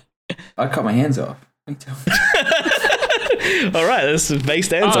 I cut my hands off. All right, that's the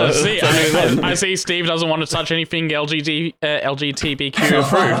based answer. Oh, see, Let's move on. I see Steve doesn't want to touch anything LGBTQ Oh,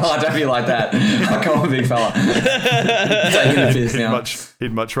 approved. don't be like that. Oh, come on, big fella. Taking the piss now.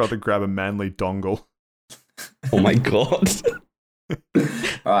 He'd much rather grab a manly dongle. Oh my god. All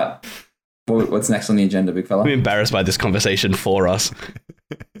right. What's next on the agenda, big fella? I'm embarrassed by this conversation for us.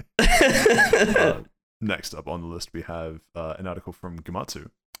 Next up on the list, we have an article from Gematsu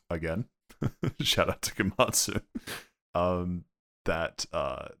again. Shout out to Gematsu. That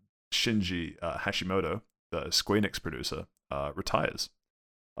Shinji Hashimoto, the Square Enix producer, retires.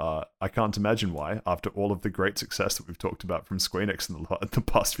 I can't imagine why, after all of the great success that we've talked about from Square Enix in the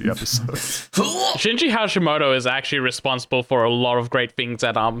past few episodes. Shinji Hashimoto is actually responsible for a lot of great things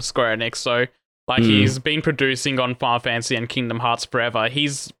at Square Enix. So, like, he's been producing on Final Fantasy and Kingdom Hearts forever.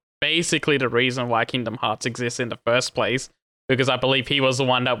 He's basically the reason why Kingdom Hearts exists in the first place, because I believe he was the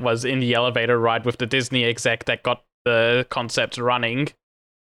one that was in the elevator ride with the Disney exec that got the concept running.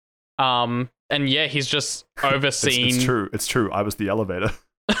 And yeah, he's just overseen. It's true. I was the elevator.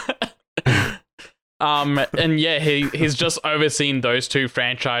 And yeah, he's just overseen those two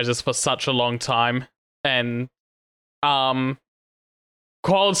franchises for such a long time, and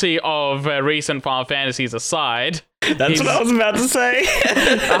quality of recent Final Fantasies aside, that's what I was about to say.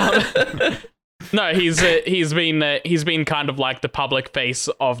 No, he's been kind of like the public face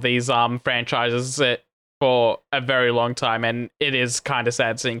of these franchises for a very long time, and it is kind of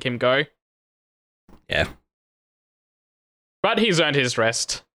sad seeing him go. Yeah, but he's earned his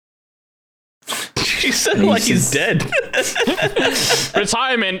rest. You sound like he's dead.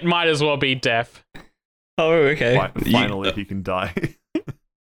 Retirement might as well be death. Oh, okay. Finally, he can die.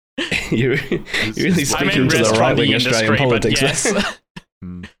 You're really speaking to the right-wing Australian politics. Yes.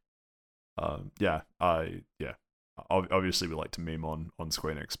 Obviously, we like to meme on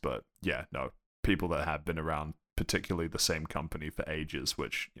Square Enix, but yeah, no, people that have been around, particularly the same company for ages,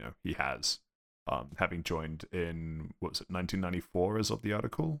 which he has, having joined in 1994 as of the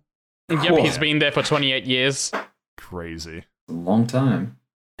article. Yep, he's been there for 28 years. Crazy. A long time.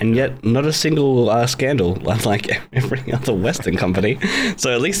 And yet, not a single scandal, like every other Western company.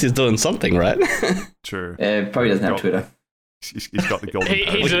 So at least he's doing something, right? True. Probably doesn't have Twitter. He's got the golden.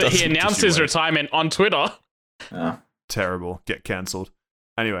 He announced his retirement on Twitter. Oh. Terrible. Get cancelled.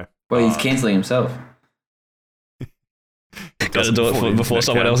 Anyway. Well, he's cancelling himself. Got to do it before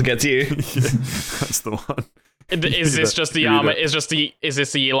someone else gets you. Yeah, that's the one. Is this just the Is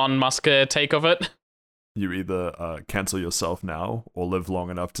this the Elon Musk take of it? You either cancel yourself now or live long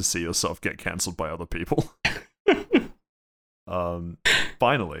enough to see yourself get cancelled by other people.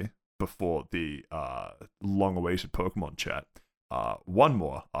 Finally, before the long-awaited Pokemon chat, one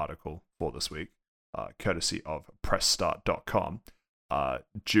more article for this week, courtesy of PressStart.com.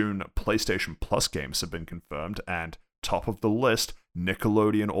 June PlayStation Plus games have been confirmed, and top of the list,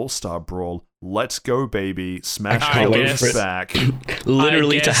 Nickelodeon All-Star Brawl. Let's go, baby. Smash Bros. Back.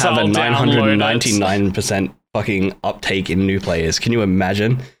 Literally to have a 999% fucking uptake in new players. Can you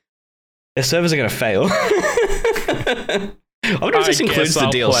imagine? Their servers are going to fail. I wonder if this includes the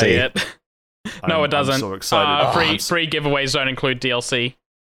DLC. No, it doesn't. I'm so excited. Free giveaways don't include DLC.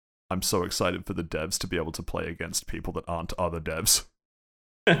 I'm so excited for the devs to be able to play against people that aren't other devs.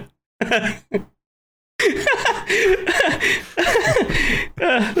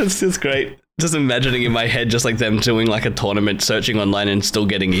 That's great. Just imagining in my head just like them doing like a tournament, searching online and still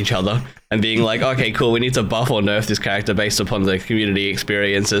getting each other and being like, okay, cool, we need to buff or nerf this character based upon the community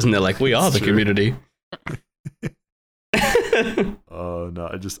experiences, and they're like, we are the community. Oh no,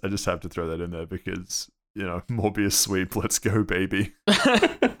 I just have to throw that in there because Morbius sweep, let's go, baby.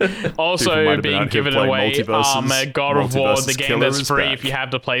 Also being given away, God of War, the game that's free if you have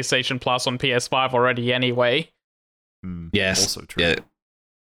the PlayStation Plus on PS5 already anyway. Yes. Also true. Yeah.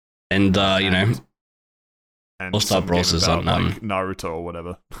 And and All-Star Bros is on like Naruto or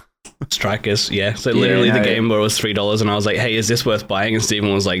whatever. Strikers, yeah. So literally the game where it was $3 and I was like, hey, is this worth buying? And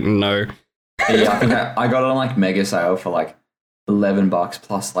Steven was like, no. Yeah, I think I got it on like mega sale for like $11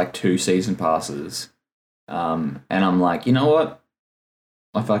 plus like 2 season passes. And I'm like, you know what?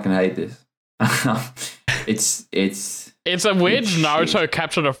 I fucking hate this. It's a weird Naruto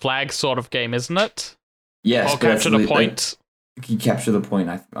capture the flag sort of game, isn't it? Yes. Or capture the point. You capture the point,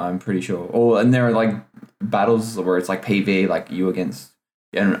 I'm pretty sure. And there are like battles where it's like PV, like you against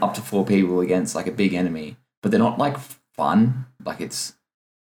up to 4 people against like a big enemy, but they're not like fun. Like it's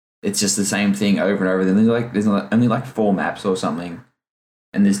just the same thing over and over. Then there's only like 4 maps or something,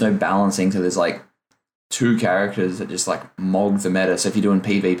 and there's no balancing. So there's like 2 characters that just like mog the meta. So if you're doing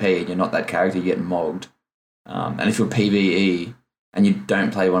PvP and you're not that character, you get mogged. And if you're PvE and you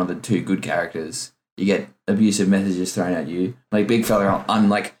don't play one of the 2 good characters, you get abusive messages thrown at you. Like, big fella, I'm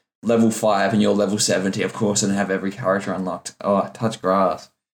like level 5 and you're level 70, of course, and have every character unlocked. Oh, touch grass.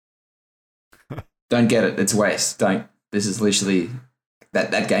 Don't get it. It's waste. Don't. This is literally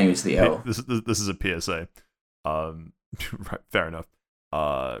that game is the hell. This is a PSA. Right, fair enough.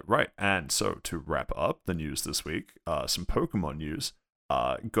 Right, and so to wrap up the news this week, some Pokemon news.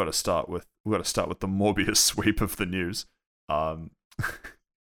 Got to start with the Morbius sweep of the news.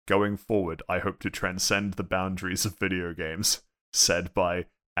 Going forward, I hope to transcend the boundaries of video games, said by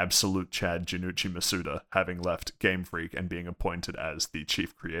Absolute Chad Junichi Masuda, having left Game Freak and being appointed as the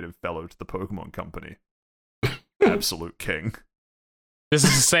chief creative fellow to the Pokemon Company. Absolute king. This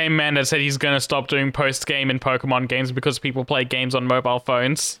is the same man that said he's going to stop doing post-game in Pokemon games because people play games on mobile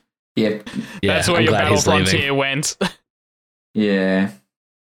phones. Yep. Yeah, That's where I'm your glad he's Battle Frontier leaving. went. Yeah.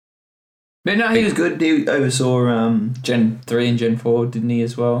 But no, he was good. He oversaw Gen 3 and Gen 4, didn't he,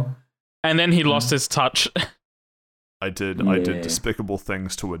 as well? And then he lost his touch. I did Yeah. despicable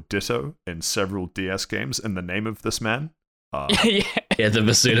things to a Ditto in several DS games in the name of this man. Yeah. Yeah, the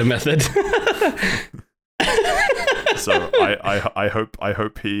Masuda method. So I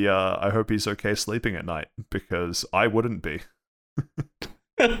hope he's okay sleeping at night, because I wouldn't be.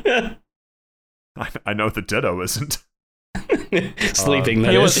 I know the Ditto isn't. Sleeping,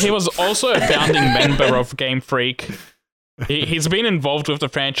 that He is. was also a founding member of Game Freak. He's been involved with the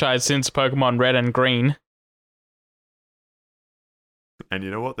franchise since Pokemon Red and Green. And you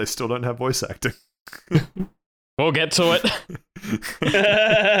know what? They still don't have voice acting. We'll get to it.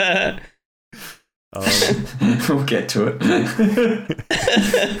 We'll get to it.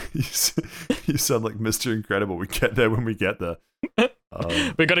 You sound like Mr. Incredible. We get there when we get there.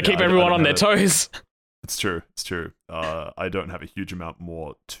 We've got to keep I everyone don't on their have toes. It's true. I don't have a huge amount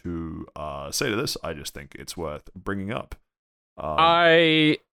more to say to this. I just think it's worth bringing up.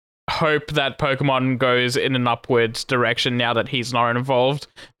 I hope that Pokemon goes in an upwards direction now that he's not involved,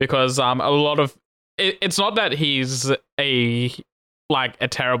 because a lot of it's not that he's a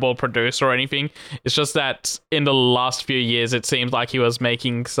terrible producer or anything. It's just that in the last few years, it seems like he was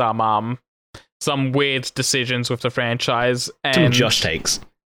making some weird decisions with the franchise, and Some Josh takes.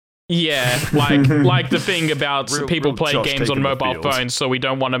 yeah, like the thing about people real playing Josh games on taking the mobile field. phones, so we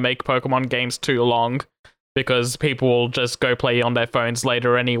don't want to make Pokemon games too long because people will just go play on their phones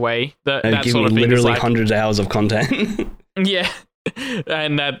later anyway. That And give sort me of thing is literally like, hundreds of hours of content. yeah,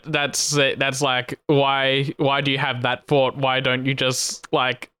 and that's like why do you have that thought? Why don't you just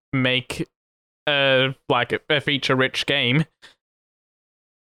make a feature-rich game?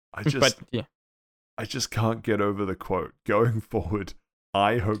 But yeah. I just can't get over the quote. Going forward,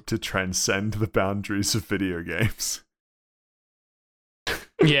 I hope to transcend the boundaries of video games.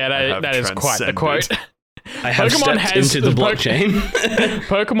 Yeah, have that is quite the quote. I have Pokemon stepped has- into the Pok- blockchain.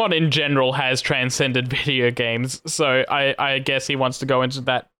 Pokemon in general has transcended video games, so I guess he wants to go into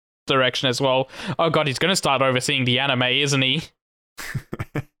that direction as well. Oh god, he's going to start overseeing the anime, isn't he?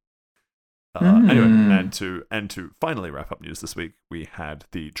 Anyway, and to finally wrap up news this week, we had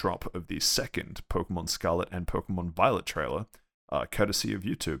the drop of the second Pokemon Scarlet and Pokemon Violet trailer, courtesy of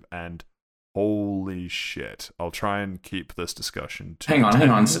YouTube, and holy shit. I'll try and keep this discussion to Hang on. 10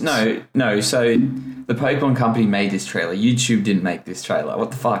 minutes. No. So the Pokemon Company made this trailer. YouTube didn't make this trailer.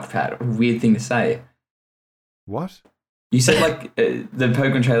 What the fuck, Pat? Weird thing to say. What? You said the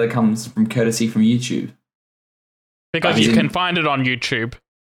Pokemon trailer comes from courtesy from YouTube. Because But you he can didn't- find it on YouTube.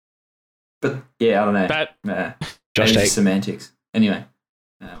 But yeah, I don't know. That Josh Maybe take. it's semantics. Anyway.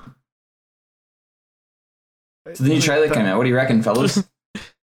 So the new trailer came out. What do you reckon, fellas?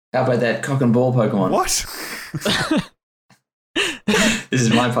 How about that cock and ball Pokemon? What? This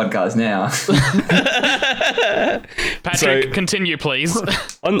is my podcast now. Patrick, So- continue, please.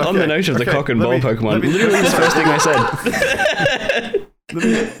 On the note of the okay, cock and let ball me- Pokemon, let me- literally the first thing I said.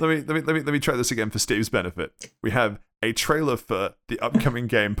 Let me try this again for Steve's benefit. We have a trailer for the upcoming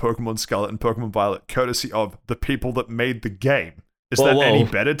game Pokemon Scarlet and Pokemon Violet, courtesy of the people that made the game. Is that Whoa, any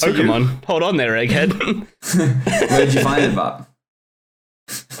better to you? Pokemon, hold on there, Egghead. Where'd you find it, Bob?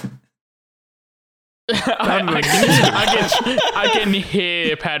 I can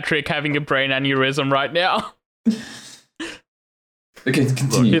hear Patrick having a brain aneurysm right now. Okay,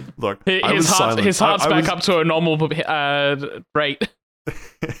 continue. Look, I His was silent. his heart's I back was- up to a normal rate.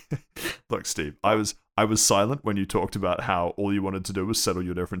 Look, Steve, I was silent when you talked about how all you wanted to do was settle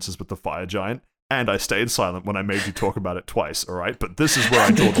your differences with the fire giant, and I stayed silent when I made you talk about it twice, alright? But this is where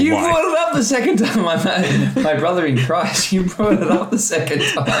I draw the You line. brought it up the second time, my brother in Christ. You brought it up the second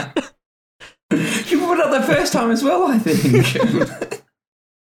time. You brought it up the first time as well, I think.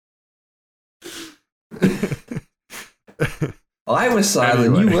 I was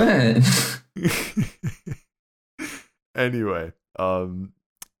silent, you Anyway. weren't. Anyway,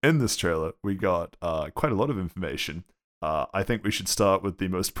 in this trailer, we got quite a lot of information. I think we should start with the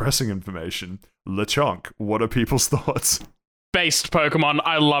most pressing information. LeChonk, what are people's thoughts? Based Pokemon,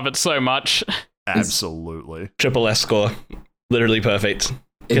 I love it so much. Absolutely. Triple S score. Literally perfect.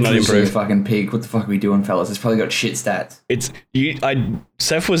 It's Cannot literally a improve. fucking pig. What the fuck are we doing, fellas? It's probably got shit stats.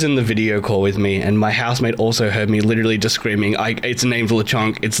 Seth was in the video call with me, and my housemate also heard me literally just screaming, it's named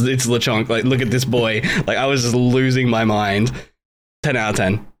Lechonk. It's Lechonk. Like, look at this boy. Like, I was just losing my mind. 10 out of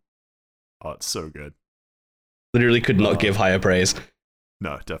 10. Oh, it's so good. Literally could not give higher praise.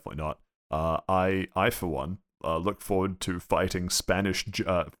 No, definitely not. I for one, look forward to fighting Spanish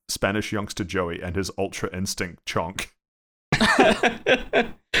youngster Joey and his Ultra Instinct Chonk.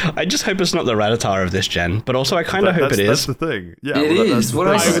 I just hope it's not the Rattata of this gen, but also I kind of hope it That's is. the thing. Yeah, It well, is. What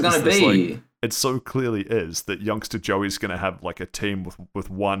else is it going to be? It so clearly is that youngster Joey's going to have like a team with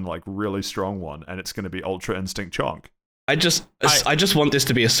one like really strong one, and it's going to be Ultra Instinct Chonk. I just want this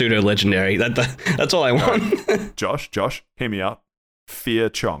to be a pseudo legendary. That's all I want. Josh, hear me out. Fear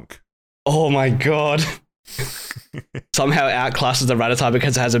Chonk. Oh my god. Somehow outclasses the Rattata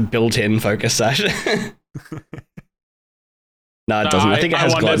because it has a built-in focus sash. No, it doesn't. I think it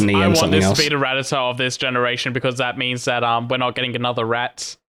has gluttony and something else. I want this to be the Rattata of this generation because that means that we're not getting another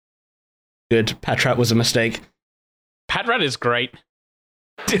rat. Good. Patrat was a mistake. Patrat is great.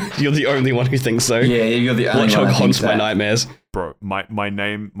 You're the only one who thinks so. Yeah, you're the only one. Lechonk haunts my nightmares. Bro, my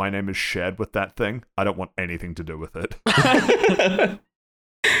name is shared with that thing. I don't want anything to do with it.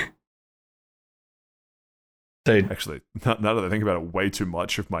 So, actually, now that I think about it, way too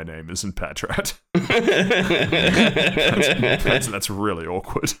much of my name is in Patrat. that's really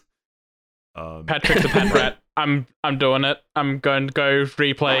awkward. Patrick the Patrat. I'm doing it. I'm going to go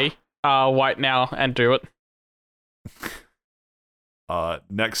replay White now and do it.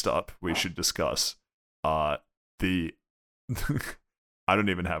 Next up, we should discuss the I don't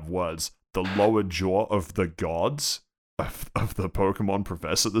even have words. The lower jaw of the gods of the Pokemon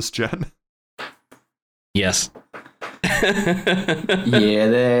Professor this gen. Yeah, Yes.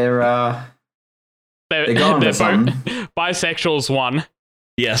 they're going they're for some. Bisexuals won.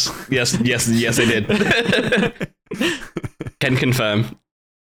 Yes, they did. Can confirm.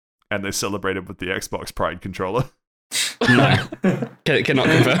 And they celebrated with the Xbox Pride controller. No. Cannot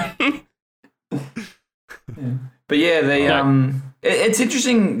confirm. But yeah, they it's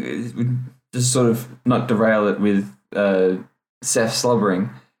interesting to sort of not derail it with Seth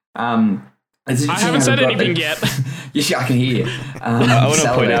slobbering. It's I haven't said anything yet. Yeah, I can hear you. I want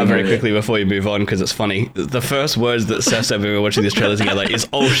to point out very quickly before you move on, because it's funny. The first words that Seth said when we were watching this trailer together is,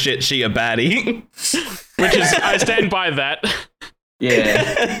 "Oh shit, she a baddie." Which is, I stand by that.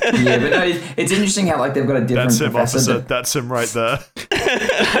 Yeah, but no, it's interesting how like they've got a different That's him, professor. officer. That's him right there.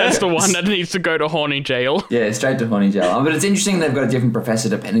 That's the one that needs to go to horny jail. Yeah, straight to horny jail. But it's interesting they've got a different professor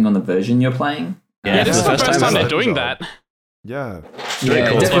depending on the version you're playing. Yeah, this is the first time they're ever. doing that. Yeah. Yeah,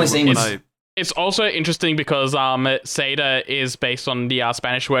 cool. it definitely seems. It's also interesting because Seda is based on the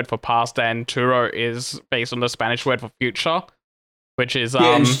Spanish word for past, and Turo is based on the Spanish word for future, which is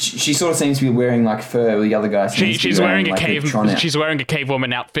Yeah, and she sort of seems to be wearing like fur. The other guy seems to be she's wearing a like cave. Tron She's wearing a cave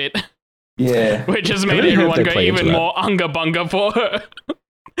woman outfit. Yeah, which has made really hope everyone they go play into even that. more unga bunga for her.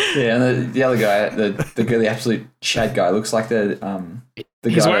 yeah, and the other guy, the absolute Chad guy, looks like the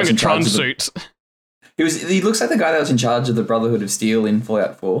He's guy wearing that's a in charge Tron of suit. He looks like the guy that was in charge of the Brotherhood of Steel in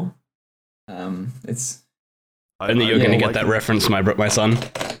Fallout 4. It's And that you're going to get that reference, my son.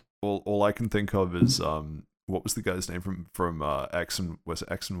 All I can think of is what was the guy's name from X and was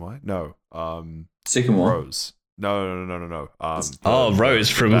it X and Y? No, Sycamore. Rose. No. Rose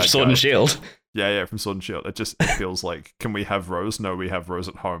the from bad Sword guy. and Shield. Yeah, from Sword and Shield. It just feels like, can we have Rose? No, we have Rose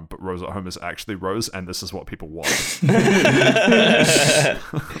at home, but Rose at home is actually Rose, and this is what people want.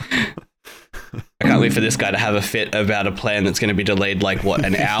 I can't wait for this guy to have a fit about a plan that's going to be delayed like what,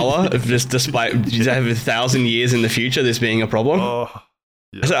 an hour? Just despite you have 1,000 years in the future, this being a problem. Oh,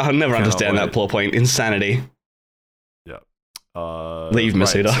 yeah. I'll never understand wait. that plot point. Insanity. Yeah. Leave,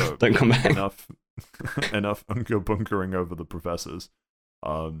 Masuda. Right, so Don't come back. Enough unga bunkering over the professors.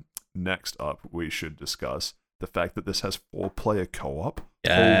 Next up, we should discuss the fact that this has 4-player co-op.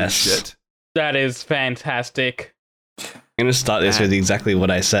 Yes. Holy shit. That is fantastic. I'm going to start this with exactly what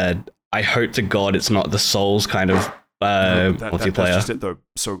I said. I hope to God it's not the Souls kind of multiplayer. That's just it, though.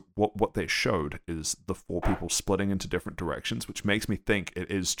 So what they showed is the 4 people splitting into different directions, which makes me think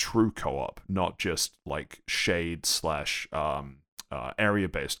it is true co-op, not just like shade /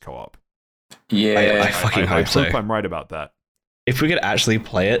 area-based co-op. Yeah, I fucking hope so. I hope I'm right about that. If we could actually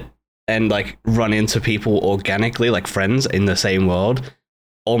play it and like run into people organically, like friends in the same world,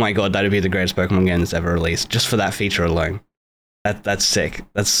 oh my God, that'd be the greatest Pokemon game that's ever released, just for that feature alone. That's sick.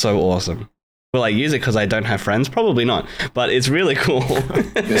 That's so awesome. Will I use it because I don't have friends? Probably not, but it's really cool.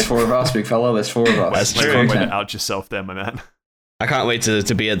 There's 4 of us, big fella. There's 4 of us. That's Like, true. one way to out yourself there, my man. I can't wait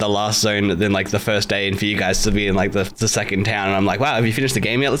to be at the last zone, then like the first day, and for you guys to be in like the second town. And I'm like, wow, have you finished the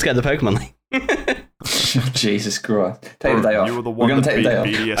game yet? Let's go to the Pokemon League. Jesus Christ. Take the day off. You were the We're one going to that take the day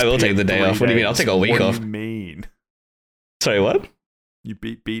beat off. BDSP I will take the day in off. What do you mean? I'll take a week what off. What do you mean? Sorry, what? You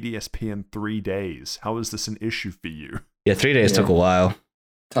beat BDSP in 3 days. How is this an issue for you? Yeah, 3 days Yeah. took a while.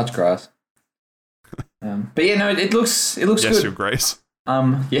 Touch grass. But yeah, no, it looks Yes, good. Your Grace.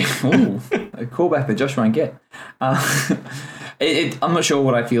 Yeah, ooh, a callback that Josh won't get. I'm not sure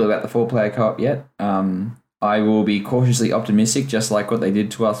what I feel about the 4-player co-op yet. I will be cautiously optimistic, just like what they did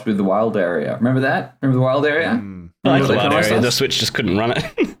to us with the Wild Area. Remember that? Remember the Wild Area? I like What the they wild promised area. us? The Switch just couldn't run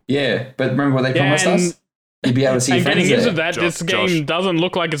it. Yeah, but remember what they promised and- us? You'd be able to see And your getting friends into there. that, this Josh. game doesn't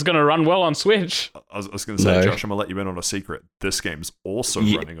look like it's going to run well on Switch. I was going to say, No. Josh, I'm going to let you in on a secret. This game's also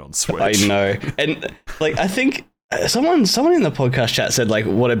Yeah, running on Switch. I know. And like, I think someone in the podcast chat said like,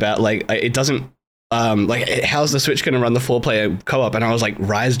 what about like it doesn't like how's the Switch going to run the 4-player co-op? And I was like,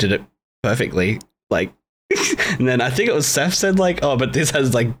 Rise did it perfectly. Like, and then I think it was Seth said like, oh, but this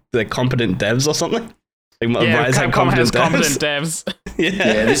has like the competent devs or something. Like, Yeah, Rise had Capcom has competent devs. devs.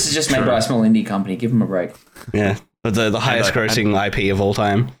 Yeah, this is just made by a small indie company. Give them a break. Yeah, but the highest grossing IP of all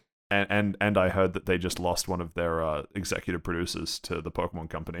time. And I heard that they just lost one of their executive producers to the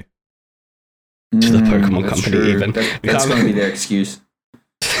Pokemon Company. To the Pokemon That's Company true. even. That's going to be their excuse.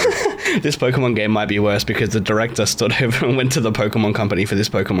 This Pokemon game might be worse because the director stood over and went to the Pokemon Company for this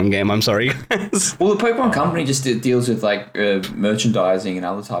Pokemon game. I'm sorry, guys. Well, the Pokemon Company just deals with like merchandising and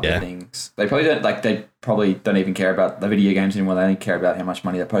other type Yeah. of things. They probably don't even care about the video games anymore. They only care about how much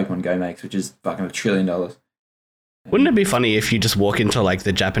money that Pokemon Go makes, which is fucking $1 trillion. Wouldn't it be funny if you just walk into like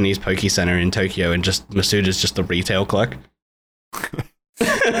the Japanese Poke Center in Tokyo and just Masuda's just the retail clerk?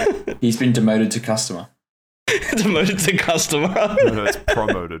 He's been demoted to customer. Demoted to customer. No, it's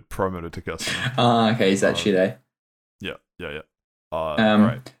promoted to customer. Okay, is that shit, eh? Yeah. All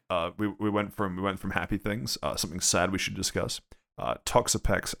right. We went from happy things. Something sad we should discuss.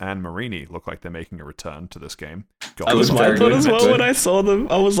 Toxapex and Marini look like they're making a return to this game. That was That's very my thought good. as well when I saw them.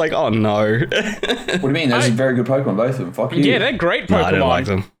 I was like, oh no. What do you mean? Those are very good Pokemon, both of them. Fuck you. Yeah, they're great No, Pokemon. I don't like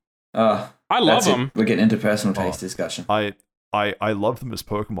them. I love That's it. them. We're getting into personal taste discussion. I love them as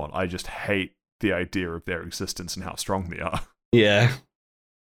Pokemon. I just hate the idea of their existence and how strong they are. Yeah.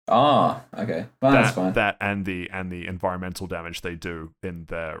 Okay. Well, that's fine. That and the environmental damage they do in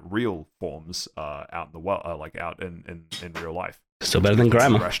their real forms out in the world, like out in real life. Still better than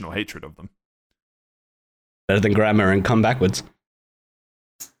grammar. Irrational hatred of them. Better than grammar and come backwards.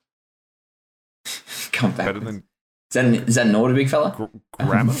 Come back. Better than Is that an order, big fella?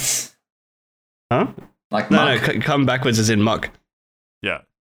 grammar. Huh? Like No, Mark. come backwards as in muck. Yeah,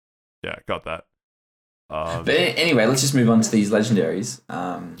 got that. But anyway, let's just move on to these legendaries.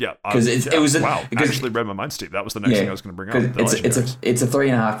 Yeah, 'cause it was wow. because- Actually, read my mind, Steve. That was the next Yeah, thing I was going to bring up. Because it's a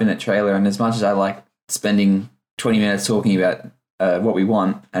 3.5 minute trailer, and as much as I like spending 20 minutes talking about what we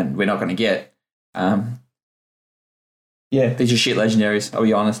want and we're not going to get, these are shit legendaries. I'll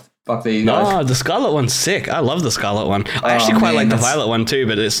be honest. Fuck these guys. No, the Scarlet one's sick. I love the Scarlet one. I actually quite man, like the that's- Violet one too,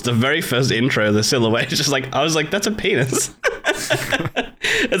 but it's the very first intro, the silhouette. It's just like, I was like, that's a penis.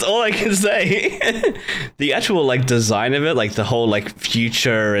 That's all I can say. The actual like design of it, like the whole like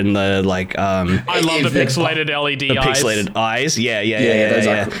future and the like I love the If they're pixelated LED the eyes. pixelated eyes.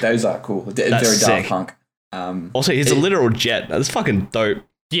 Yeah. Those are cool. They're That's very Daft sick. Punk. Also, he's a literal jet. That's fucking dope.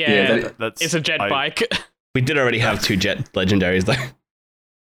 Yeah, That's it's a jet bike. We did already have 2 jet legendaries though.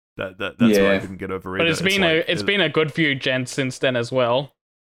 That's what I Yeah. didn't get over. But either. it's been a good few gens since then as well.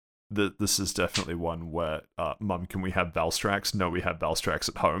 This is definitely one where, Mum, can we have Valstrax? No, we have Valstrax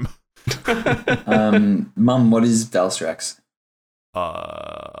at home. Mum, what is Valstrax?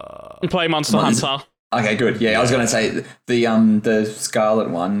 Play Monster What is Hunter. Okay, good. Yeah, I was going to say the Scarlet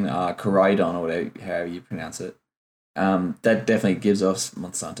one, Coridon or whatever, however you pronounce it. That definitely gives us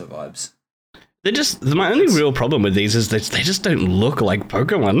Monster Hunter vibes. They're just my only real problem with these is they just don't look like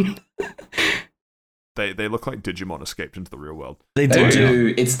Pokemon. They look like Digimon escaped into the real world. They They do.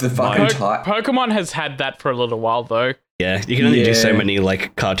 do. It's the fucking type. Pokemon has had that for a little while though. Yeah, you can only do so Yeah. many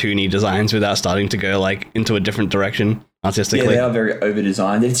like cartoony designs without starting to go like into a different direction Yeah, artistically. they are very over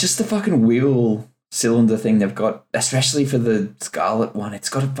designed. It's just the fucking wheel cylinder thing they've got, especially for the Scarlet one. It's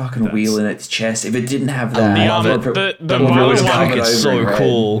got a fucking wheel in its chest. If it didn't have that, I love it. or The or if it Violet was one- covered It's over so in red.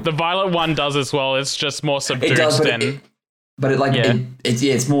 cool. The Violet one does as well. It's just more subdued It does, than. but Yeah.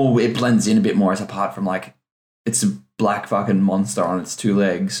 it's more. It blends in a bit more. As apart from like, it's a black fucking monster on its 2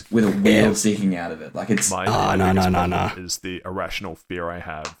 legs with a wheel sticking out of it. Like it's My no, biggest no, problem no. is the irrational fear I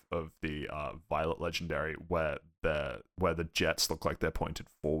have of the Violet Legendary, where where the jets look like they're pointed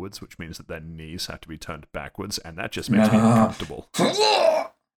forwards, which means that their knees have to be turned backwards, and that just makes me uncomfortable. Huh.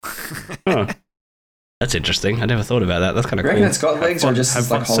 That's interesting. I never thought about that. That's kind of reckon cool. it's got legs or just have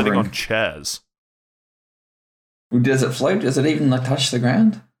like fun sitting hovering? on chairs. Does it float? Does it even like touch the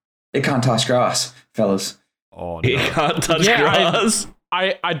ground? It can't touch grass, fellas. Oh no. You can't touch Yeah, grass.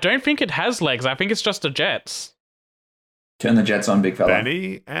 I don't think it has legs. I think it's just the jets. Turn the jets on, big fella.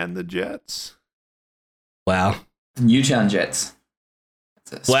 Benny and the Jets. The Wow. Newtown Jets.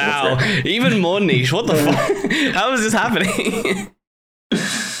 It's a sports Wow. reference. Even more niche. What the fuck? How is this happening?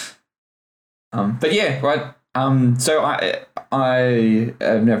 But yeah, right. So I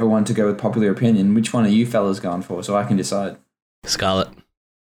have never wanted to go with popular opinion. Which one are you fellas going for, so I can decide? Scarlet.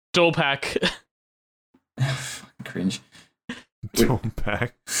 Dual pack. Fucking cringe. Tom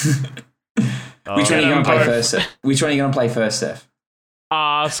Pack. Which one are you Yeah, gonna play both. first? Seth? Which one are you gonna play first, Seth? Hang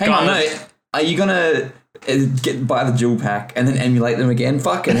on, Scarlet. no. Are you gonna buy the dual pack and then emulate them again?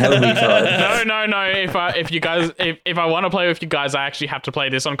 Fucking hell, big fella. No. If I want to play with you guys, I actually have to play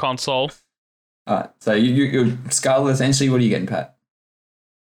this on console. Alright, so you're Scarlet essentially. What are you getting, Pat?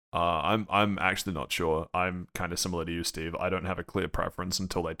 I'm actually not sure. I'm kind of similar to you, Steve. I don't have a clear preference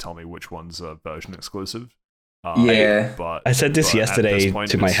until they tell me which one's version exclusive. Yeah. But I said this but at yesterday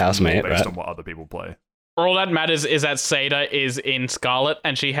point, to my it's more housemate, based right? on what other people play. All that matters is that Seda is in Scarlet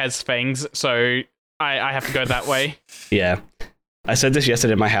and she has fangs, so I have to go that way. Yeah. I said this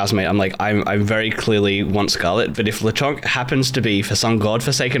yesterday to my housemate. I'm like, I very clearly want Scarlet, but if Lechonk happens to be, for some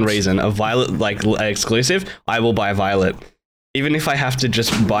godforsaken reason, a Violet exclusive, I will buy Violet. Even if I have to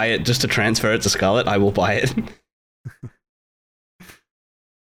just buy it just to transfer it to Scarlet, I will buy it.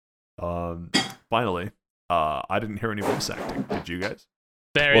 Finally, I didn't hear any voice acting. Did you guys?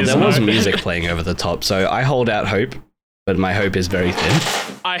 There Well, is there no- was music playing over the top, so I hold out hope, but my hope is very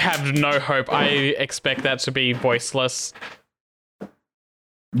thin. I have no hope. I expect that to be voiceless.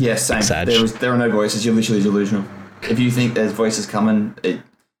 Yeah, same. Sag. There are no voices. You're literally delusional. If you think there's voices coming,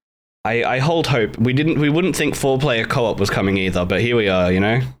 I hold hope. We wouldn't think 4-player co-op was coming either, but here we are, you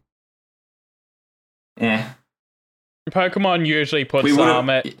know? yeah. Pokemon usually puts We would've-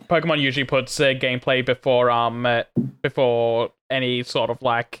 gameplay before any sort of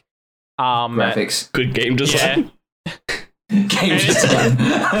like Graphics. Good game design. Game design.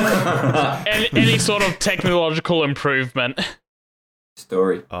 any sort of technological improvement.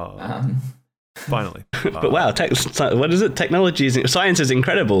 Story. Finally. But wow, what is it? Science is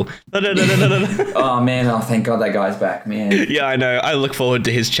incredible. Oh man, thank God that guy's back, man. Yeah, I know. I look forward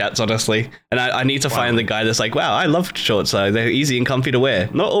to his chats, honestly. And I need to find the guy that's like, wow, I love shorts. They're easy and comfy to wear.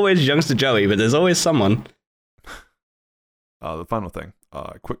 Not always Youngster Joey, but there's always someone. The final thing.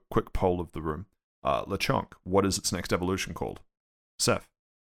 Quick poll of the room. Lechonk, what is its next evolution called? Seth.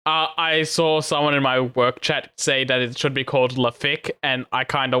 I saw someone in my work chat say that it should be called Lafic, and I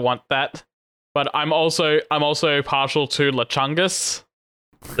kind of want that. But I'm also partial to Lechungus.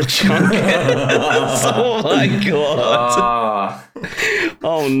 Oh my god.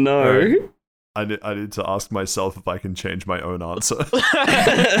 Oh no. I need to ask myself if I can change my own answer.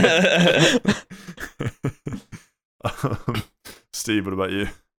 Steve, what about you?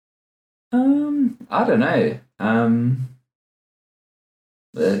 I don't know.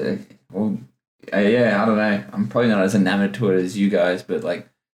 Yeah, I don't know. I'm probably not as enamored to it as you guys, but like,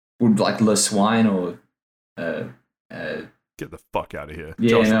 would like Le Swine or Get the fuck out of here. yeah,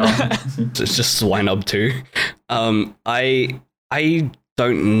 Josh. no. It's just Swinob too. I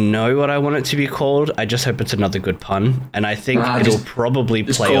don't know what I want it to be called. I just hope it's another good pun, and I think it'll probably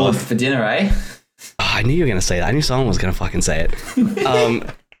Just play call off. it for dinner, eh? Oh, I knew you were gonna say that. I knew someone was gonna fucking say it.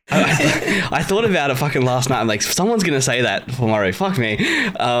 I thought about it fucking last night. I'm like, someone's gonna say that tomorrow. Fuck me.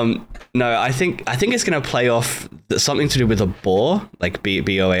 No, I think it's gonna play off something to do with a boar, like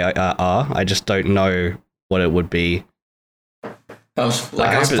Boar. I just don't know what it would be. I was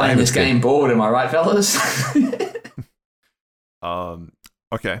I hope playing this it's good. game bored, am I right, fellas?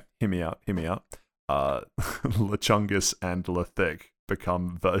 Okay, hear me out. Lechungus and Lethic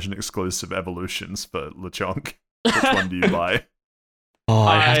become version exclusive evolutions for Lechonk. Which one do you buy? Oh,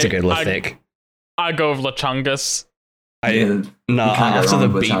 I have to go I- Lethic. I go with Lechungus. Yeah, No, you can't go after the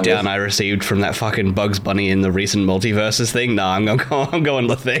wrong with beatdown Lechungus. I received from that fucking Bugs Bunny in the recent multiverses thing, I'm going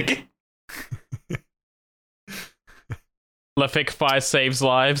Lethic. Lafic Fire saves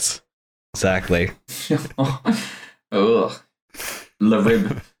lives. Exactly. Ugh.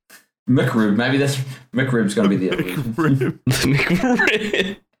 LaRib. McRib. Maybe that's McRib's gonna be the evolution. Rib. The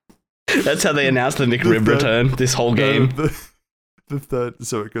McRib. That's how they announced the McRib return this whole game. The third,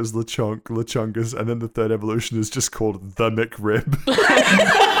 so it goes Lechonk, Lechungus, and then the third evolution is just called the McRib.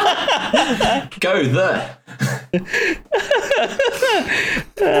 Go the. And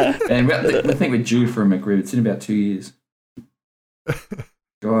I think we're due for a McRib. It's in about 2 years.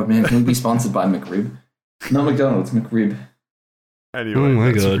 God, man, can we be sponsored by McRib? Not McDonald's, McRib. Anyway, Oh my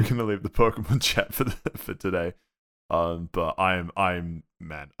we're God. gonna leave the Pokemon chat for today. But I'm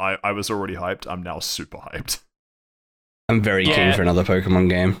man, I was already hyped. I'm now super hyped. I'm very keen Yeah. for another Pokemon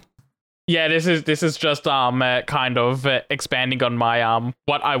game. Yeah, this is just kind of expanding on my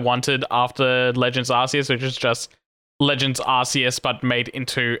what I wanted after Legends Arceus, which is just Legends Arceus but made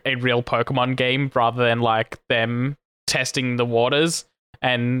into a real Pokemon game rather than like them testing the waters.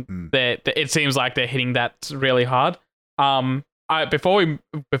 And it seems like they're hitting that really hard. Before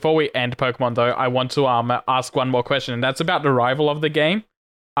we end Pokemon though, I want to ask one more question, and that's about the rival of the game.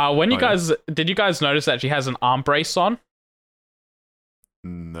 Did you guys notice that she has an arm brace on?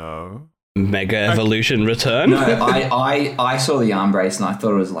 No. Mega Evolution Return? No, I saw the arm brace and I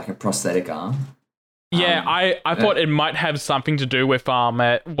thought it was like a prosthetic arm. Yeah, I thought it might have something to do with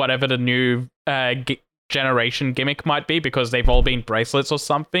whatever the new generation gimmick might be, because they've all been bracelets or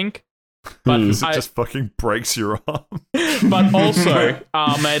something. But Hmm. It just fucking breaks your arm. but also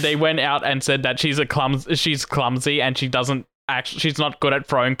they went out and said that she's clumsy and she's not good at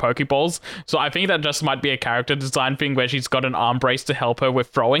throwing Pokeballs. So I think that just might be a character design thing where she's got an arm brace to help her with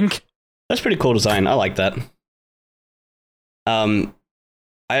throwing. That's pretty cool design. I like that. I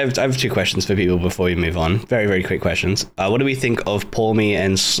have two questions for people before we move on. Very, very quick questions. What do we think of Pawmi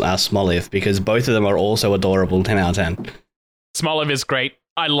and Smoliv? Because both of them are also adorable. 10 out of 10. Smoliv is great.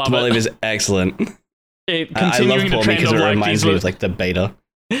 I love Smoliv it. is excellent. It I love continuing the Pawmi trend because of it like reminds these me of like the beta.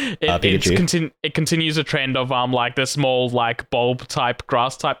 Pikachu. It continues a trend of like the small like bulb type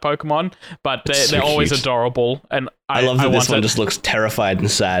grass type Pokemon, but So they're always cute. adorable. And I love that this one wanted- just looks terrified and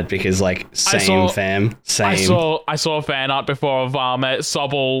sad because like same saw- fam, same. I saw fan art before of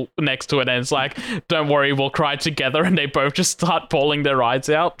Sobble next to it, and it's like, don't worry, we'll cry together, and they both just start bawling their eyes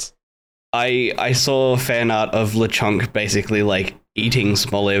out. I saw fan art of Lechonk basically like eating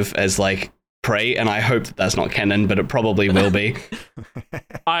Smoliv as like prey, and I hope that that's not canon, but it probably will be.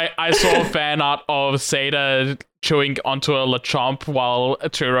 I saw fan art of Seda chewing onto a Lechomp while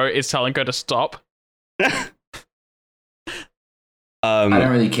Turo is telling her to stop. I don't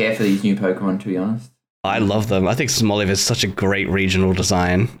really care for these new Pokemon, to be honest. I love them. I think Smoliv is such a great regional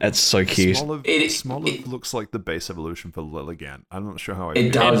design. It's so cute. Smoliv looks like the base evolution for Lilligant. I'm not sure how I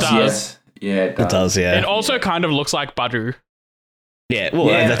It feel. does, does. yes. Yeah, it does. It does, yeah. It also kind of looks like Badu. Yeah, well,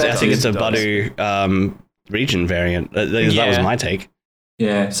 Yeah, I think it's a it does. Badu region variant. That was Yeah. my take.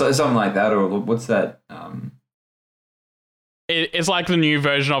 Yeah, so something like that, or what's that? It's like the new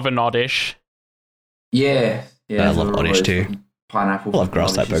version of an Oddish. Yeah. I love all Oddish those too. Pineapple. I love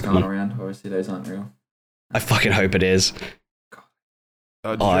grass type Oddish going Pokemon. around. Obviously, those aren't real. I fucking hope it is. Did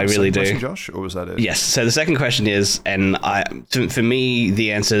Oh, you have I a really second question, do. Josh, or was that it? Yes, so the second question is, and for me,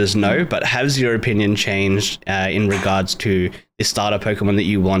 the answer is no, but has your opinion changed in regards to the starter Pokemon that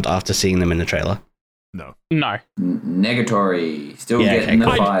you want after seeing them in the trailer? No. No. Negatory. Still Yeah, getting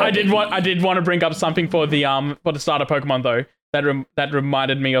okay, the cool. fire. I did want to bring up something for the starter Pokemon though. That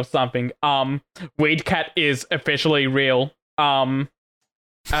reminded me of something. Weedcat is officially real. When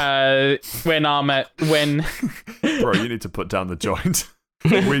Bro, you need to put down the joint.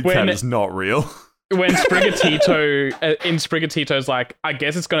 Weed When- Cat is not real. when Sprigatito in Sprigatito's like, I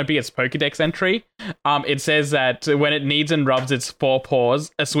guess it's going to be its Pokédex entry. It says that when it kneads and rubs its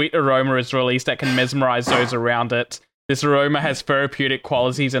forepaws, a sweet aroma is released that can mesmerize those around it. This aroma has therapeutic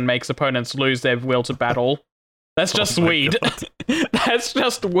qualities and makes opponents lose their will to battle. That's just my weed. That's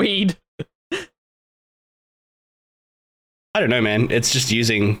just weed. I don't know, man. It's just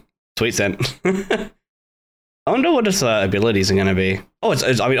using Sweet Scent. I wonder what its abilities are going to be. Oh,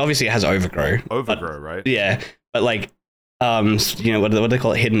 I mean, obviously it has Overgrow. Overgrow, right? Yeah, but like, you know, what do they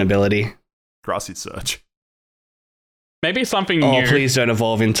call it? Hidden ability. Grassy Surge. Maybe something Oh, new. please don't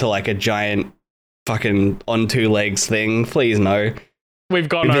evolve into like a giant fucking on two legs thing. Please no. We've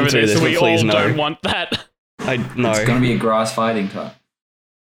gone We've been over through this. this, We but please all no. don't want that. No. It's going to be a grass fighting type.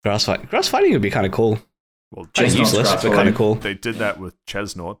 Grass fighting would be kind of cool. Well, Kind of Chestnut's useless, grass but kind of fighting. cool. they did that with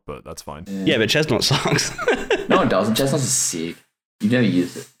Chesnaught, but that's fine. Yeah, but Chestnut sucks. No, it doesn't. Chestnut's is sick. You've never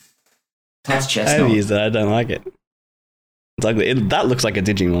used it. That's I Chestnut. haven't used it. I don't like it. It's ugly. That looks like a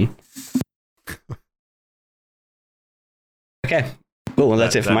Digimon. Okay. Cool. Well,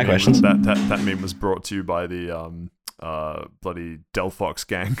 that's it for my meme questions. Was, that meme was brought to you by the bloody Delphox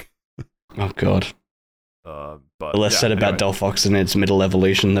gang. Oh god. But The less said about Delphox and its middle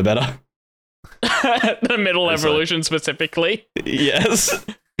evolution, the better. The middle That's evolution specifically. Yes.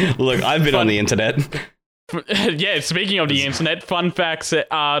 Look, I've been on the internet. Yeah, speaking of the internet, fun facts,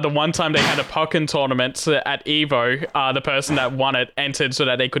 the one time they had a Pokken tournament at EVO, the person that won it entered so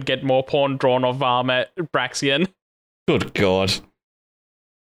that they could get more porn drawn of Braxian. Good God.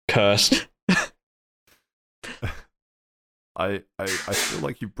 Cursed. I feel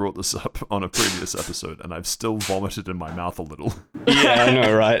like you brought this up on a previous episode, and I've still vomited in my mouth a little. Yeah, I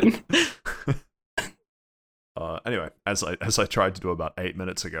know, right? Anyway, as I tried to do about 8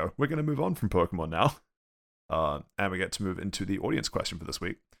 minutes ago, we're going to move on from Pokemon now. And we get to move into the audience question for this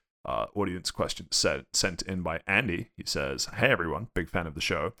week. Audience question sent in by Andy. He says, "Hey everyone, big fan of the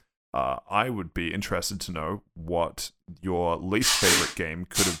show. I would be interested to know what your least favorite game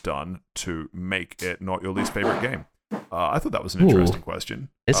could have done to make it not your least favorite game." I thought that was an interesting question.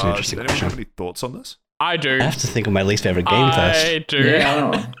 It's an interesting does anyone question. have any thoughts on this? I do. I have to think of my least favorite game first. I do. Yeah, I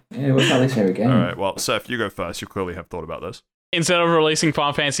don't know. Yeah, what's my least favorite game? All right, well, Seth, you go first. You clearly have thought about this. Instead of releasing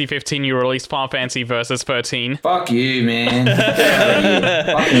Final Fantasy 15, you released Final Fantasy Versus 13. Fuck you, man. Get out of here.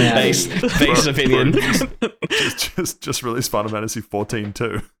 Fucking out of Base, here. base opinion. just release Final Fantasy 14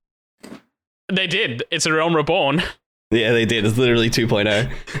 too. They did. It's a Realm Reborn. Yeah, they did. It's literally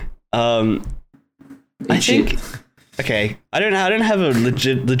 2.0. I think. Okay, I don't have a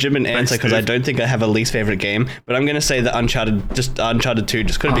legitimate answer because I don't think I have a least favorite game, but I'm gonna say that Uncharted 2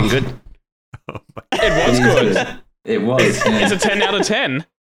 just could have been good. It was good. It was. Yeah. It's a 10 out of 10.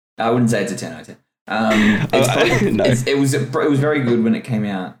 I wouldn't say it's a 10 out of 10. It's probably, no. it was very good when it came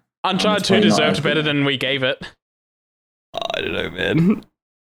out. Uncharted it's 2 probably not deserved as better good. than we gave it. I don't know, man.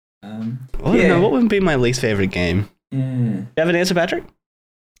 I don't yeah. know. What would be my least favorite game? Yeah. You have an answer, Patrick?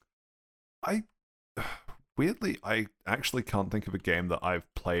 Weirdly, I actually can't think of a game that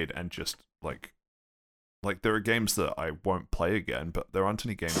I've played and just like there are games that I won't play again, but there aren't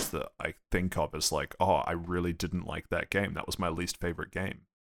any games that I think of as like, oh, I really didn't like that game. That was my least favorite game.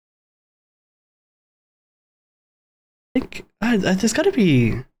 I think there's got to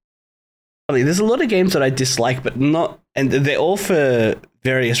be. I mean, there's a lot of games that I dislike, but not, and they're all for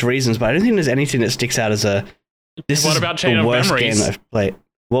various reasons. But I don't think there's anything that sticks out as a. This What is about Chain the of worst Memories? game I've played.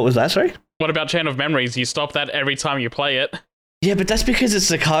 What was that? Sorry. What about Chain of Memories? You stop that every time you play it. Yeah, but that's because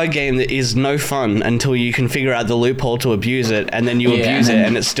it's a card game that is no fun until you can figure out the loophole to abuse it, and then you Yeah, abuse and then- it,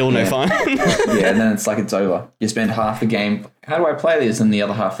 and it's still no yeah. fun. Yeah, and then it's like it's over. You spend half the game, how do I play this? And the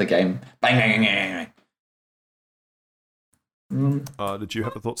other half of the game, bang, bang, bang, bang, bang. Did you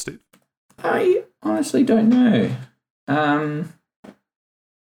have a thought, Steve? I honestly don't know.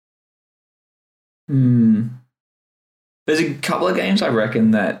 There's a couple of games I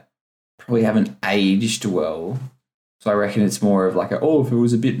reckon that probably haven't aged well. So I reckon it's more of like if it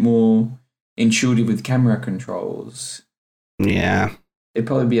was a bit more intuitive with camera controls, Yeah. it'd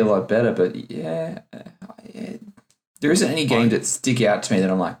probably be a lot better. But yeah, there isn't any games that stick out to me that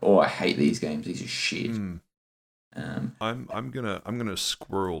I'm like, oh, I hate these games. These are shit. I'm gonna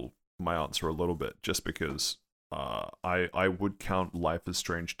squirrel my answer a little bit just because I would count Life is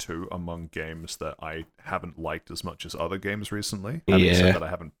Strange 2 among games that I haven't liked as much as other games recently. Having Yeah. said that, I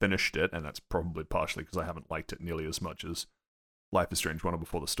haven't finished it, and that's probably partially because I haven't liked it nearly as much as Life is Strange 1 or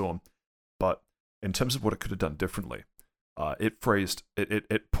Before the Storm. But in terms of what it could have done differently, it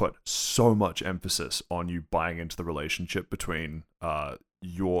put so much emphasis on you buying into the relationship between the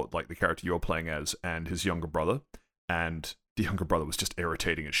character you're playing as and his younger brother, and the younger brother was just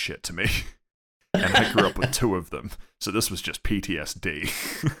irritating as shit to me. And I grew up with two of them, so this was just PTSD.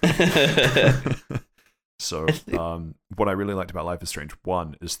 So, what I really liked about Life is Strange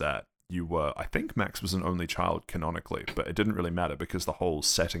 1 is that I think Max was an only child canonically, but it didn't really matter because the whole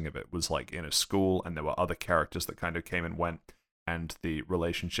setting of it was like in a school, and there were other characters that kind of came and went, and the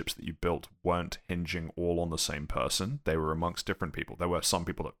relationships that you built weren't hinging all on the same person. They were amongst different people. There were some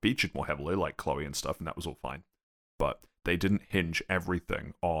people that featured more heavily, like Chloe and stuff, and that was all fine. But they didn't hinge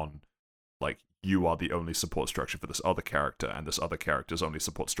everything on, like, you are the only support structure for this other character, and this other character's only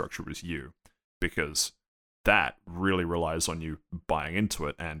support structure is you. Because that really relies on you buying into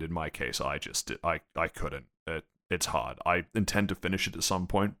it, and in my case, I couldn't. It's hard. I intend to finish it at some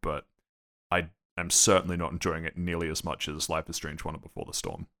point, but I am certainly not enjoying it nearly as much as Life is Strange 1 or Before the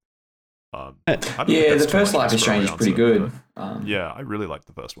Storm. I don't know if Yeah, that's the too first much Life of a is Strange is spoilery pretty answer, good. but yeah, I really like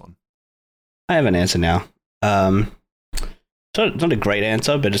the first one. I have an answer now. It's not a great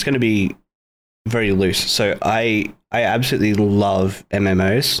answer, but it's going to be very loose. So I absolutely love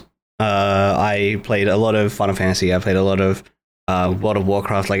MMOs. I played a lot of Final Fantasy. I played a lot of World of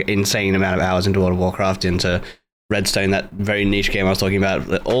Warcraft, like insane amount of hours into World of Warcraft, into Redstone, that very niche game I was talking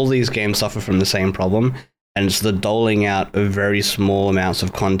about. All these games suffer from the same problem, and it's the doling out of very small amounts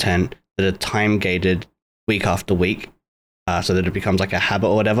of content that are time gated week after week, so that it becomes like a habit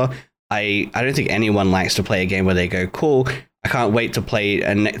or whatever. I don't think anyone likes to play a game where they go, cool, I can't wait to play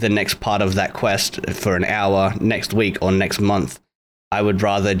the next part of that quest for an hour next week or next month. I would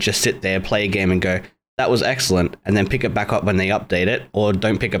rather just sit there, play a game and go, that was excellent, and then pick it back up when they update it, or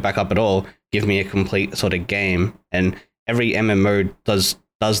don't pick it back up at all. Give me a complete sort of game. And every MMO does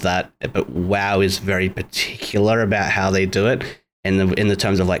that, but WoW is very particular about how they do it. In the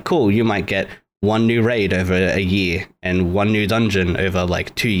terms of like, cool, you might get one new raid over a year and one new dungeon over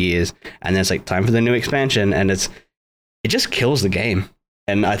like 2 years, and then it's like time for the new expansion, and it just kills the game.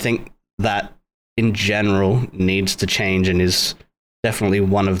 And I think that in general needs to change and is definitely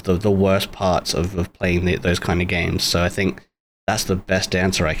one of the worst parts of playing those kind of games. So I think that's the best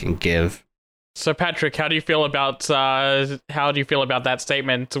answer I can give. So Patrick, how do you feel about that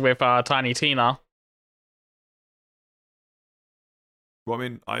statement with Tiny Tina? Well, I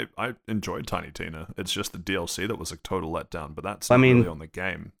mean, I enjoyed Tiny Tina. It's just the DLC that was a total letdown, but that's not really on the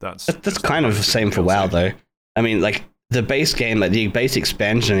game. That's kind of the same for WoW, though. I mean, like, the base game, like the base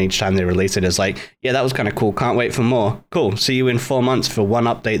expansion each time they release it is like, yeah, that was kind of cool. Can't wait for more. Cool. See you in 4 months for one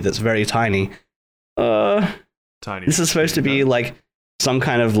update that's very tiny. Tiny. This is supposed to be like some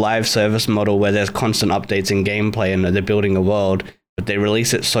kind of live service model where there's constant updates in gameplay and they're building a world, but they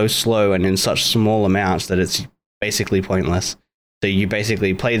release it so slow and in such small amounts that it's basically pointless. So you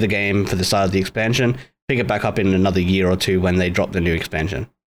basically play the game for the start of the expansion, pick it back up in another year or two when they drop the new expansion.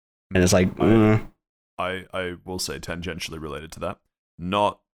 And it's like, I will say tangentially related to that,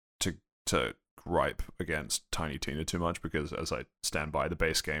 not to gripe against Tiny Tina too much, because as I stand by, the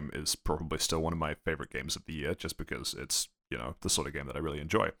base game is probably still one of my favorite games of the year, just because it's, you know, the sort of game that I really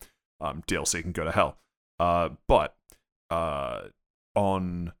enjoy. DLC can go to hell. But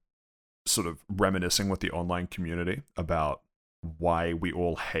on sort of reminiscing with the online community about why we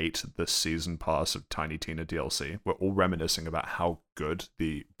all hate the season pass of Tiny Tina DLC. We're all reminiscing about how good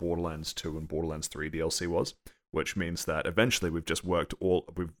the Borderlands 2 and Borderlands 3 DLC was, which means that eventually we've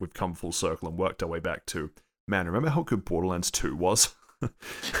come full circle and worked our way back to, man, remember how good Borderlands 2 was?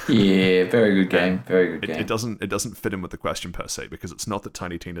 Yeah, very good game. Very good game. It doesn't fit in with the question per se, because it's not that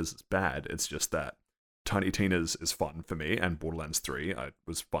Tiny Tina's is bad, it's just that Tiny Tina's is fun for me, and Borderlands 3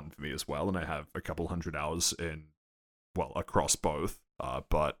 was fun for me as well, and I have a couple hundred hours across both,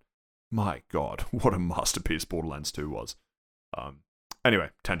 but my god, what a masterpiece Borderlands 2 was. Anyway,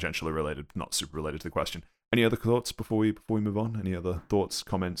 tangentially related, not super related to the question. Any other thoughts before we move on? Any other thoughts,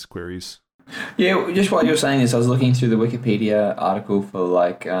 comments, queries? Yeah, just while you're saying this, I was looking through the Wikipedia article for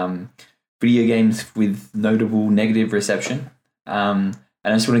like video games with notable negative reception. And I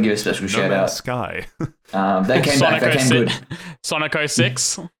just want to give a special shout out. Sky. They came back. They came good. Sonic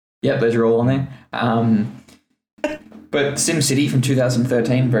 06. Yep, those are all on there. But SimCity from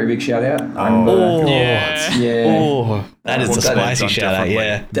 2013, very big shout out. Yeah. That is a spicy shout out.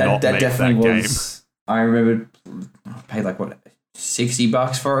 Yeah, that definitely was. I remember I paid like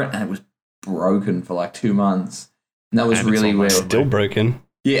 $60 for it, and it was broken for like 2 months, and that was really weird. Still broken.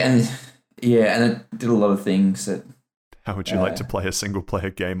 Yeah, and it did a lot of things that. How would you like to play a single player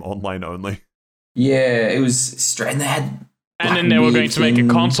game online only? Yeah, it was straight, and they had. And then they were going to make a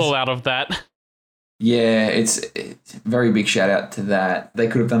console out of that. Yeah, it's very big shout out to that. They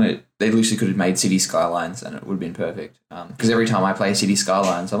could have done it. They literally could have made City Skylines, and it would have been perfect. Because every time I play City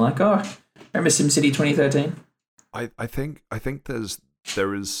Skylines, I'm like, oh, remember SimCity 2013? I think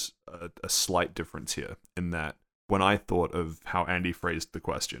there is a slight difference here in that when I thought of how Andy phrased the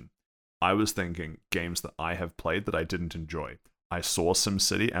question, I was thinking games that I have played that I didn't enjoy. I saw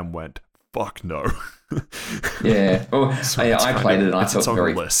SimCity and went, fuck no. Yeah. Well, So I played it and I felt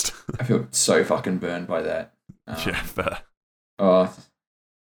very. List. I feel so fucking burned by that. Yeah, fair.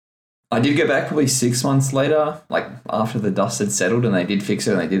 I did go back probably 6 months later, like after the dust had settled, and they did fix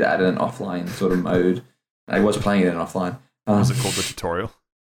it and they did add an offline sort of mode. I was playing it in offline. Was it called the tutorial?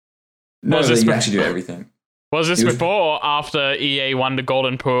 No, you actually do everything. Was this before or after EA won the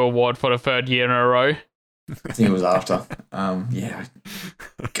Golden Poo Award for the 3rd year in a row? I think it was after. Yeah,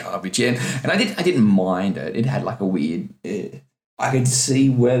 garbage. Yeah, and I didn't mind it. It had like a weird. I could see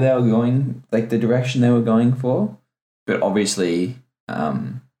where they were going, like the direction they were going for, but obviously,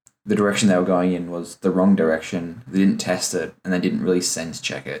 the direction they were going in was the wrong direction. They didn't test it, and they didn't really sense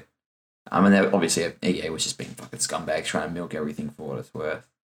check it. And they obviously EA was just being fucking scumbags trying to milk everything for what it's worth.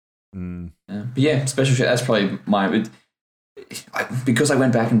 But yeah, special shit. That's probably because I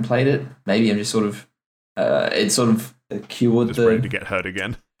went back and played it. Maybe I'm just sort of. It sort of cured just ready to get hurt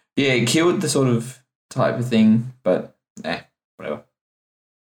again. Yeah, it cured the sort of type of thing, but whatever.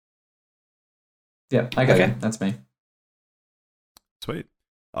 Yeah, okay. That's me. Sweet.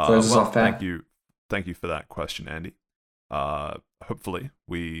 Off, thank you for that question, Andy. hopefully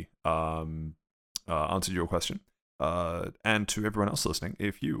we answered your question. And to everyone else listening,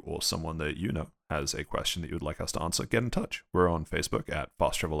 if you or someone that you know has a question that you would like us to answer, get in touch. We're on Facebook at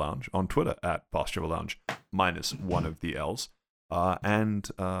Fast Travel Lounge, on Twitter at Fast Travel Lounge, minus one of the L's, and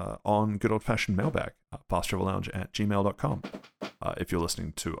on good old-fashioned mailbag, fasttravellounge@gmail.com. If you're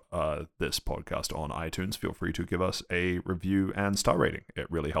listening to this podcast on iTunes, feel free to give us a review and star rating.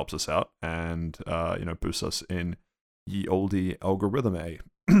 It really helps us out and boosts us in ye olde algorithm.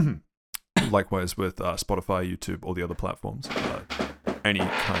 Likewise with Spotify, YouTube, all the other platforms. Any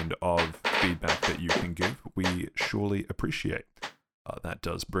kind of feedback that you can give, we surely appreciate. That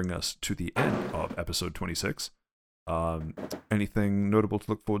does bring us to the end of episode 26. Anything notable to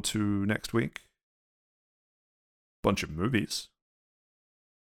look forward to next week? Bunch of movies.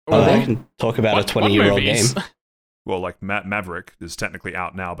 I can talk about a 20-year-old game. Well, like Maverick is technically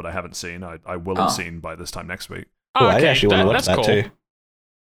out now, but I haven't seen. I will have seen by this time next week. Oh, okay. I actually want to watch that cool. too.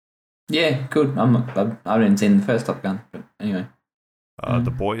 Yeah, good. I haven't seen the first Top Gun, but anyway.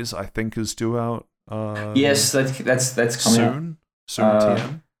 The Boys, I think, is due out. Yes, that's coming soon.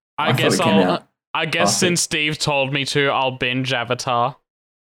 TM. I guess since Steve told me to, I'll binge Avatar.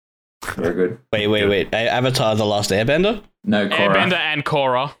 Very good. Wait. Avatar: The Last Airbender? No, Korra. Airbender and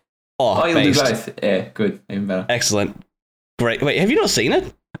Korra. Oh, you'll do both. Yeah, good. Even better. Excellent. Great. Wait, have you not seen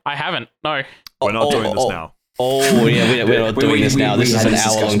it? I haven't. No. We're not doing this now. Oh, yeah, we're not doing this now. This is an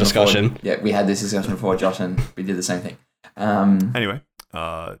hour-long discussion. Before. Yeah, we had this discussion before, Josh, and we did the same thing. Anyway,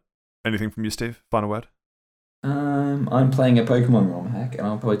 anything from you, Steve? Final word? I'm playing a Pokemon ROM hack, and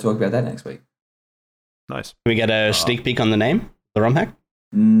I'll probably talk about that next week. Nice. Can we get a sneak peek on the name? The ROM hack?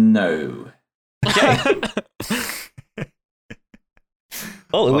 No. Okay.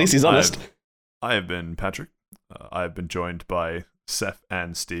 Well, at least he's honest. I have been Patrick. I have been joined by Seth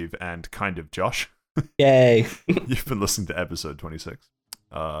and Steve and kind of Josh. Yay. You've been listening to episode 26.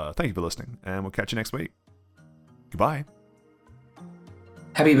 Thank you for listening, and we'll catch you next week. Goodbye.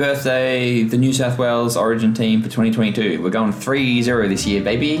 Happy birthday, the New South Wales Origin team for 2022. We're going 3-0 this year,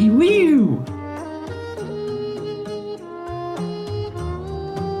 baby. Woo!